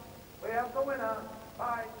round, we have the winner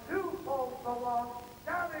by 2 votes to 1,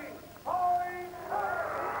 Danny Tyne.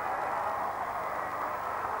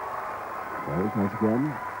 There he goes again.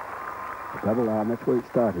 The double arm, that's where it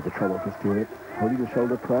started, the trouble for Stewart. Holding the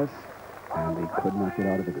shoulder press, and he could not get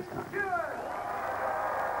out of it this time.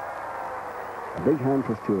 A big hand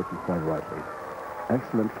for Stewart, and quite rightly.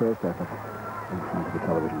 Excellent first effort in front of the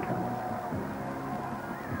television cameras.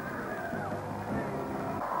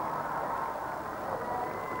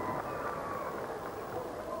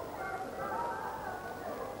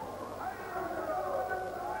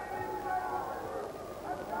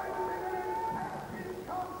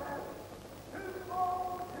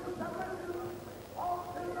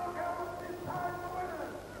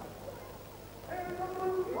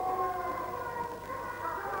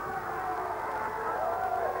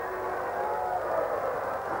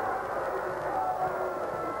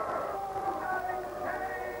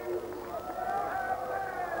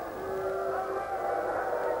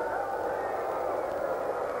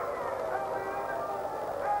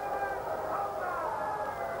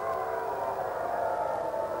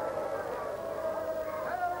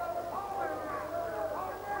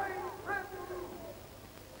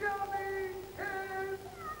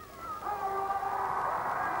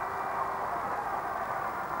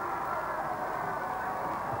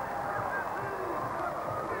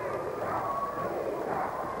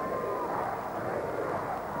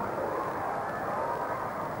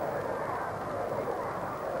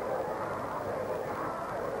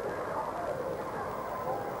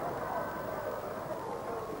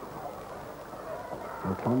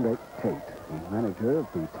 Tyne Tate, the manager of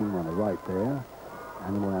the team on the right there,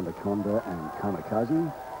 Animal Anaconda and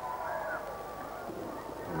Kamikaze.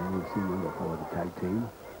 And you've seen them before, the tag team.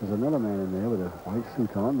 There's another man in there with a white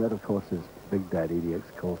suit on. That, of course, is Big Daddy, the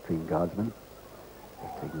ex-Coldstream Guardsman.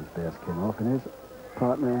 He's taking his bearskin off, and his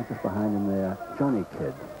partner just behind him there, Johnny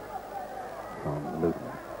Kidd from Luton.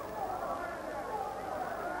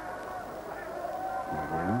 There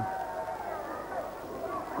they are.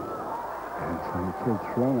 And Johnny Kidd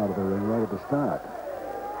thrown out of the ring right at the start.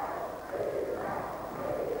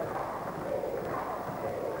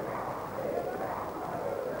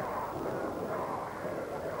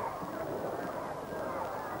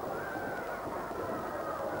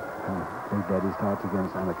 Big Daddy starts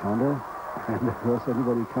against Anaconda, and of course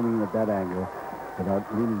anybody coming in at that angle without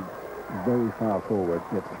leaning very far forward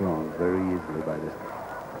gets thrown very easily by this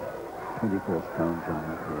 24-stone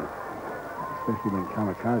giant here. Especially when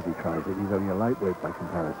Kamikaze tries it. He's only a lightweight by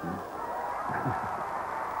comparison.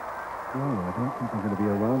 Oh, I don't think they're going to be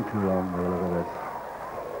around too long by the look of this.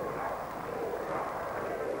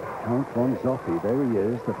 Count von Zoffi, there he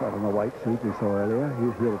is, the fellow in the white suit we saw earlier.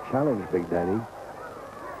 He's here to challenge Big Daddy.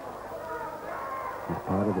 He's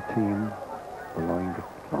part of the team belonging to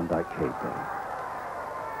Klondike Kate there.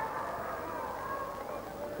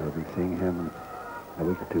 We'll be seeing him in a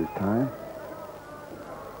week or two's time.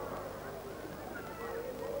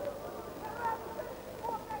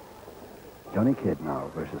 Johnny Kidd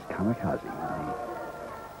now versus Kamikaze in the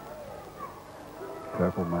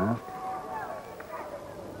purple mask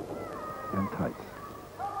and tights.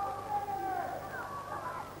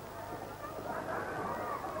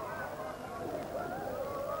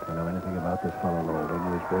 Don't know anything about this fellow, Lord. I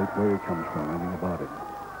know his weight, where he comes from, anything about him.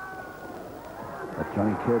 But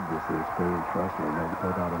Johnny Kidd is the experienced wrestler, no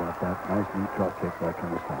doubt about that. Nice neat drop kick right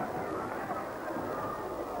from the start.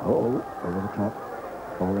 Uh-oh, over the top,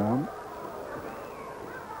 all around.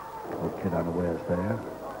 Old Kidd unawares there.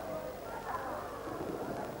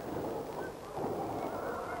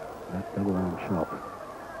 That double arm chop.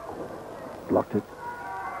 Blocked it.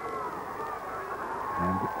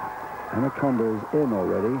 And Anaconda is in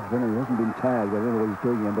already. He hasn't been tagged. I don't know what he's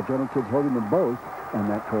doing in, but Johnny Kidd's holding them both on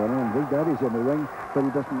that corner, and Big Daddy's in the ring, but he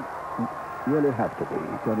doesn't really have to be.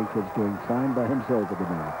 Johnny Kidd's doing fine by himself at the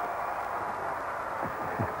minute.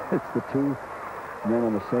 It's the two men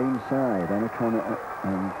on the same side, Anaconda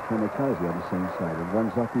and Kamikaze on the same side, and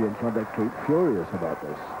Von Zoffi and Klondike Kate furious about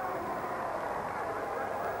this.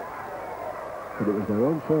 But it was their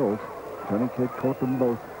own fault. Johnny Kidd caught them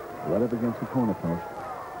both right up against the corner post.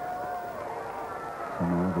 So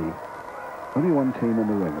now only one team in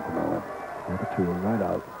the ring at the moment. The other two are right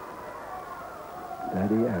out.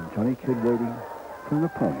 Daddy and Johnny Kidd waiting for an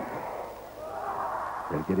opponent.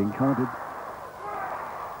 They're getting counted.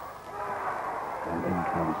 And in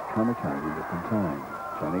comes Kamikaze just in time.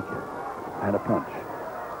 Johnny Kidd. And a punch.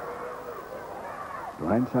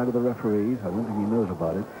 Blind side of the referees. I don't think he knows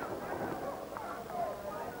about it.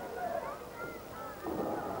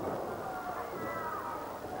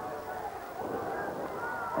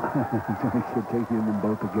 Johnny Kidd taking them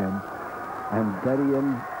both again. And Daddy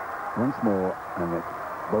in once more. And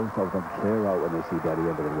both of them clear out when they see Daddy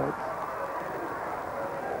under the ropes.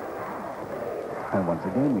 And once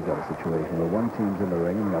again, we got a situation where one team's in the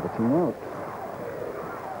ring and the other team out.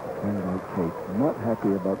 And Kate, not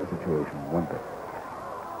happy about the situation one bit.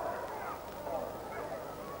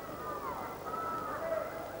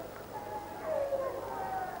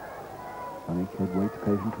 Johnny Kidd waits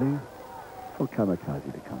patiently for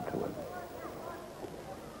Kamikaze to come to him.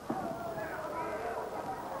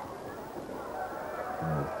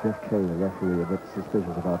 Jeff Kay, the referee, a bit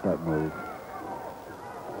suspicious about that move.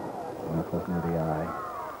 Knuckles near the eye.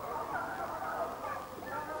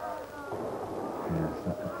 Yes,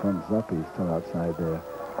 that thumbs up. He's still outside there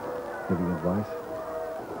giving advice.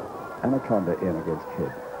 Anaconda in against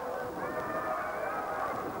Kidd.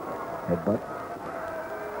 Headbutt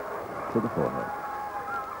to the forehead.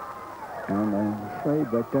 And I'm afraid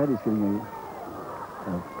that Daddy's getting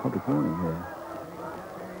a public warning here.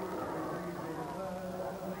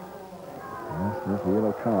 Yes, there's the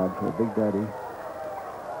yellow card for Big Daddy.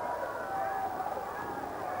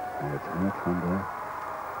 And it's Anaconda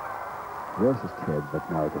versus Kidd, but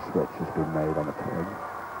now the switch has been made on the peg.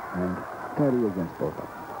 And Daddy against both of them.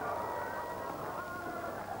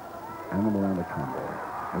 Animal Anaconda.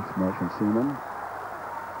 Ex-Merchant Seaman.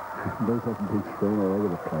 Both of them being thrown all over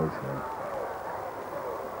the place here.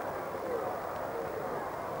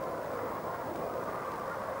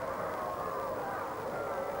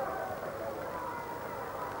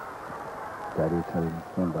 Daddy telling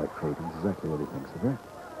Thorndyke Creighton exactly what he thinks of her.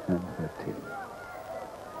 And 13.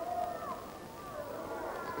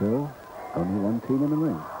 Still, only one team in the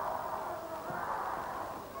ring.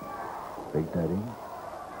 Big Daddy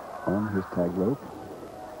on his tag rope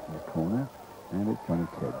in the corner, and it's Johnny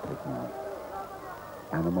Kidd taking out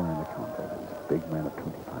Animal Anaconda, who's a big man of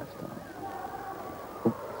 25 stone.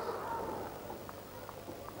 Oops.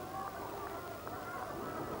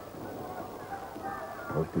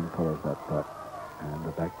 Posting follows that butt. And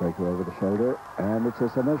the backbreaker over the shoulder. And it's a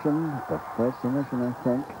submission. The first submission, I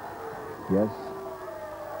think. Yes.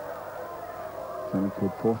 Johnny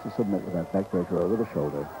Kidd forced to submit with that backbreaker over the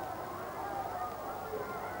shoulder.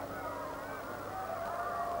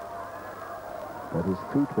 But his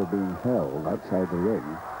feet were being held outside the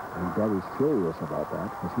ring. And Daddy's furious about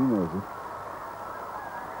that, because he knows it.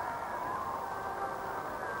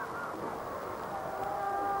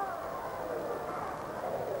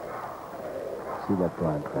 See what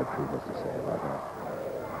Brian Crabtree has to say about that.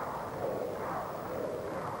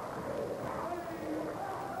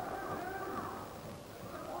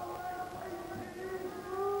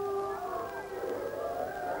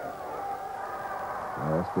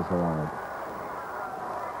 Yes, disallowed.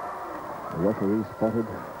 The referee spotted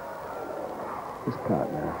his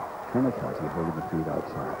partner, Kamikaze, holding the feet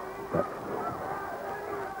outside. But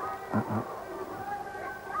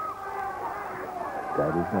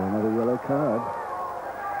Daddy's got another yellow card.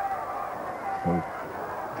 So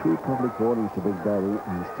 2 public warnings to Big Daddy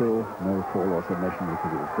and still no fall or submission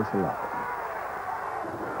because it was disallowed.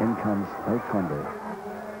 In comes Anaconda,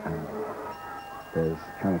 and there's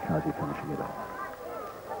Kamikaze finishing it off.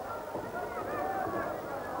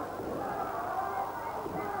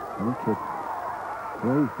 Johnny Kidd,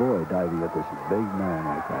 brave boy diving at this big man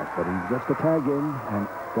like that, but he gets the tag in, and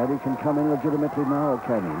Daddy can come in legitimately now, or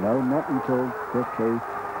can he? No, not until Jeff Kay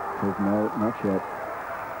says no, not yet.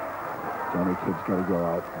 Johnny Kidd's got to go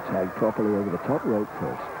out and tag properly over the top rope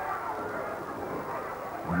first.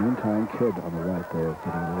 In the meantime, Kidd on the right there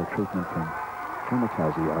getting a little treatment from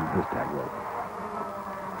Kamikaze on his tag rope.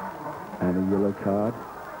 And a yellow card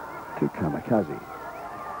to Kamikaze.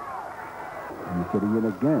 And he's getting in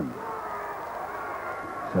again.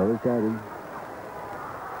 So is Daddy.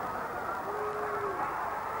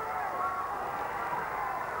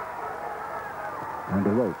 And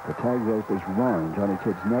the rope, the tag rope is round Johnny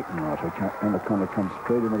Kidd's neck now, so Anaconda comes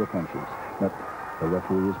straight into the punches. But the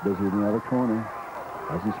referee is busy in the other corner.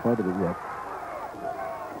 Hasn't spotted it yet.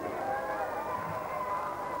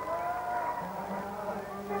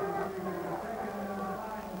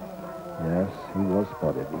 Yes, he was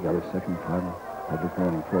spotted. He got his second final public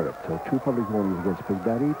warning for it. So 2 public warnings against Big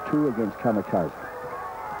Daddy, 2 against Kamikaze.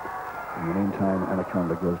 In the meantime,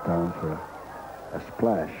 Anaconda goes down for a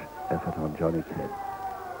splash effort on Johnny Kidd.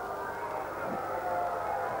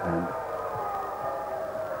 And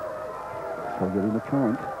still getting the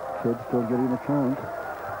count. Kidd still getting the count.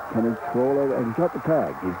 Can he crawl over? And he's got the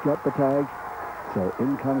tag. He's got the tag. So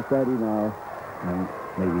in comes Daddy now, and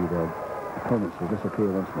maybe the opponents will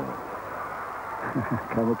disappear once more.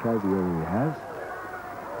 Kamikaze over he has.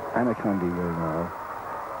 Anaconda will now.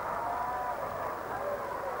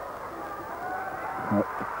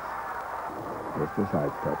 Just a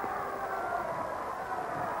sidestep.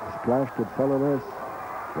 Splash could follow this.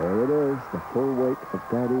 There it is, the full weight of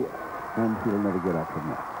Daddy, and he'll never get up from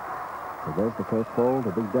that. So there's the first fall,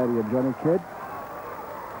 the Big Daddy and Johnny Kidd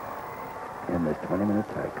in this 20-minute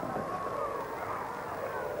tag contest.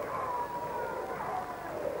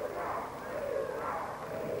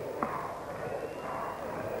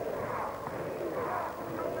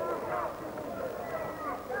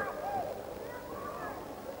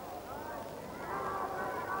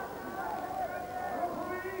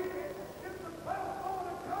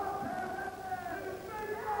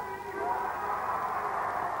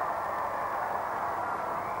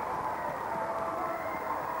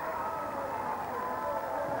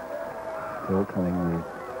 Still telling the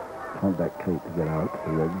contact Kate to get out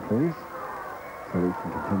the ring, please, so we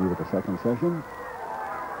can continue with the second session.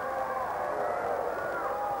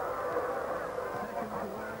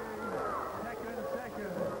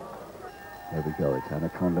 There we go. It's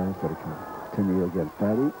Anaconda. He's got to continue against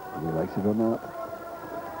Daddy, whether he likes it or not.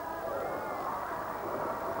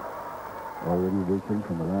 Already weakened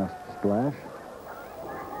from the last splash.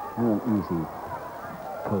 And an easy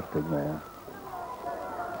posting there.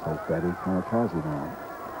 Says Daddy Kamikaze now.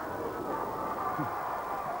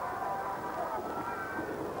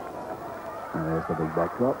 And there's the big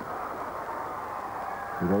backdrop.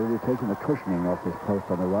 He's already taken the cushioning off this post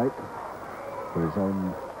on the right for his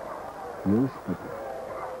own use, but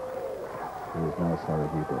he is now sorry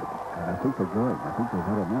he did. And I think they're going. I think they've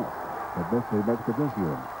had enough. They're both way back to this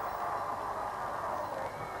room.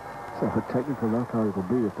 So a technical knockout it will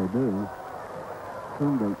be if they do.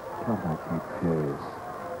 Don't they contact keep furious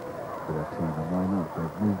for that team, and why not?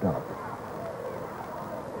 They've moved up.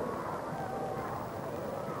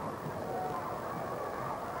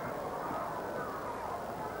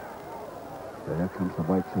 There comes the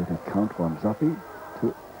white-suited Count von Zoppi to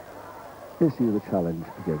issue the challenge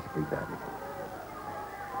against Big Daddy.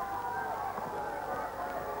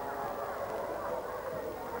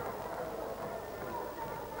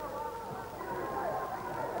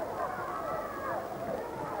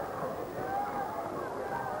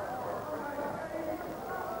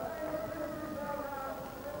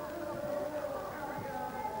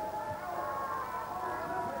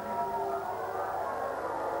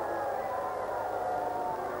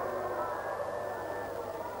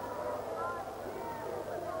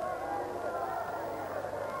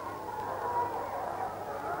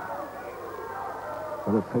 A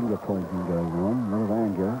lot of finger pointing going on, a lot of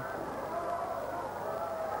anger.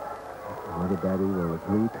 Whether Daddy will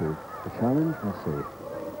agree to the challenge, we'll see.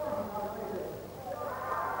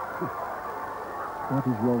 What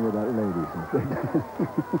is wrong with that lady, says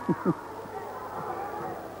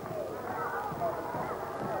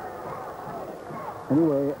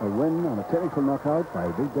Anyway, a win on a technical knockout by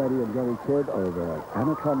Big Daddy and Johnny Kidd over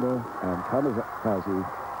Anaconda and Kamikaze,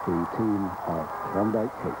 the team of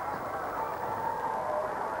Klondike Kate.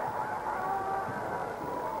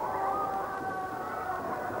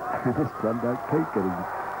 It's Klondike Kate getting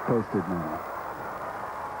posted now.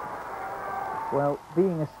 Well,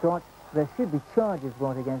 being a Scot, there should be charges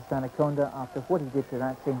brought against Anaconda after what he did to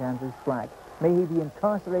that St. Andrew's flag. May he be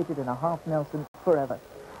incarcerated in a half Nelson forever.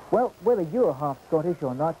 Well, whether you're half Scottish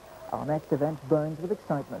or not, our next event burns with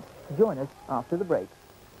excitement. Join us after the break.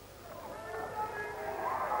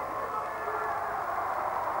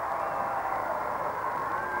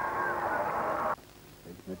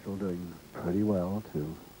 Mitchell doing pretty well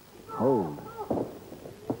to hold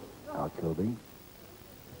Al Kilby.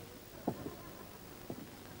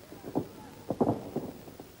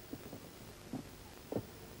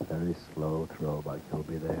 Very slow throw by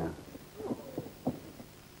Kilby there.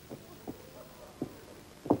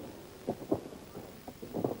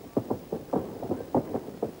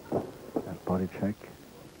 That body check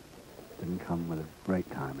didn't come with a great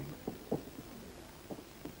timing.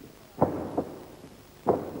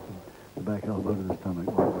 The back elbow to the stomach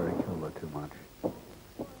won't worry Kilby too much.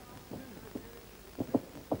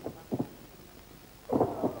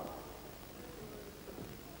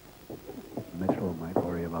 Mitchell might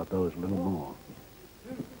worry about those a little more.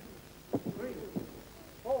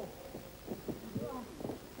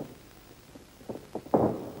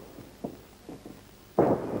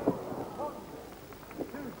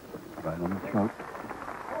 Right on the throat.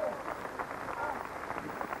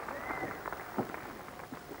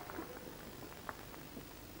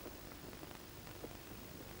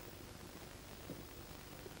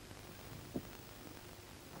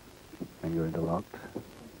 anger interlocked.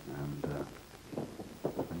 And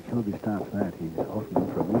when Kilby starts that, he's often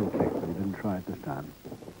in for a mule kick, but he didn't try it this time.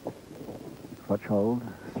 Crutch hold,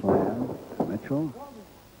 slam to Mitchell.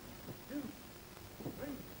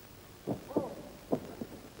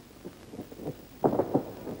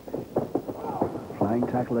 Flying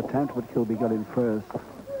tackle attempt, but Kilby got in first,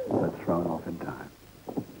 but thrown off in time.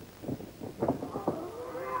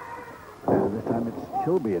 And this time it's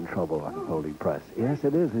Kilby in trouble on holding press. Yes,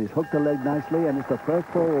 it is. He's hooked the leg nicely, and it's the first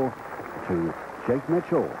fall to Jake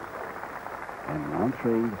Mitchell. In round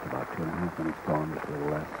 3, it's about 2.5 minutes gone, just a little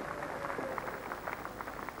less.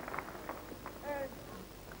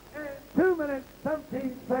 2 minutes,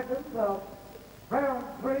 17 seconds of round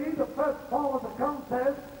 3, the first fall of the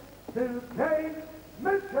contest to Jake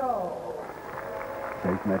Mitchell.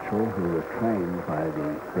 Jake Mitchell, who was trained by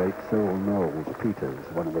the great Cyril Knowles Peters,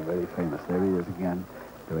 one of the very famous. There he is again,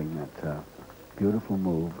 doing that beautiful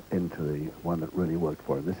move into the one that really worked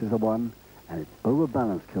for him. This is the one, and it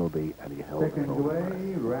overbalanced Kilby, and he held Second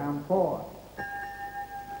away, round 4.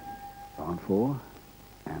 Round 4,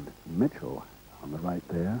 and Mitchell on the right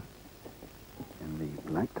there, in the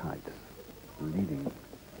black tights, leading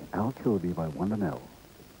Al Kilby by 1-0.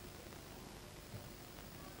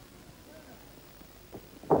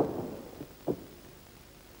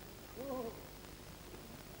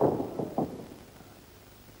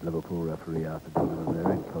 Liverpool referee Arthur Donovan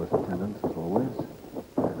there in close attendance as always,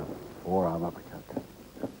 and a forearm uppercut.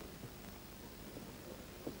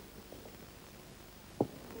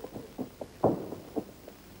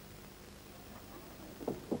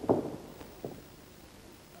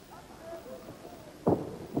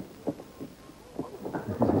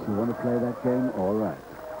 If you want to play that game, all right.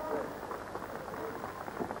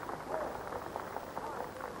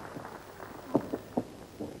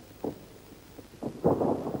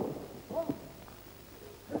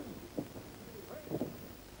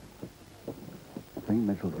 I think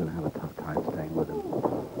Mitchell's going to have a tough time staying with him.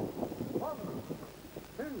 1,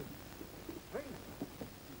 2, 3,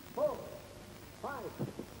 4, 5.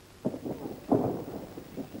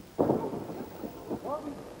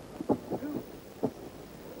 1, 2.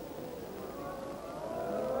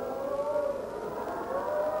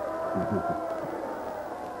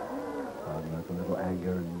 There's a little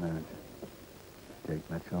anger in Jake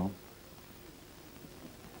Mitchell.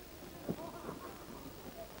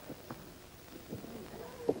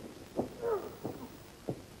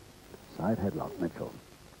 Side headlock, Mitchell.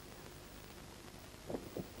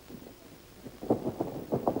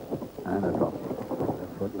 And a drop. The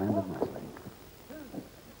foot landed nicely.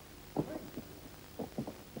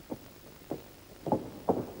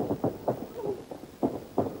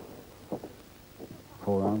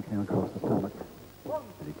 Forearm came across the stomach,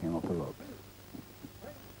 and he came off the ropes.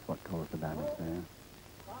 What caused the damage there?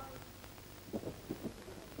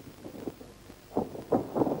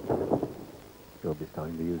 He'll be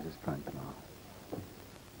starting to use his strength now.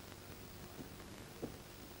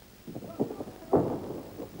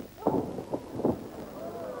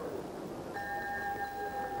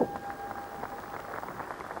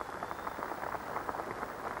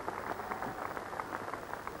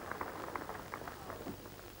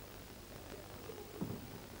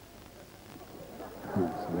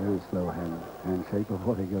 It's a very slow handshake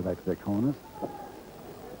before they go back to their corners. I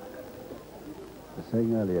was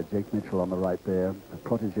saying earlier, Jake Mitchell on the right there, a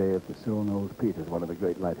protege of the Cyril Knowles Peters, one of the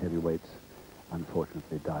great light heavyweights,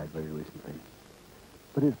 unfortunately died very recently.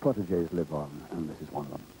 But his proteges live on, and this is one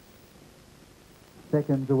of them.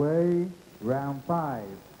 Seconds away, round 5.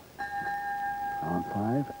 Round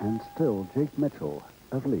 5, and still Jake Mitchell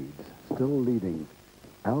of Leeds, still leading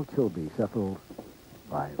Al Kilby, settled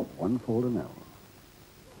by 1-0.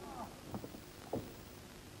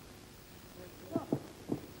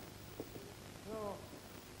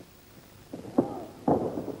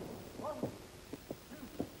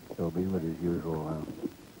 Kilby with his usual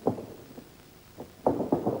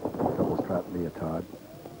double strap leotard.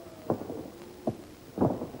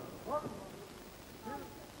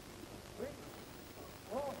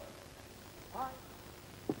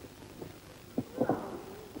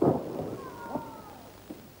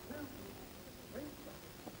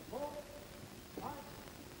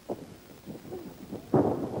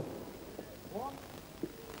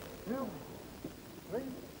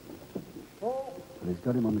 He's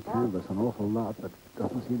got him on the canvas an awful lot, but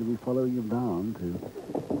doesn't seem to be following him down to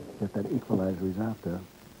get that equalizer he's after.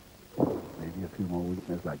 Maybe a few more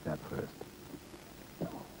weaknesses like that first.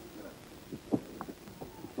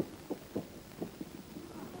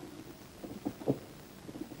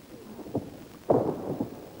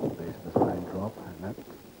 Base of the spine drop, and that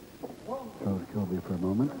throws Kilby for a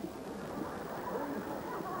moment.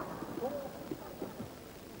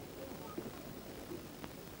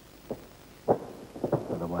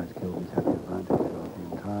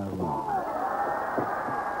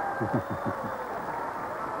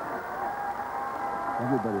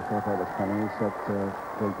 Everybody thought that was funny except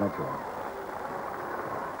Jake Mitchell.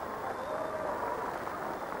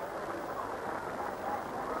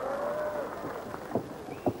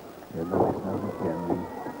 Here, notice now again the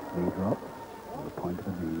knee drop on the point of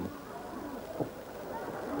the knee,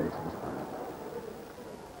 base of the spine.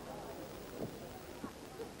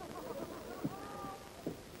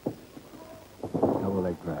 Double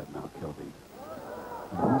leg grab now, Kilby.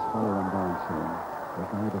 He must follow him down soon. They're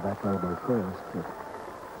going to the back elbow first, but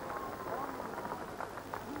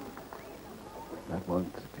that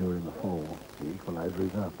won't secure him the fall. The equalizer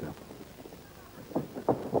is after.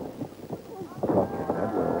 Drop kick,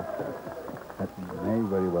 that will. That may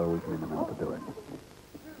very well weaken him enough to do it.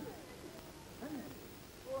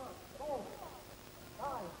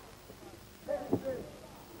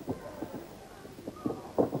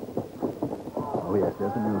 Oh yes,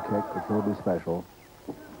 there's a new kick, which will be special.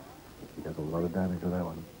 He does a lot of damage with that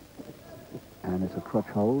one. And it's a crutch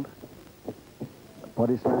hold. A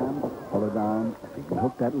body slam, follow down. If he can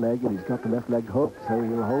hook that leg, and he's got the left leg hooked, so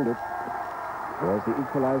he'll hold it. There's the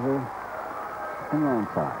equalizer in round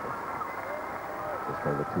 5. Just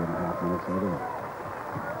over 2.5 minutes of the round.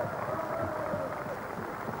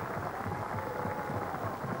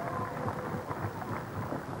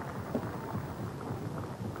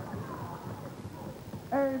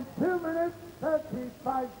 And 2 minutes,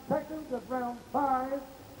 35 seconds of round 5,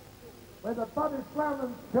 with a body slam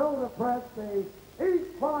and shoulder press, the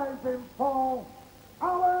equalizing fall,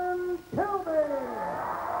 Alan Kilby.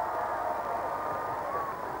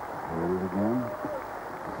 Here it is again.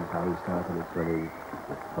 This is how he started it really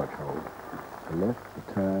with crutch hold. The lift,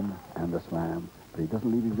 the turn, and the slam, but he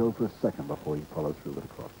doesn't leave him go for a second before he follows through with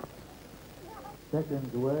the cross press.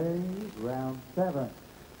 Seconds away, round 7.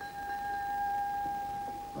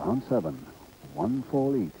 Round 7. 1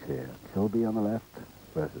 fall each here. Kilby on the left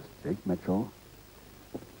versus Jake Mitchell.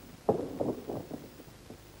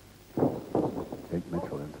 Jake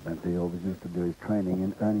Mitchell, incidentally, always used to do his training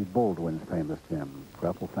in Ernie Baldwin's famous gym.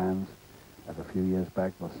 Grapple fans of a few years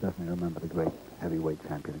back will certainly remember the great heavyweight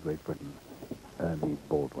champion of Great Britain, Ernie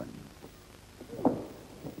Baldwin.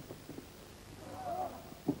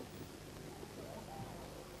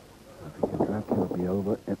 If he can drag Kilby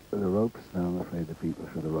over the ropes, then I'm afraid the feet were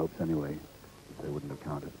through the ropes anyway. They wouldn't have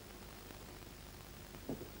counted.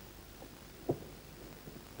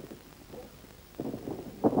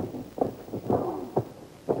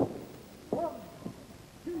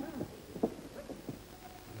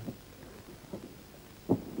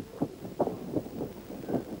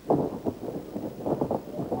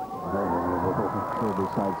 Kilby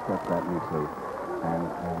sidestepped that neatly, and I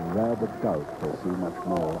rather doubt we'll see much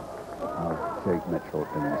more of Jake Mitchell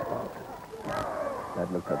in this bout. That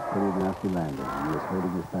looked a pretty nasty landing. He was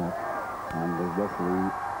holding his back, and the referee,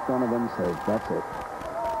 Donovan, says, that's it.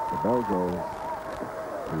 The bell goes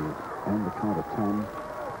to end the count of 10.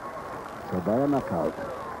 So by a knockout,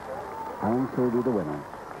 Alan Kilby the winner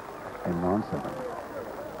in round 7.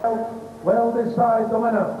 Will decide the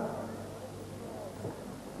winner.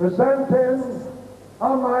 Presenting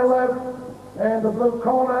on my left in the blue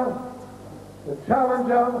corner, the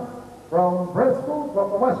challenger from Bristol, from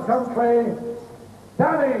the West Country,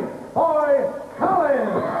 Danny Boy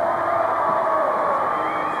Collins.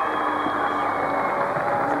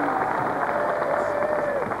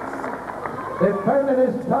 Defending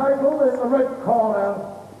his title in the red corner,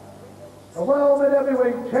 the world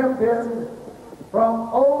heavyweight champion from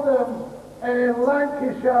Oldham in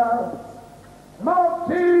Lancashire,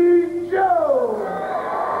 Marty Joe.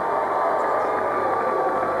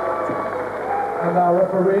 And our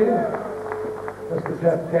referee, Mr.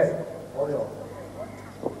 Jeff Kay.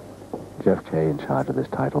 Jeff Kay in charge of this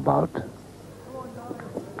title bout.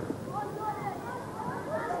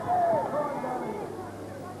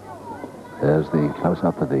 There's the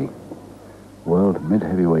close-up of the world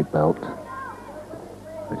mid-heavyweight belt,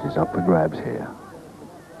 which is up for grabs here.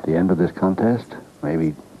 At the end of this contest,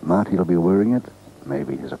 maybe Marty will be wearing it,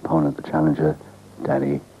 maybe his opponent, the challenger,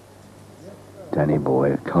 Danny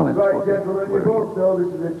Boy Collins. Right, gentlemen, you both know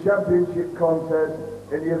this is a championship contest.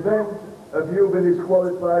 In the event of you being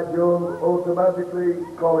disqualified, Jones, automatically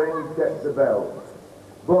Collins gets the belt.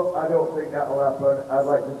 But I don't think that'll happen. I'd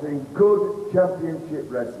like to see good championship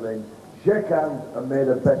wrestling. Shake hands and may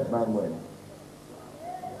the best man win.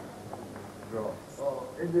 Draw. Oh,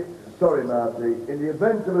 sorry, Marty. In the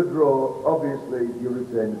event of a draw, obviously you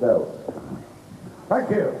retain the belt. Thank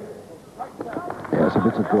you. Yes, if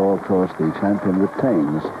it's a draw, of course, the champion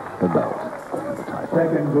retains the belt. The title.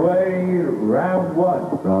 Seconds away, round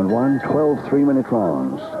 1. Round 1, 12 3-minute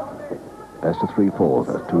rounds. Best of 3 falls.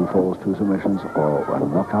 That's 2 falls, 2 submissions, or a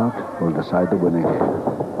knockout will decide the winner here.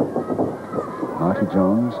 Marty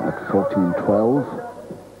Jones at 14-12.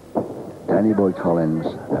 Danny Boy Collins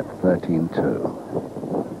at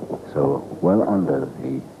 13-2. So well under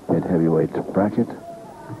the mid-heavyweight bracket.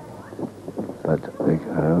 But they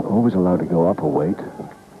are always allowed to go up a weight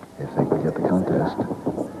if they can get the contest.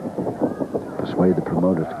 Persuade the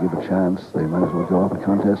promoter to give a chance, they might as well go up a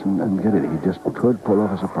contest and get it. He just could pull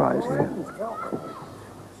off a surprise here.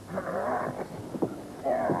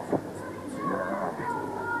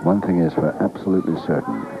 One thing is for absolutely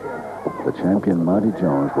certain, the champion Marty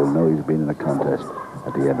Jones will know he's been in a contest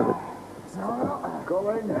at the end of it.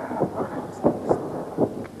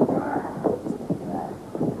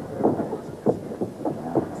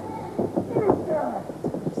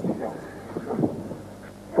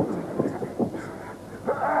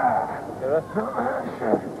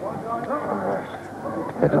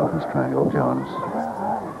 Head off his triangle, Jones.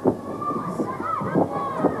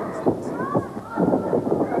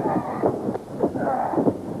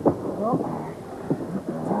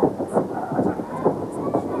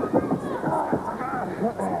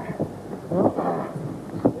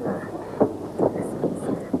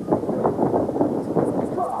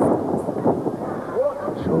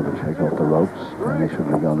 Shoulder check off the ropes, and they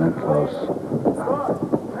shouldn't have gone that close.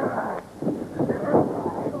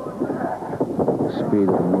 Speed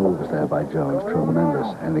of the moves there by Jones, tremendous,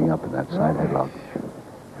 ending up in that side headlock.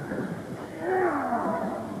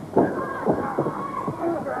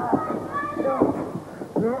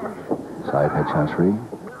 Side head chancery.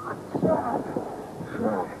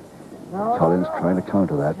 Collins trying to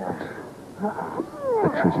counter that,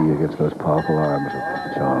 but tricky against those powerful arms of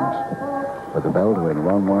Jones. With the bell to win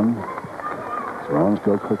 1-1. So rounds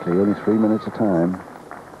go quickly, only 3 minutes of time,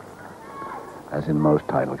 as in most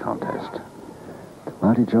title contests.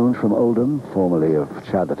 Marty Jones from Oldham, formerly of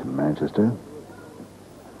Chatterton, Manchester.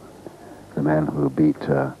 The man who beat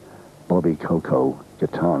Bobby Coco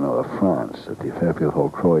Gaetano of France at the Fairfield Hall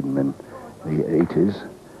Croydon in the 80s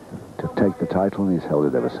to take the title, and he's held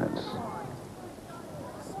it ever since.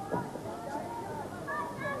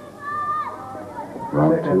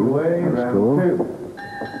 Round 2, from school.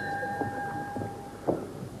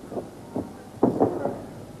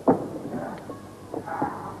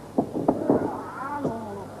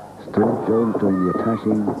 Still Jones doing the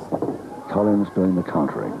attacking, Collins doing the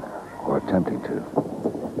countering, or attempting to.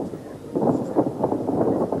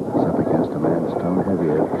 He's up against a man stone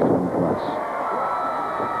heavier, stone plus.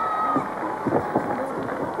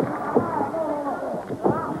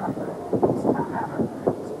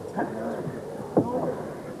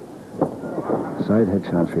 Side head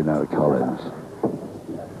chancery now to Collins.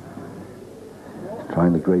 He's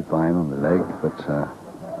trying the grapevine on the leg, but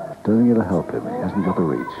doesn't think it'll help him. He hasn't got the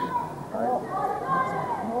reach.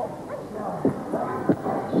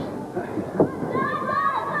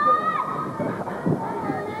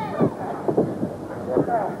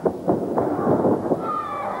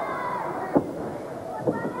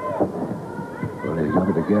 Well, he's got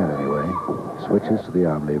it again anyway. Switches to the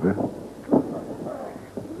arm lever.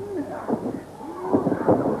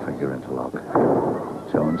 Interlock.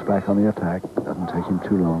 Jones back on the attack. Doesn't take him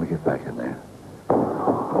too long to get back in there.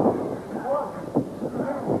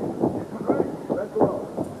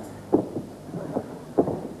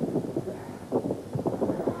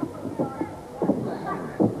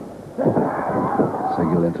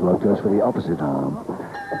 Single interlock goes for the opposite arm.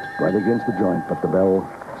 Right against the joint, but the bell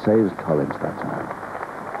saves Collins that time.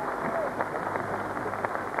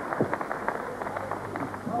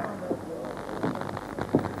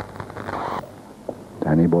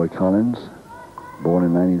 Danny Boy Collins, born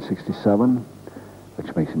in 1967,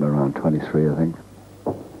 which makes him around 23, I think.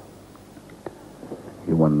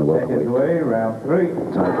 He won the welterweight round 3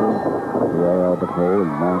 title at the Royal Albert Hall in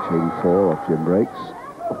March '84 off Jim Breaks.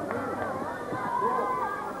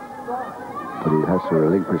 But he has to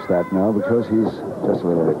relinquish that now because he's just a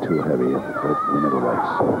little bit too heavy at the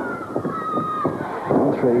middleweights.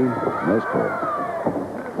 Round 3, no score.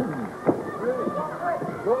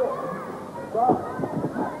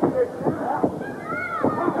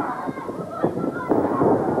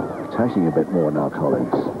 Attacking a bit more now,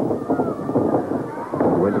 Collins.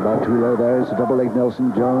 Went about too low there. It's a double leg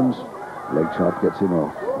Nelson. Jones. Leg chop gets him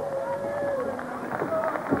off.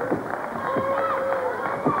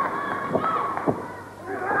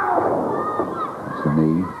 That's the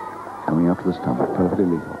knee coming up to the stomach. Perfectly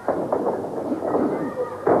legal.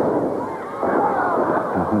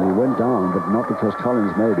 Well, he went down, but not because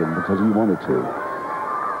Collins made him, because he wanted to.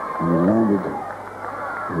 And he landed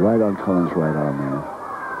right on Collins' right arm there.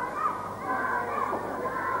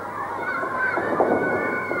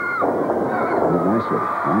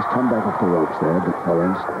 Nice comeback off the ropes there, but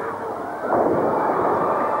Collins.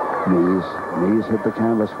 Knees hit the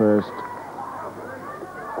canvas first.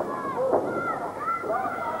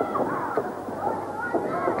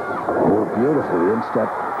 Oh, beautifully instep,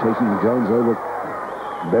 taking Jones over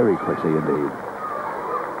very quickly indeed.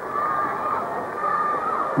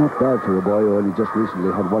 Not bad for a boy who only just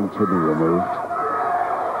recently had one kidney removed.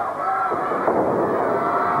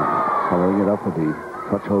 Following it up with the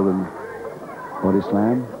crutch hold and body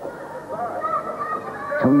slam.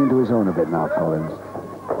 Coming into his own a bit now, Collins.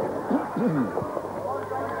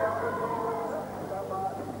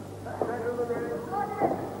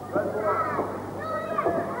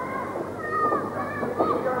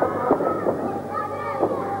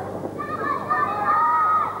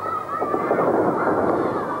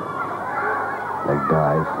 Leg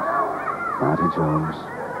dive. Marty Jones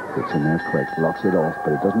gets in there quick, locks it off,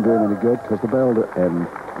 but it doesn't do him any good because the bell to end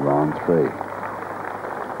round 3.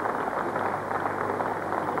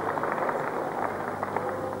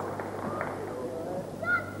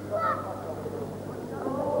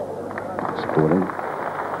 Sporting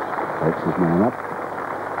takes his man up,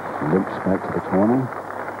 limps back to the corner.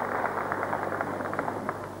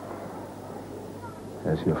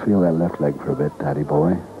 As you feel that left leg for a bit, Daddy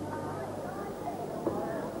boy.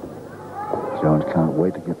 Jones can't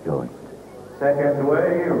wait to get going. Seconds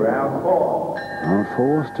away, round 4. Round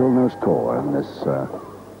 4, still no score in this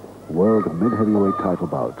world mid-heavyweight title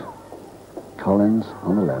bout. Collins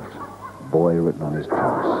on the left, boy written on his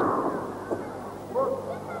trunks.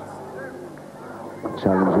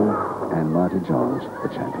 Challenger and Marty Jones, the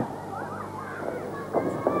champion.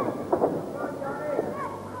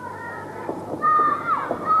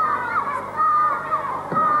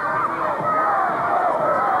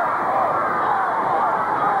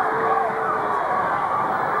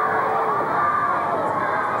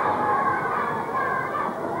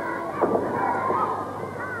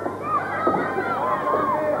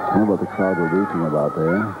 I don't know what the crowd were rooting about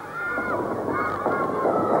there.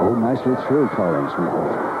 Oh, nicely through Collins.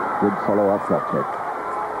 Good follow-up drop kick.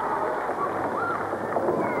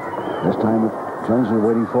 This time Jones is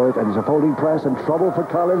waiting for it, and he's a folding press, and trouble for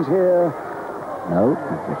Collins here. No,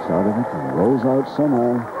 he gets out of it and rolls out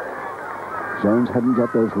somehow. Jones hadn't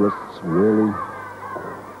got those wrists really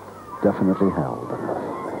definitely held.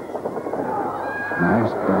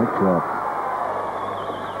 Nice back drop.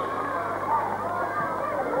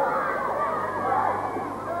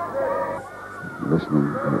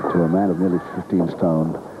 Listening to a man of nearly 15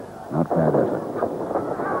 stone, not bad effort.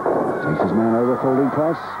 Takes his man over, folding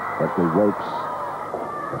press, but the ropes,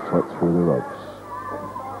 the foot through the ropes.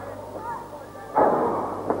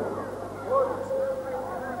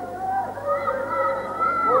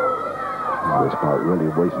 This part really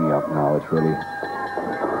waking up now. It's really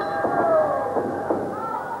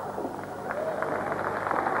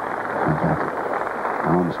that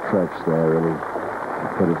arm stretch there really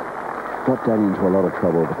could have got Danny into a lot of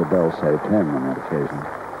trouble, but the bell saved him on that occasion.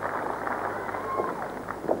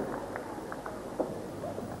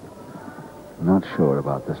 Not sure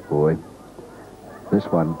about this boy. This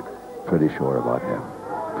one, pretty sure about him.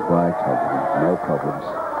 Try covering, no problems.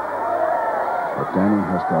 But Danny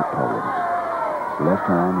has got problems. His left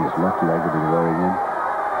arm, his left leg will be wearing in.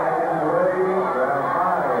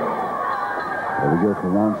 There we go for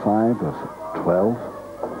round 5 of 12.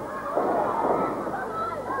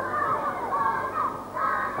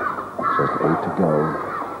 Just 8 to go.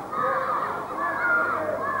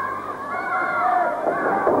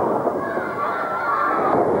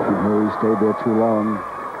 He stayed there too long,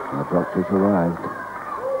 and the drop kick arrived.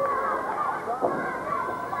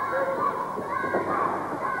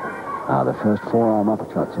 Now the first forearm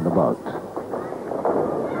uppercuts in the bout,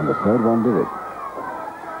 and the third one did it.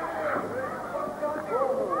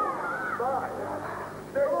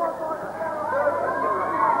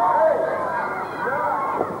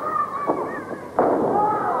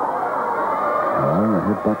 Well, a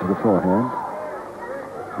headbutt to the forehead.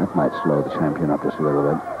 That might slow the champion up just a little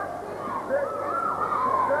bit.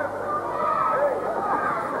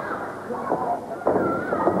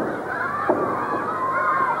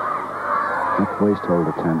 Waist hold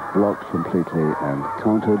attempt blocked completely and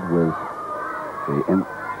countered with the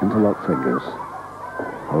interlocked fingers.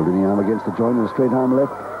 Holding the arm against the joint and a straight arm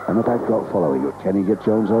lift and a back drop following it. Can he get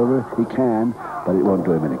Jones over? He can, but it won't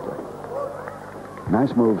do him any good.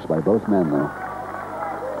 Nice moves by both men, though.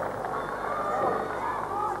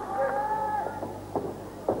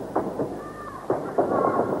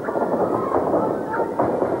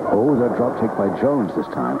 Oh, that drop kick by Jones this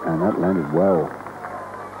time, and that landed well.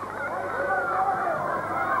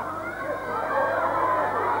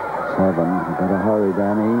 You better hurry,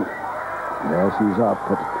 Danny. Yes, he's up,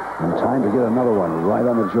 but in time to get another one right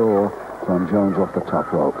on the jaw from Jones off the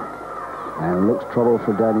top rope. And looks trouble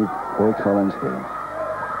for Danny Boy Collins here.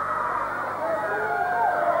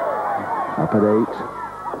 Up at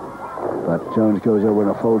 8. But Jones goes over in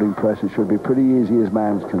a folding press. It should be pretty easy. His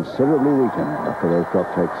man's considerably weakened after those drop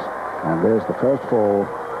kicks. And there's the first fall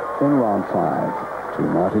in round 5 to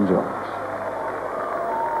Martin Jones.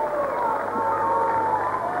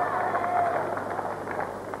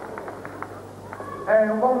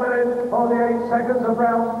 And 1 minute, 48 seconds of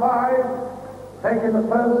round 5. Taking the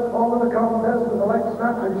first fall of the contest with the leg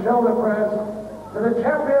snap and shoulder press to the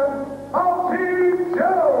champion, Martin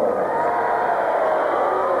Jones.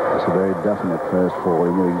 That's a very definite first fall.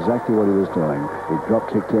 He knew exactly what he was doing. He drop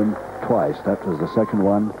kicked him twice. That was the second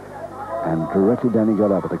one. And directly Danny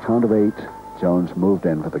got up at the count of 8. Jones moved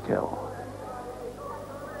in for the kill.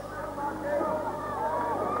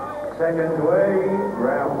 Second away,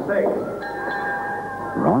 round 6.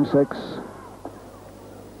 Round 6.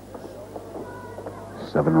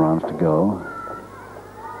 7 rounds to go.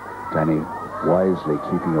 Danny wisely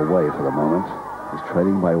keeping away for the moment. He's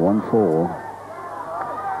trailing by 1 fall.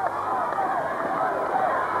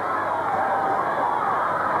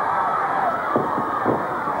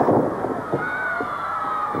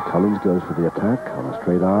 Collins goes for the attack on a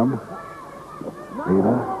straight arm.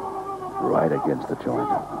 Lever right against the joint.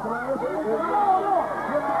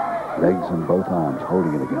 Legs and both arms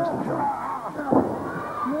holding it against the joint.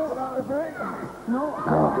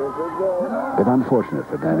 Now, a bit unfortunate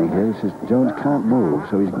for Danny here. He says Jones can't move,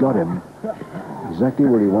 so he's got him exactly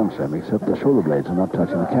where he wants him, except the shoulder blades are not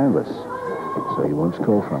touching the canvas, so he won't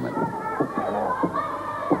score from it.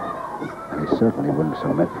 And he certainly wouldn't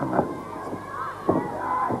submit from that.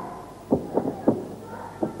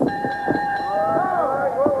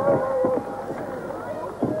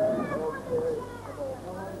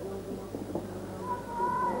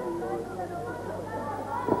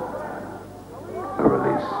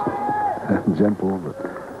 Gentle but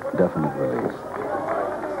definite release.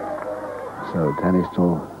 So Danny's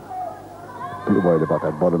still a bit worried about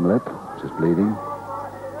that bottom lip, which is bleeding.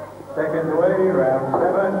 Second away, round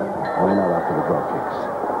 7. Why not after the drop kicks?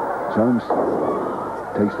 Jones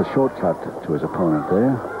takes the shortcut to his opponent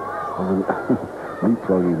there,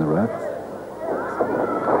 leapfrogging the ref.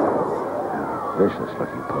 Vicious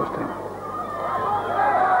looking posting.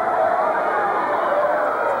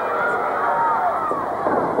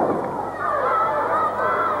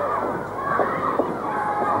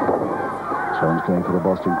 Jones going for the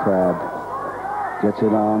Boston Crab. Gets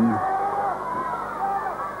it on.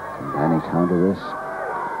 Can Danny counter this?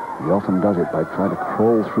 He often does it by trying to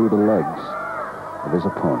crawl through the legs of his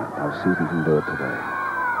opponent. I'll see if he can do it today.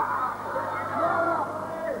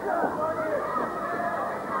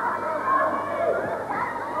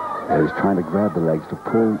 Yeah, he's trying to grab the legs to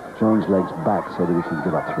pull Jones' legs back so that he can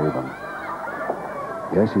get up through them.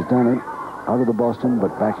 Yes, he's done it. Out of the Boston,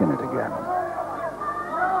 but back in it again.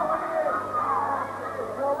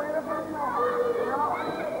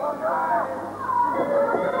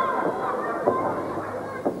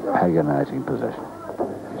 Agonizing position.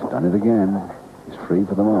 He's done it again. He's free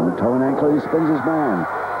for the moment. Toe and ankle, he spins his man.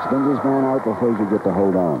 Spins his man out before he can get the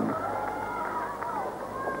hold on.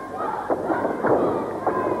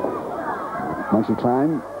 Monkey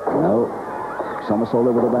climb? No. Somersault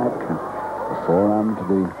over the back. The forearm to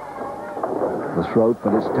the throat,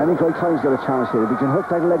 but it's Tyne Tees got a chance here. If he can hook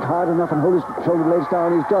that leg hard enough and hold his shoulder blades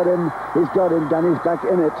down, he's got him. He's got him. Danny's back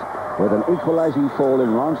in it with an equalizing fall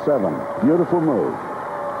in round 7. Beautiful move.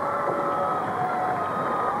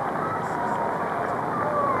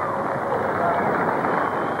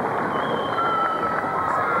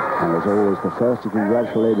 And as always, the first to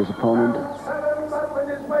congratulate his opponent. 7 battling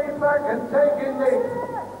his way back and taking the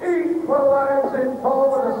equalizing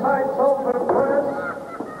fall with a side shoulder press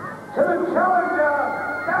to the challenger,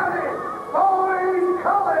 Danny Boy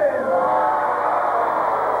Collins.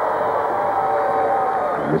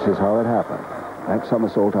 And this is how it happened. Back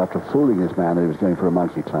somersault after fooling his man that he was going for a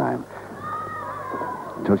monkey climb.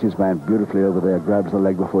 Took his man beautifully over there, grabs the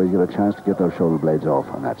leg before he got a chance to get those shoulder blades off,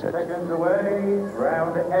 and that's it. Seconds away,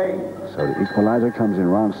 round 8. So the equalizer comes in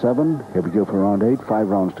round 7. Here we go for round 8. 5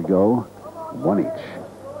 rounds to go. 1 each.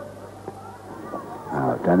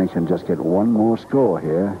 Now, if Danny can just get one more score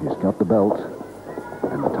here, he's got the belt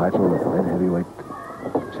and the title of light heavyweight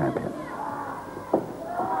champion.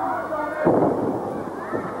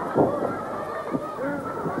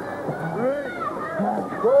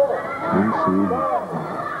 And see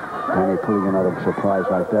Danny pulling another surprise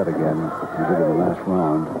like that again. He did it in the last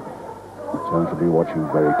round. Jones will be watching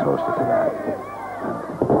very closely for that.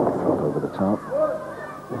 And over the top.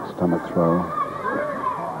 Stomach throw.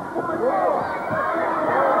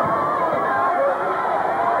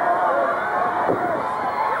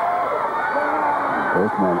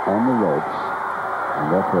 Both men on the ropes, and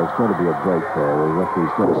therefore it's going to be a break there. The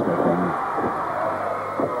referee's going to step in.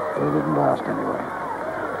 They didn't last anyway.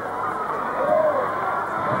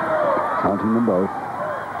 Counting them both.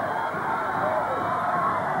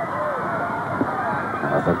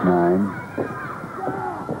 Up at 9.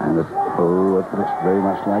 And it looks very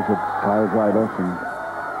much like a pile driver from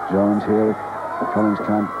Jones here. Collins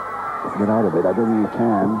can't get out of it. I don't think he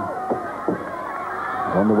can.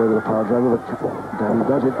 On the way to the power driver, but he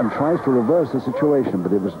does it and tries to reverse the situation,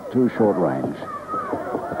 but it was too short range.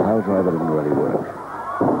 The power driver didn't really work.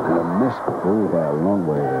 And a miss, oh, by a long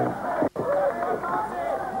way there.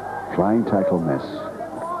 Flying tackle miss.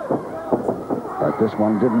 But this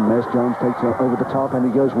one didn't miss. Jones takes it over the top and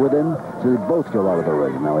he goes with him, so they both go out of the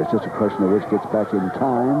ring. Now it's just a question of which gets back in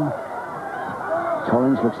time.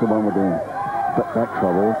 Collins looks the one with the back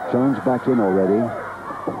trouble. Jones back in already.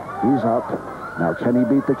 He's up. Now, can he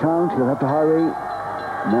beat the count? He'll have to hurry.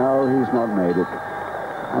 No, he's not made it.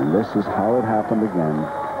 And this is how it happened again.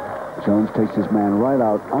 Jones takes his man right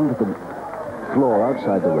out onto the floor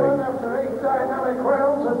outside the ring. After 8 dynamic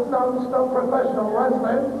rounds of non-stop professional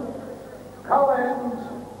wrestling, Collins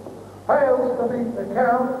fails to beat the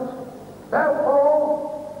count.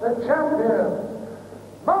 Therefore, the champion,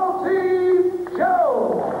 Marty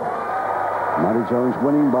Jones. Marty Jones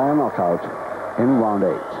winning by a knockout in round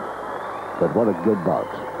 8. But what a good bout.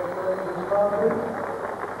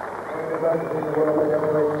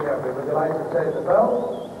 Would you like to take the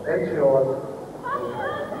belt? It's yours.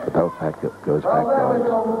 The belt pack goes back down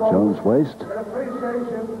Jones' waist.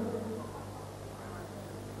 Appreciation.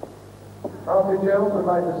 Marty Jones would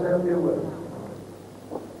like to say a few words.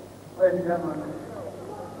 Ladies and gentlemen,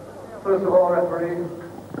 first of all, referee,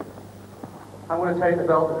 I'm going to take the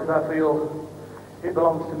belt because I feel it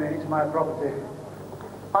belongs to me, it's my property.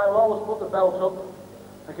 I will always put the belt up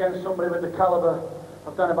against somebody with the caliber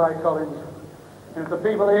of Danny Boy Collins. And if the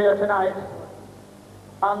people here tonight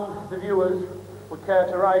and the viewers would care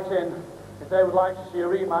to write in if they would like to see a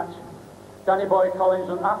rematch, Danny Boy Collins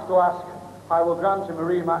doesn't have to ask. I will grant him a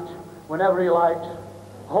rematch whenever he likes,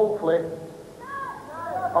 hopefully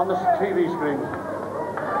on the TV screen.